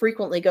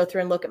frequently go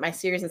through and look at my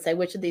series and say,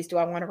 which of these do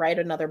I want to write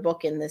another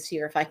book in this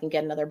year, if I can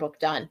get another book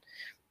done?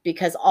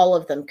 Because all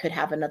of them could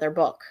have another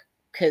book,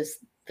 because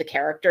the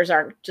characters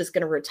aren't just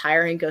going to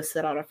retire and go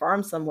sit on a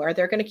farm somewhere.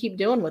 They're going to keep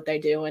doing what they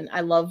do. And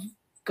I love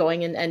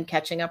going and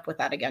catching up with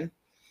that again.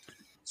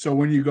 So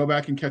when you go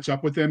back and catch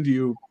up with them, do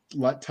you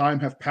let time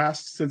have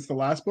passed since the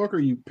last book, or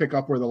you pick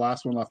up where the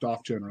last one left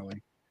off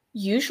generally?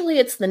 Usually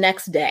it's the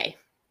next day.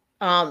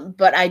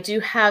 But I do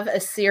have a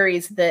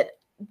series that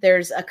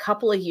there's a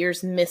couple of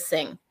years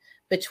missing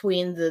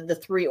between the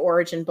 3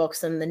 origin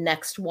books and the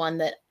next one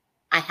that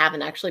I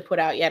haven't actually put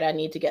out yet. I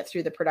need to get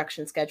through the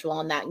production schedule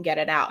on that and get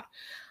it out.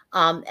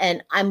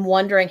 And I'm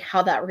wondering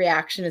how that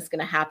reaction is going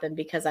to happen,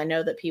 because I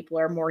know that people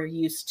are more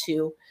used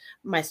to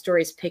my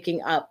stories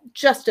picking up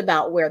just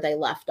about where they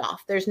left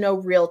off. There's no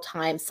real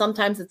time.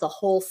 Sometimes it's a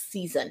whole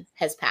season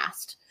has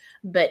passed,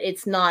 but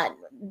it's not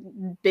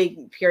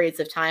big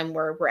periods of time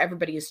where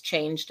everybody has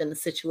changed and the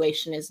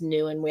situation is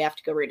new and we have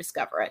to go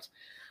rediscover it.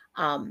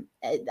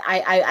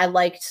 I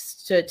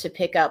liked to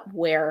pick up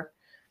where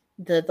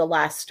the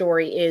last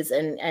story is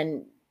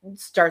and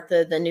start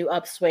the new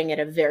upswing at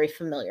a very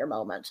familiar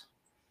moment.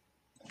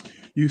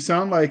 You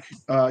sound like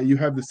you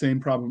have the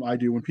same problem I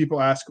do. When people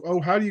ask, oh,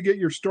 how do you get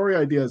your story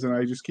ideas? And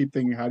I just keep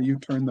thinking, how do you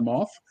turn them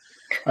off?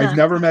 I've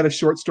never met a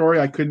short story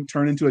I couldn't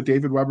turn into a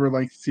David Weber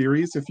length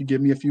series if you give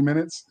me a few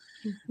minutes.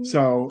 Mm-hmm.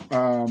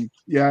 So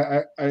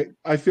yeah,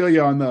 I feel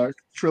you on the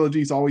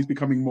trilogies always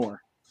becoming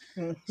more.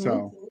 Mm-hmm.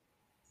 So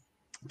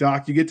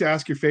Doc, you get to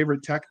ask your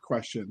favorite tech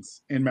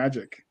questions in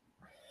Magic.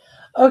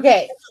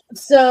 Okay,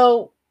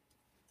 so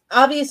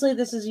obviously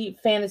this is a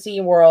fantasy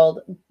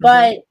world,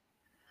 but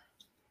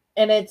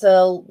and it's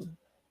a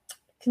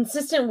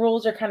consistent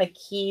rules are kind of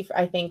key,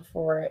 I think,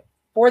 for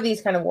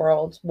these kind of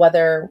worlds,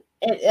 whether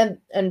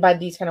and by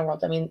these kind of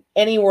worlds, I mean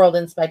any world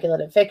in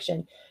speculative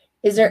fiction.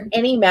 Is there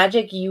any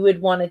magic you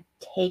would want to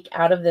take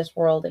out of this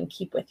world and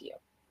keep with you?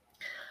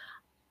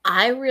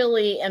 I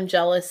really am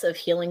jealous of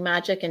healing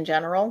magic in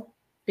general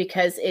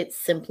because it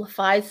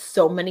simplifies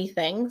so many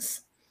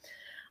things.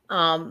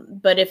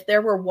 But if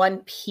there were one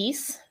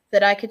piece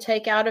that I could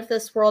take out of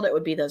this world, it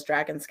would be those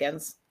dragon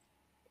skins.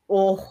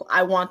 Oh,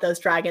 I want those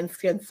dragon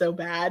skins so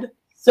bad.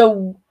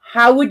 So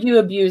how would you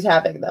abuse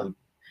having them?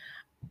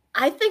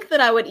 I think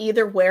that I would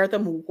either wear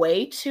them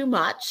way too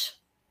much.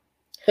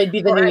 They'd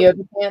be the new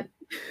yoga pant.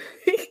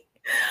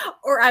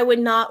 Or I would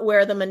not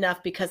wear them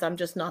enough because I'm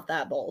just not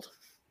that bold.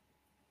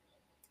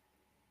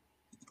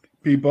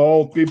 Be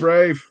bold, be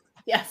brave.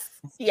 Yes.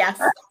 Yes.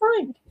 That's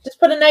fine. Just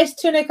put a nice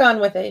tunic on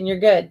with it and you're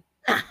good.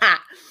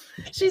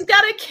 She's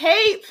got a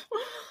cape.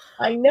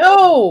 I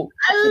know.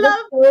 I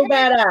love so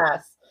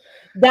badass.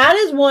 That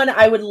is one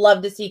I would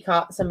love to see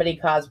somebody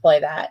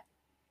cosplay that.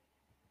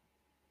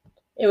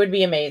 It would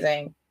be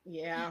amazing.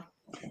 Yeah.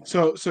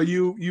 So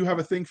you have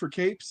a thing for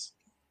capes?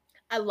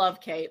 I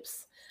love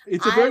capes.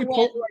 It's a very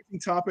polarizing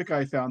topic,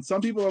 I found.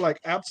 Some people are like,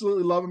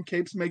 absolutely love them.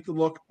 Capes make the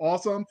look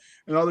awesome.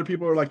 And other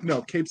people are like,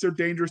 no, capes are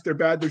dangerous. They're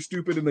bad. They're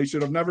stupid. And they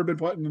should have never been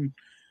put in.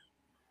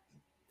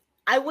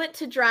 I went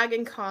to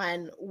Dragon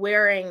Con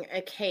wearing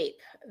a cape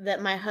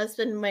that my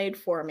husband made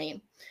for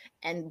me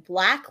and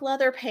black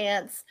leather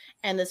pants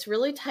and this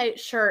really tight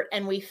shirt.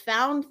 And we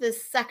found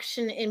this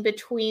section in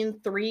between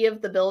 3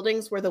 of the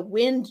buildings where the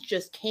wind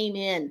just came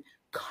in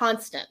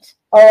constant.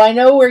 Oh, I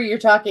know where you're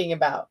talking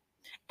about.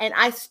 And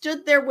I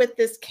stood there with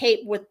this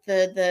cape with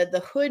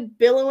the hood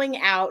billowing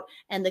out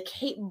and the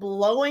cape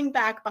blowing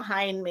back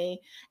behind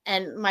me.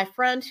 And my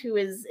friend, who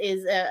is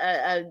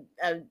a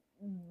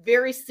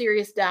very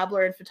serious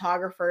dabbler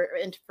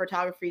into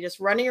photography, just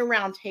running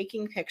around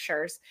taking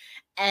pictures.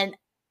 And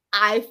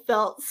I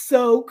felt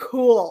so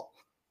cool.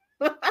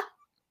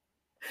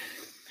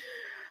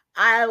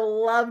 I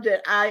loved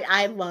it.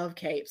 I love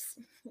capes.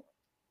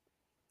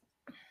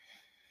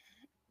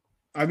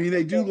 I mean,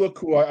 they do look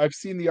cool. I've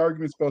seen the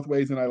arguments both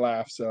ways and I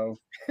laugh. So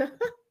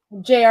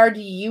JR, do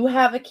you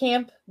have a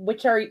camp?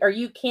 Which are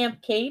you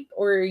camp cape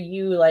or are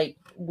you like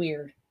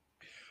weird?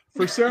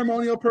 For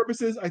ceremonial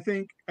purposes, I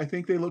think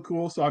they look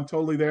cool. So I'm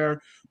totally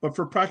there. But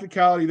for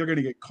practicality, they're going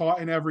to get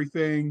caught in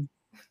everything.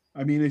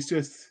 I mean, it's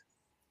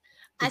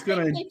think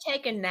they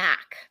take a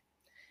knack.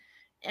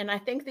 And I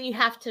think that you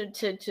have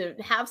to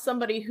have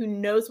somebody who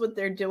knows what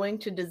they're doing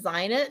to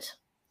design it.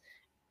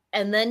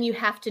 And then you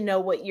have to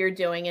know what you're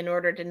doing in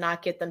order to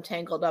not get them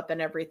tangled up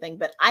in everything.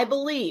 But I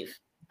believe,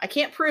 I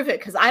can't prove it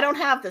because I don't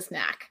have this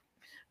knack,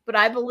 but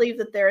I believe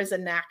that there is a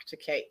knack to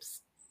capes.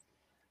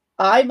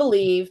 I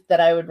believe that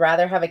I would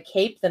rather have a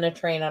cape than a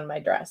train on my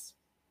dress.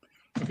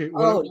 Okay.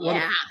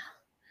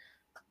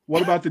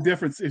 What about the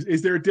difference?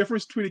 Is there a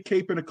difference between a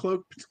cape and a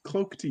cloak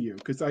to you?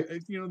 Because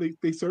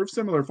they serve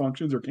similar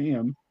functions or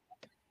can.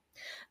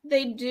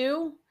 They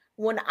do.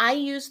 When I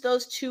use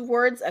those 2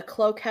 words, a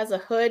cloak has a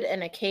hood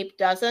and a cape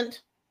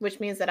doesn't, which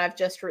means that I've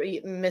just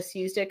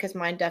misused it because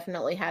mine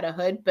definitely had a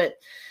hood. But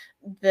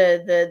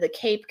the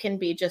cape can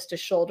be just a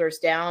shoulders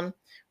down,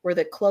 where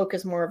the cloak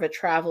is more of a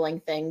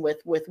traveling thing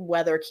with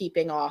weather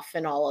keeping off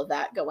and all of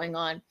that going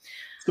on.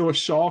 So a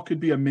shawl could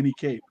be a mini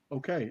cape.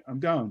 Okay,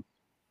 I'm down.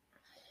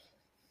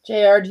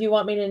 JR, do you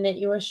want me to knit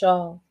you a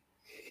shawl?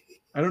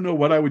 I don't know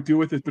what I would do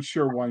with it, but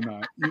sure, why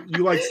not?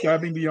 You like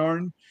stabbing the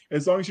yarn?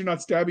 As long as you're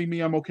not stabbing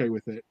me, I'm okay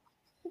with it.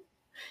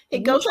 It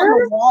goes on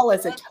the wall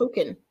as a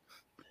token.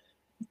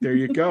 There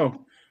you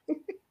go.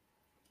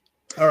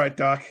 All right,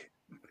 Doc.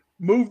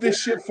 Move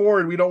this shit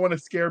forward. We don't want to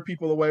scare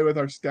people away with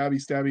our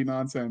stabby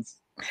nonsense.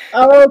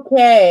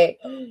 Okay.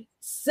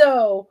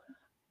 So,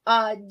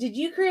 did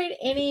you create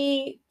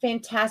any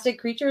fantastic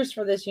creatures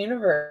for this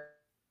universe?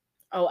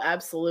 Oh,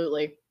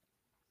 absolutely.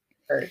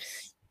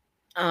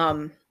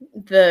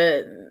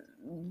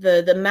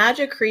 The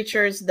magic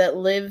creatures that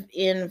live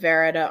in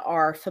Verida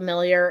are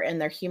familiar and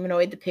they're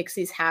humanoid. The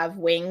pixies have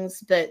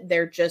wings, but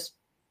they're just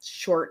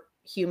short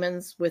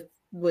humans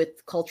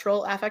with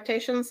cultural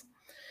affectations.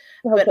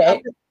 Okay.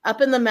 But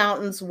up in the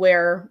mountains,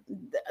 where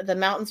the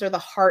mountains are the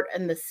heart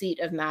and the seat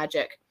of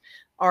magic,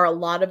 are a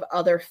lot of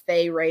other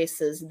fae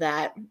races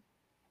that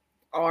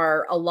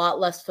are a lot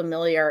less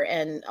familiar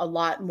and a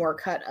lot more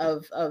cut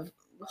of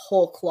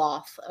whole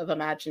cloth of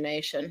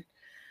imagination.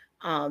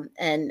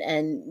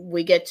 And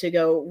we get to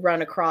go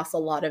run across a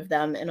lot of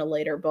them in a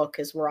later book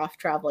as we're off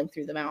traveling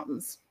through the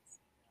mountains.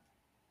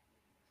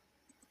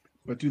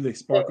 But do they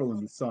sparkle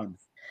in the sun?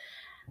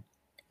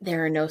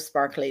 There are no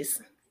sparklies.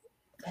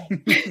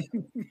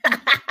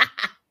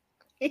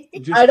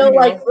 I don't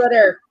like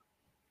glitter.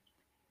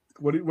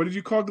 What did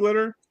you call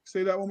glitter?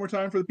 Say that one more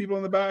time for the people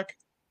in the back.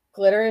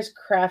 Glitter is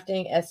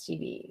crafting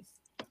STDs.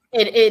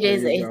 It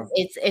is.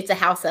 It's a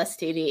house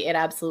STD. It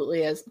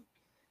absolutely is.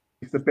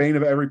 It's the bane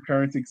of every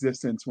parent's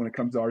existence when it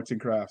comes to arts and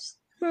crafts.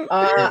 No.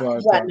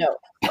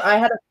 I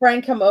had a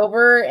friend come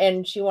over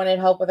and she wanted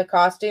help with a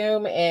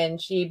costume and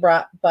she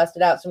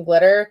busted out some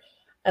glitter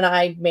and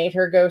I made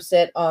her go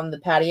sit on the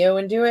patio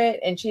and do it.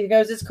 And she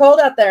goes, "It's cold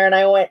out there." And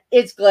I went,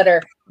 "It's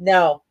glitter."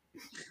 No.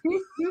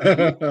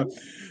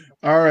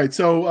 All right.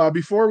 So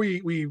before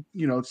we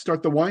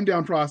start the wind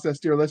down process,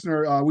 dear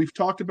listener, we've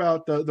talked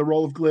about the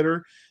role of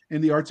glitter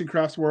in the arts and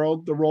crafts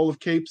world, the role of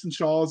capes and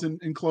shawls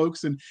and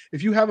cloaks. And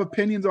if you have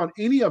opinions on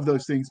any of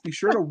those things, be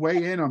sure to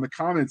weigh in on the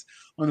comments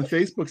on the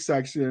Facebook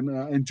section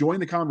and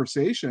join the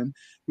conversation.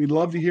 We'd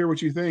love to hear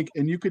what you think.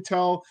 And you could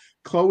tell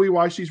Chloe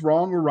why she's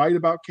wrong or right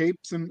about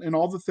capes and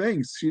all the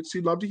things.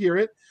 She'd love to hear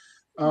it.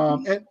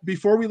 And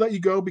before we let you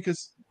go,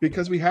 because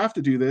because we have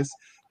to do this.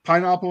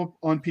 Pineapple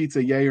on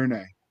pizza, yay or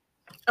nay?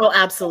 Oh,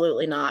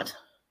 absolutely not.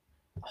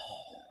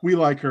 We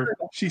like her.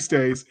 She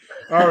stays.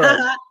 All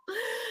right.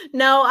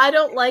 No, I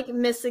don't like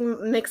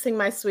mixing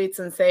my sweets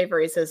and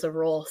savories as a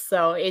rule.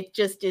 So it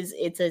just is.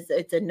 It's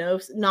a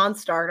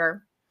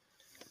non-starter.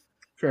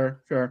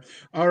 Fair.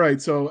 All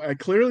right. So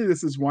clearly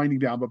this is winding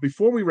down. But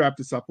before we wrap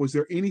this up, was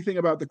there anything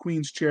about the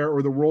Queen's Chair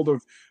or the world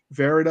of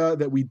Verida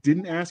that we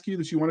didn't ask you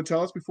that you want to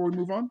tell us before we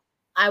move on?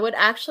 I would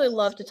actually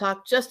love to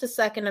talk just a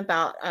second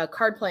about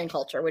card playing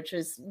culture, which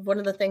is one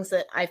of the things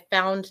that I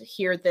found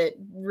here that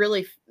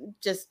really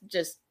just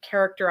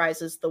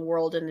characterizes the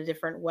world in a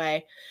different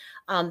way.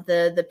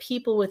 The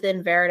people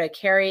within Verida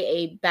carry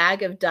a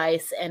bag of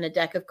dice and a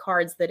deck of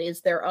cards that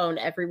is their own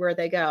everywhere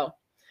they go.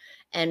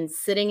 And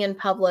sitting in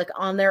public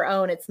on their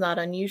own, it's not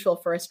unusual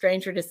for a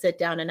stranger to sit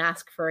down and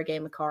ask for a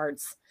game of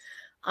cards.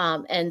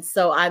 And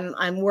so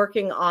I'm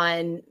working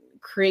on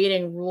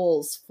creating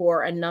rules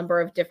for a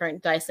number of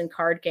different dice and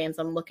card games.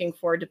 I'm looking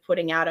forward to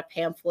putting out a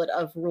pamphlet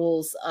of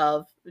rules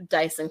of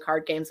dice and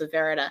card games of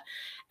Verida.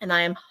 And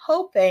I am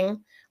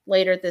hoping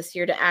later this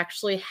year to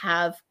actually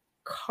have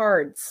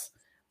cards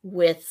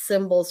with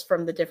symbols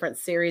from the different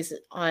series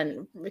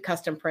on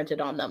custom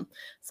printed on them.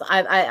 So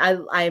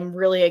I'm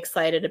really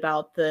excited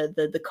about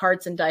the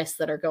cards and dice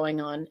that are going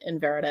on in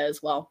Verida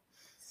as well.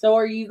 So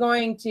are you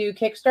going to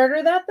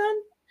Kickstarter that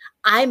then?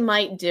 I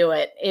might do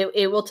it.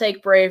 It will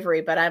take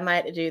bravery, but I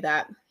might do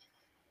that.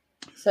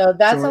 So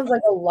that sounds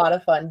like a lot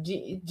of fun.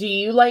 Do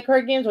you like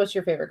card games? What's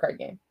your favorite card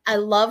game? I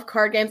love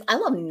card games. I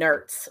love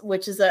Nerds,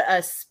 which is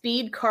a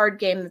speed card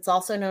game that's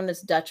also known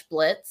as Dutch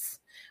Blitz,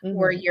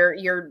 where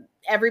you're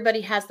everybody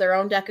has their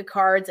own deck of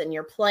cards and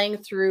you're playing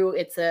through.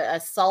 It's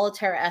a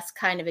solitaire-esque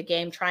kind of a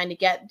game, trying to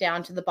get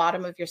down to the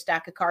bottom of your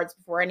stack of cards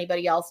before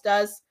anybody else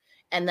does,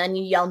 and then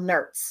you yell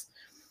Nerds.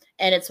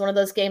 And it's one of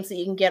those games that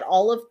you can get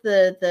all of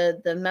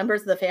the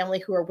members of the family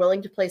who are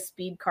willing to play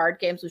speed card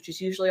games, which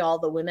is usually all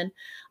the women,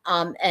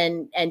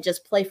 and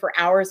just play for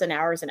hours and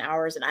hours and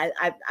hours. And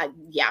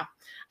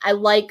I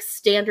like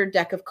standard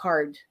deck of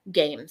card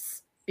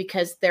games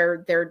because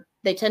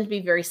they tend to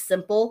be very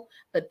simple,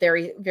 but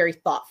very, very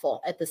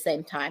thoughtful at the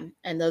same time.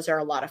 And those are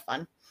a lot of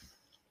fun.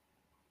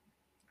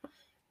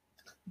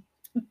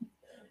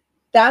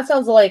 That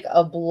sounds like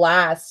a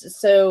blast.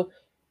 So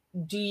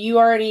do you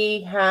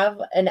already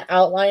have an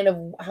outline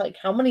of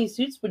how many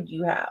suits would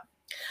you have?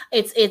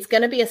 It's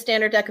going to be a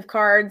standard deck of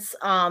cards.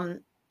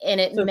 And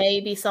it may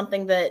be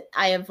something that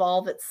I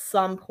evolve at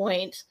some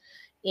point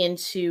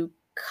into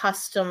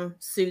custom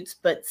suits,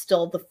 but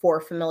still the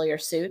 4 familiar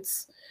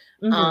suits.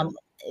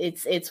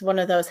 It's one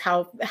of those,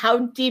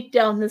 how deep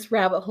down this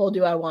rabbit hole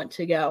do I want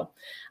to go?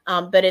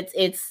 But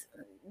it's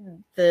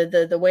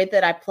the way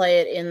that I play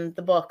it in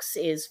the books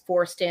is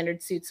 4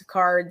 standard suits of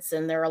cards,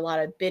 and there are a lot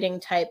of bidding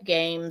type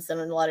games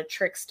and a lot of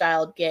trick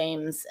styled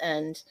games,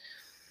 and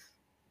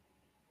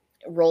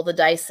roll the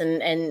dice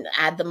and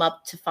add them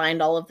up to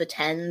find all of the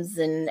 10s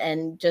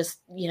and just,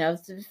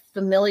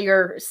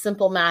 familiar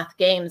simple math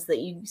games that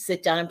you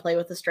sit down and play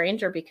with a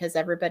stranger because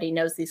everybody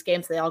knows these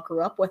games. They all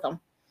grew up with them.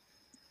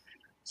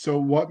 So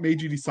what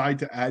made you decide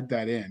to add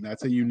that in?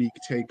 That's a unique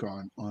take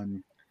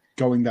on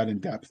going that in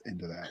depth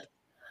into that.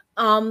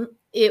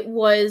 It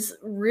was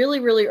really,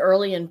 really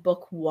early in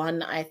book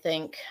 1, I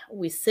think.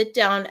 We sit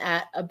down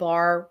at a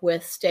bar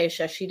with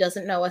Stacia. She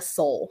doesn't know a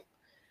soul.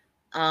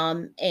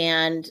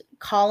 And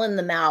Colin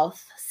the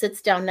Mouth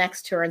sits down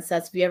next to her and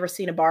says, "Have you ever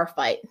seen a bar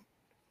fight?"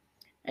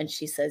 And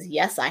she says,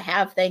 "Yes, I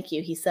have. Thank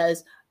you." He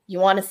says, "You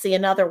want to see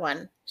another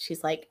one?"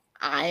 She's like,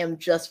 "I am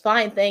just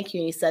fine. Thank you."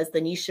 And he says,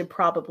 "Then you should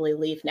probably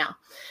leave now."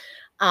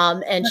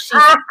 And she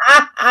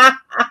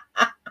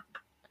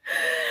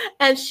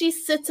and she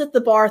sits at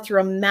the bar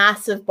through a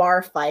massive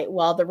bar fight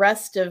while the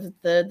rest of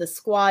the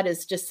squad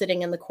is just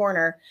sitting in the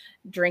corner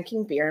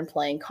drinking beer and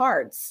playing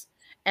cards.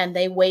 And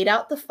they wait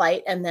out the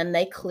fight and then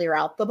they clear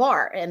out the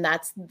bar. And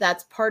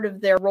that's part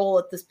of their role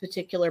at this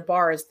particular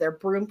bar, is they're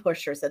broom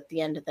pushers at the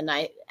end of the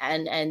night,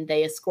 and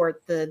they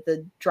escort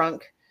the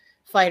drunk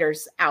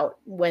fighters out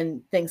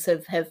when things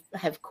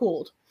have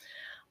cooled.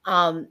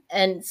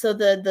 And so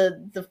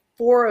the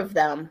 4 of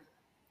them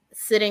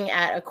sitting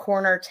at a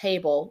corner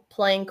table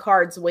playing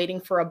cards, waiting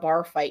for a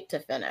bar fight to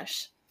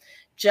finish,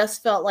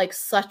 just felt like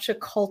such a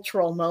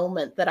cultural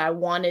moment that I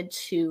wanted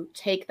to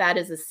take that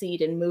as a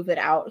seed and move it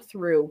out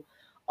through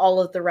all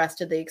of the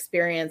rest of the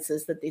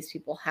experiences that these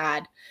people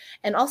had.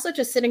 And also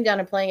just sitting down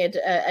and playing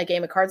a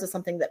game of cards is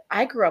something that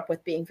I grew up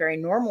with being very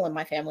normal in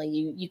my family.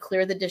 You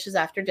clear the dishes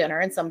after dinner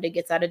and somebody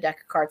gets out a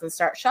deck of cards and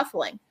starts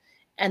shuffling.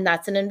 And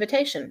that's an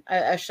invitation.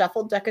 A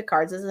shuffled deck of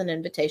cards is an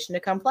invitation to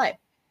come play.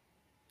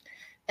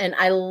 And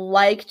I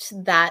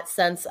liked that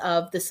sense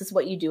of, this is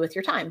what you do with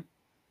your time.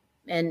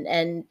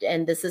 And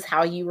this is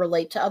how you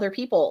relate to other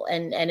people.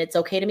 And it's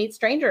okay to meet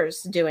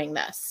strangers doing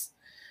this.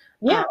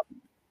 Yeah.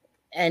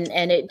 And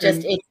it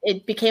just,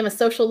 it became a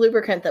social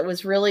lubricant that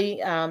was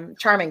really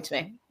charming to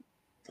me.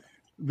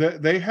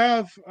 They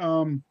have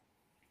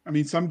I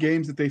mean, some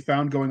games that they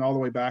found going all the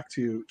way back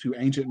to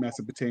ancient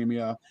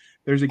Mesopotamia.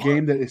 There's a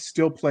game that is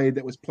still played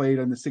that was played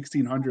in the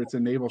 1600s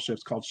in naval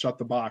ships called Shut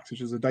the Box,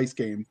 which is a dice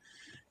game,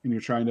 and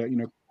you're trying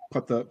to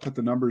put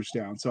the numbers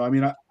down. So I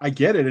mean, I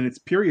get it, and it's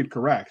period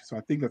correct. So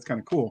I think that's kind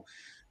of cool,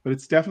 but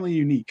it's definitely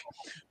unique.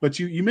 But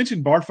you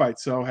mentioned bar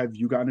fights. So have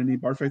you gotten any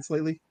bar fights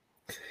lately?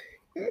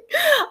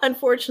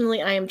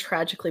 Unfortunately, I am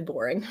tragically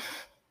boring.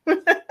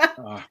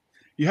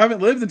 You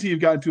haven't lived until you've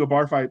gotten to a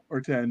bar fight or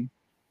 10.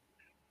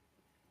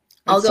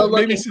 I'll go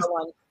looking for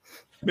one.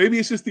 Maybe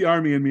it's just the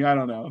army in me. I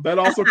don't know. That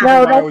also could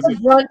no, be why I that's was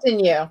the grunt in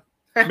you.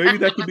 Maybe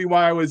that could be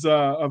why I was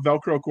a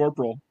Velcro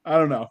corporal. I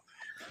don't know.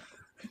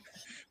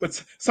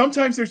 But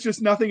sometimes there's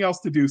just nothing else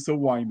to do, so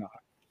why not?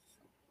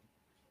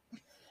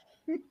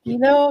 You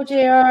know,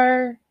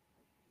 JR,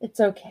 it's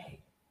okay.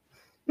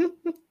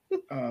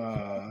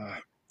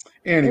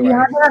 Anyway. You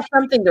have to have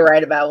something to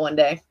write about one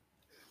day.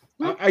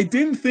 I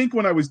didn't think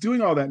when I was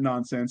doing all that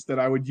nonsense that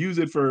I would use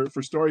it for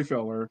story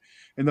filler.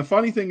 And the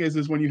funny thing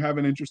is when you have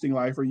an interesting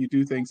life or you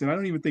do things, and I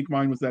don't even think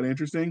mine was that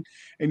interesting,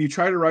 and you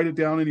try to write it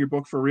down in your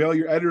book for real,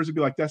 your editors would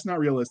be like, that's not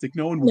realistic.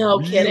 No one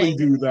would really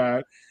do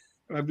that.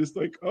 And I'm just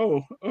like,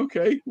 oh,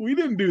 okay. We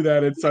didn't do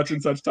that at such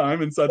and such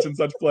time in such and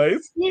such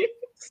place.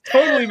 It's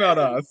totally not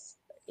us.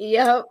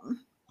 Yep.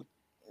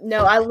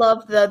 No, I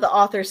love the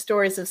author's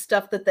stories of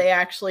stuff that they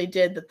actually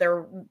did that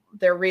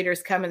their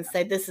readers come and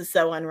say, this is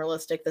so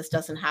unrealistic. This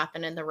doesn't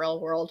happen in the real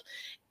world.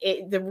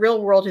 The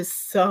real world is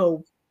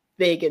so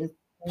big and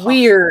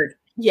weird.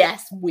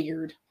 Yes,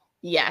 weird.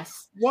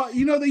 Yes. Well,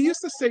 they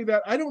used to say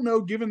that. I don't know,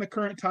 given the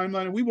current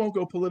timeline, and we won't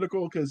go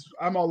political because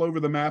I'm all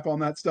over the map on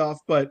that stuff,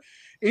 but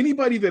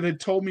anybody that had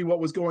told me what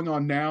was going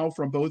on now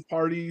from both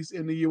parties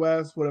in the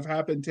U.S. would have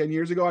happened 10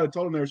 years ago. I'd have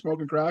told them they were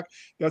smoking crack.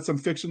 That's some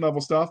fiction level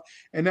stuff.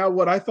 And now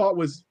what I thought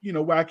was,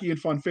 wacky and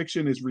fun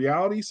fiction is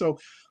reality. So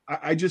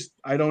I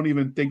don't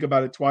even think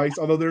about it twice.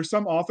 Although there's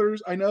some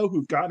authors I know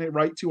who've gotten it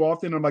right too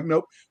often. I'm like,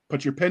 nope,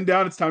 put your pen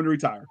down. It's time to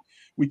retire.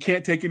 We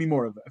can't take any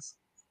more of this.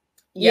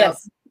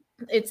 Yes.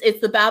 It's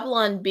the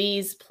Babylon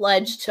Bees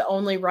pledge to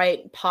only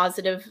write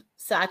positive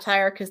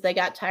satire because they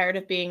got tired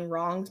of being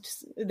wrong.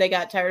 They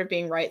got tired of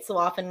being right so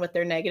often with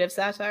their negative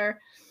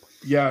satire.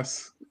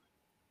 Yes.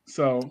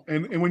 So,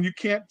 and when you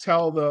can't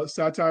tell the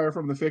satire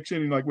from the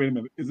fiction, you're like, wait a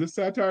minute, is this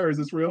satire or is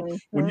this real? Mm-hmm.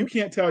 When you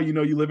can't tell, you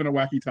live in a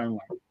wacky timeline.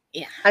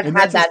 Yeah. I've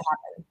had that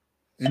happen.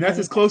 And that's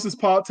as close as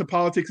to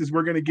politics as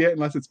we're going to get,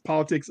 unless it's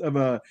politics of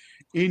a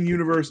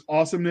in-universe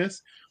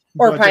awesomeness.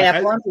 Or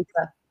pineapple on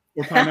pizza.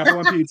 Or pineapple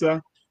on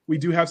pizza. We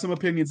do have some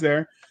opinions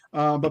there.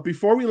 But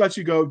before we let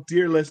you go,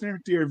 dear listener,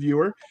 dear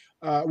viewer,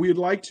 we would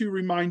like to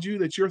remind you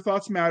that your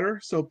thoughts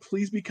matter. So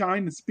please be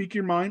kind and speak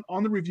your mind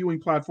on the reviewing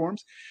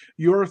platforms.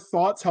 Your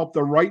thoughts help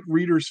the right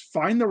readers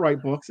find the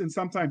right books, and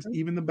sometimes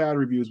even the bad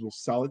reviews will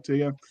sell it to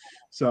you.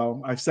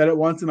 So I've said it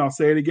once and I'll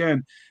say it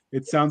again.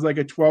 It sounds like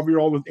a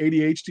 12-year-old with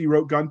ADHD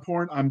wrote gun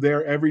porn. I'm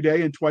there every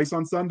day and twice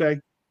on Sunday.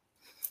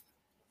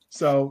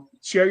 So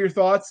share your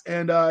thoughts.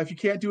 And if you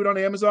can't do it on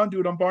Amazon,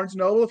 do it on Barnes &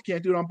 Noble. If you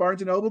can't do it on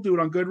Barnes & Noble, do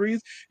it on Goodreads.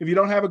 If you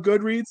don't have a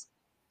Goodreads,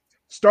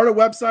 start a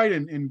website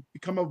and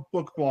become a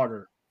book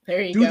blogger. There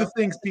you go. Do the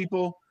things,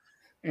 people.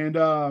 And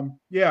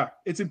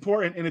it's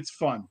important and it's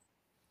fun.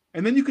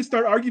 And then you can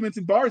start arguments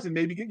in bars and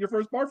maybe get your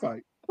first bar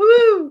fight.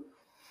 Woo!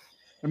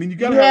 I mean, you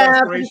got to have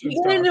aspirations. If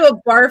you get into a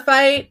bar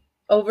fight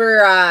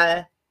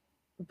over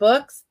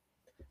books,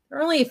 there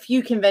are only a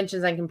few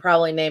conventions I can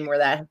probably name where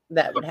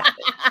that would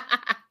happen.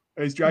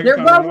 They're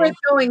both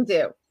going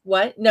to.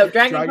 What? No,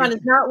 DragonCon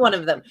is not one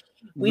of them.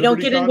 We don't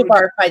get into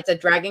bar fights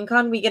at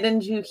DragonCon. We get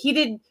into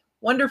heated,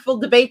 wonderful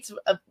debates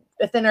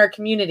within our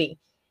community.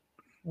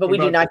 But we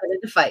do not get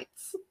into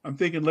fights. I'm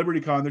thinking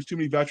LibertyCon, there's too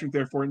many veterans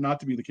there for it not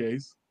to be the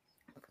case.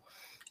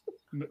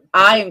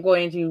 I am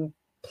going to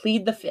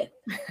plead the fifth.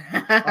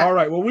 All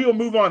right. Well, we will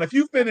move on. If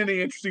you've been in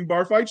any interesting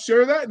bar fights,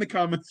 share that in the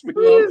comments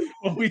below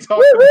when we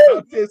talk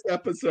about this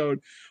episode.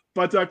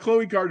 But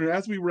Chloe Garner,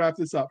 as we wrap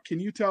this up, can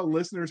you tell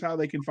listeners how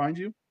they can find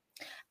you?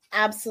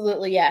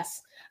 Absolutely,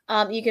 yes.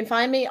 You can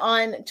find me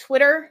on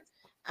Twitter.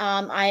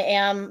 I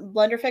am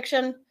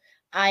Blenderfiction.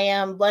 I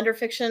am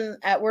Blenderfiction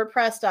at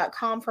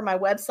WordPress.com for my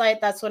website.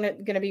 That's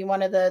going to be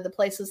one of the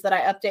places that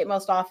I update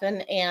most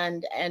often,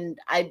 and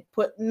I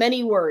put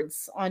many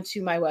words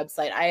onto my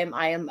website. I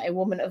am a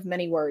woman of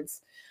many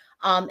words.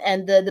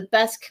 And the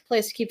best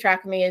place to keep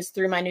track of me is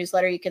through my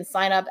newsletter. You can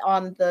sign up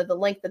on the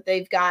link that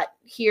they've got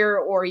here,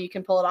 or you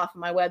can pull it off of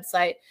my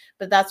website.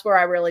 But that's where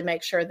I really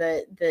make sure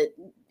that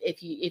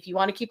if you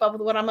want to keep up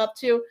with what I'm up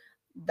to,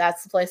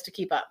 that's the place to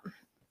keep up.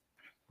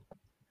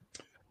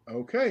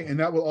 Okay, and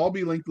that will all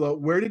be linked below.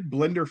 Where did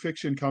Blender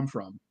Fiction come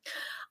from?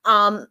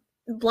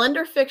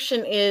 Blender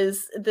Fiction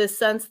is the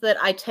sense that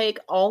I take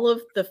all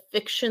of the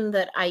fiction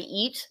that I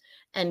eat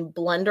and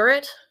blender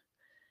it.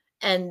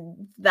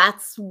 And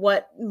that's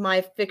what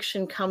my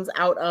fiction comes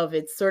out of.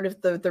 It's sort of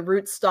the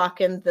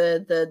rootstock and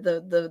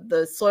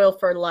the soil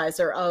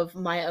fertilizer of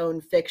my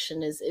own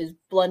fiction is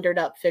blendered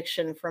up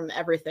fiction from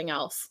everything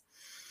else.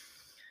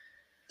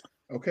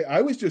 Okay,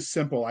 I was just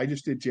simple. I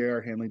just did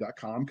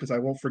jrhanley.com because I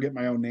won't forget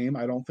my own name,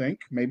 I don't think.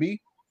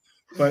 Maybe.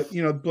 But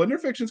Blender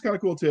Fiction is kind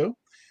of cool too.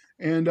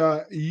 And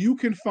you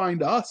can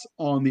find us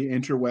on the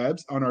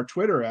interwebs on our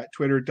Twitter at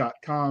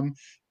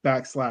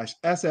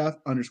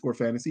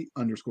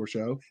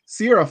twitter.com/SF_fantasy_show,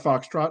 Sierra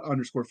Foxtrot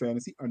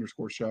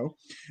 _fantasy_show.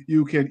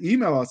 You can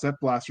email us at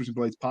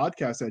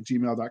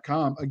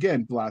blastersandbladespodcast@gmail.com.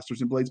 Again,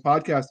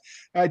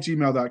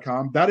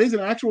 blastersandbladespodcast@gmail.com. That is an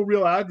actual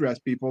real address,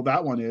 people.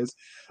 That one is.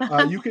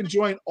 You can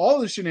join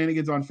all the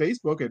shenanigans on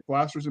Facebook at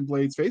Blasters and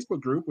Blades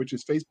Facebook group, which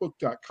is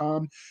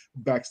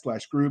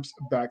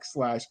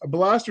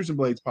facebook.com/groups/Blasters and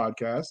Blades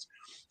podcast.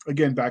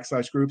 Again,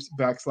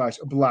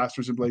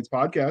 /groups/Blasters and Blades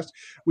podcast.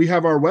 We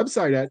have our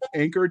website at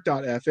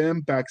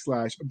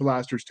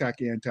anchor.fm/Blasters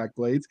and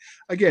Blades.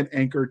 Again,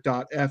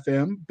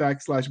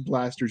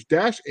 anchor.fm/Blasters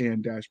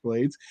and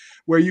Blades,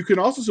 where you can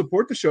also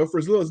support the show for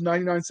as little as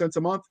 99 cents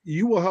a month.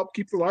 You will help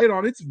keep the light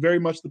on. It's very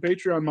much the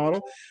Patreon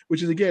model,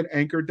 which is again,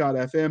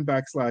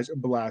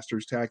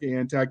 anchor.fm/Blasters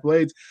and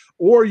Blades.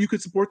 Or you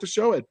could support the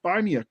show at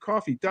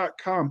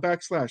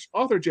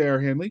buymeacoffee.com/author J.R.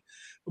 Hanley,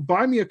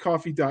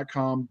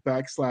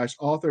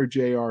 buymeacoffee.com/author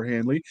J.R.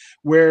 Hanley,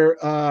 where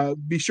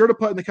be sure to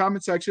put in the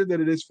comment section that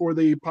it is for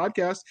the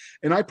podcast.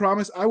 And I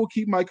promise I will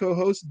keep my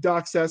co-hosts,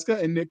 Doc Seska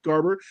and Nick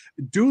Garber,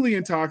 duly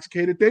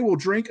intoxicated. They will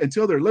drink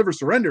until their liver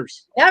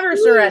surrenders. Never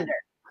surrender.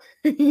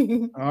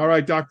 All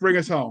right, Doc, bring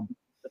us home.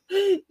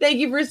 Thank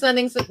you for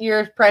spending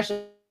your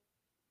precious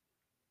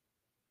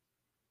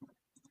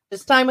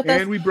time with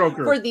us. And we broke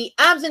her. For the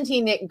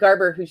absentee Nick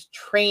Garber, who's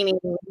training.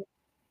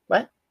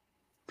 What?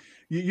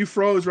 You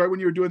froze right when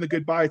you were doing the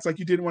goodbye. It's like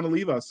you didn't want to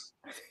leave us.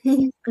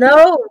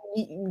 No,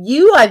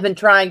 I've been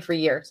trying for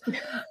years.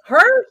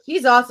 Her,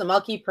 she's awesome.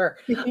 I'll keep her.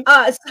 So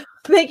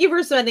thank you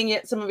for spending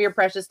some of your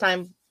precious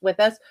time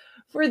with us.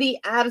 For the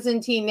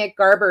absentee Nick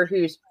Garber,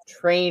 who's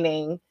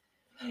training,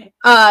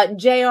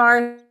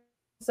 JR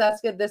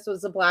Seska, this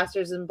was the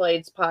Blasters and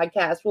Blades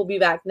podcast. We'll be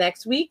back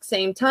next week,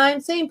 same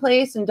time, same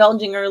place,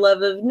 indulging our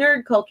love of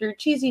nerd culture,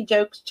 cheesy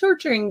jokes,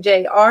 torturing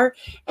JR,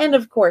 and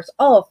of course,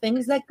 all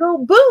things that go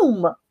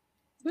boom.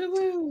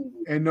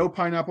 And no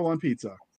pineapple on pizza.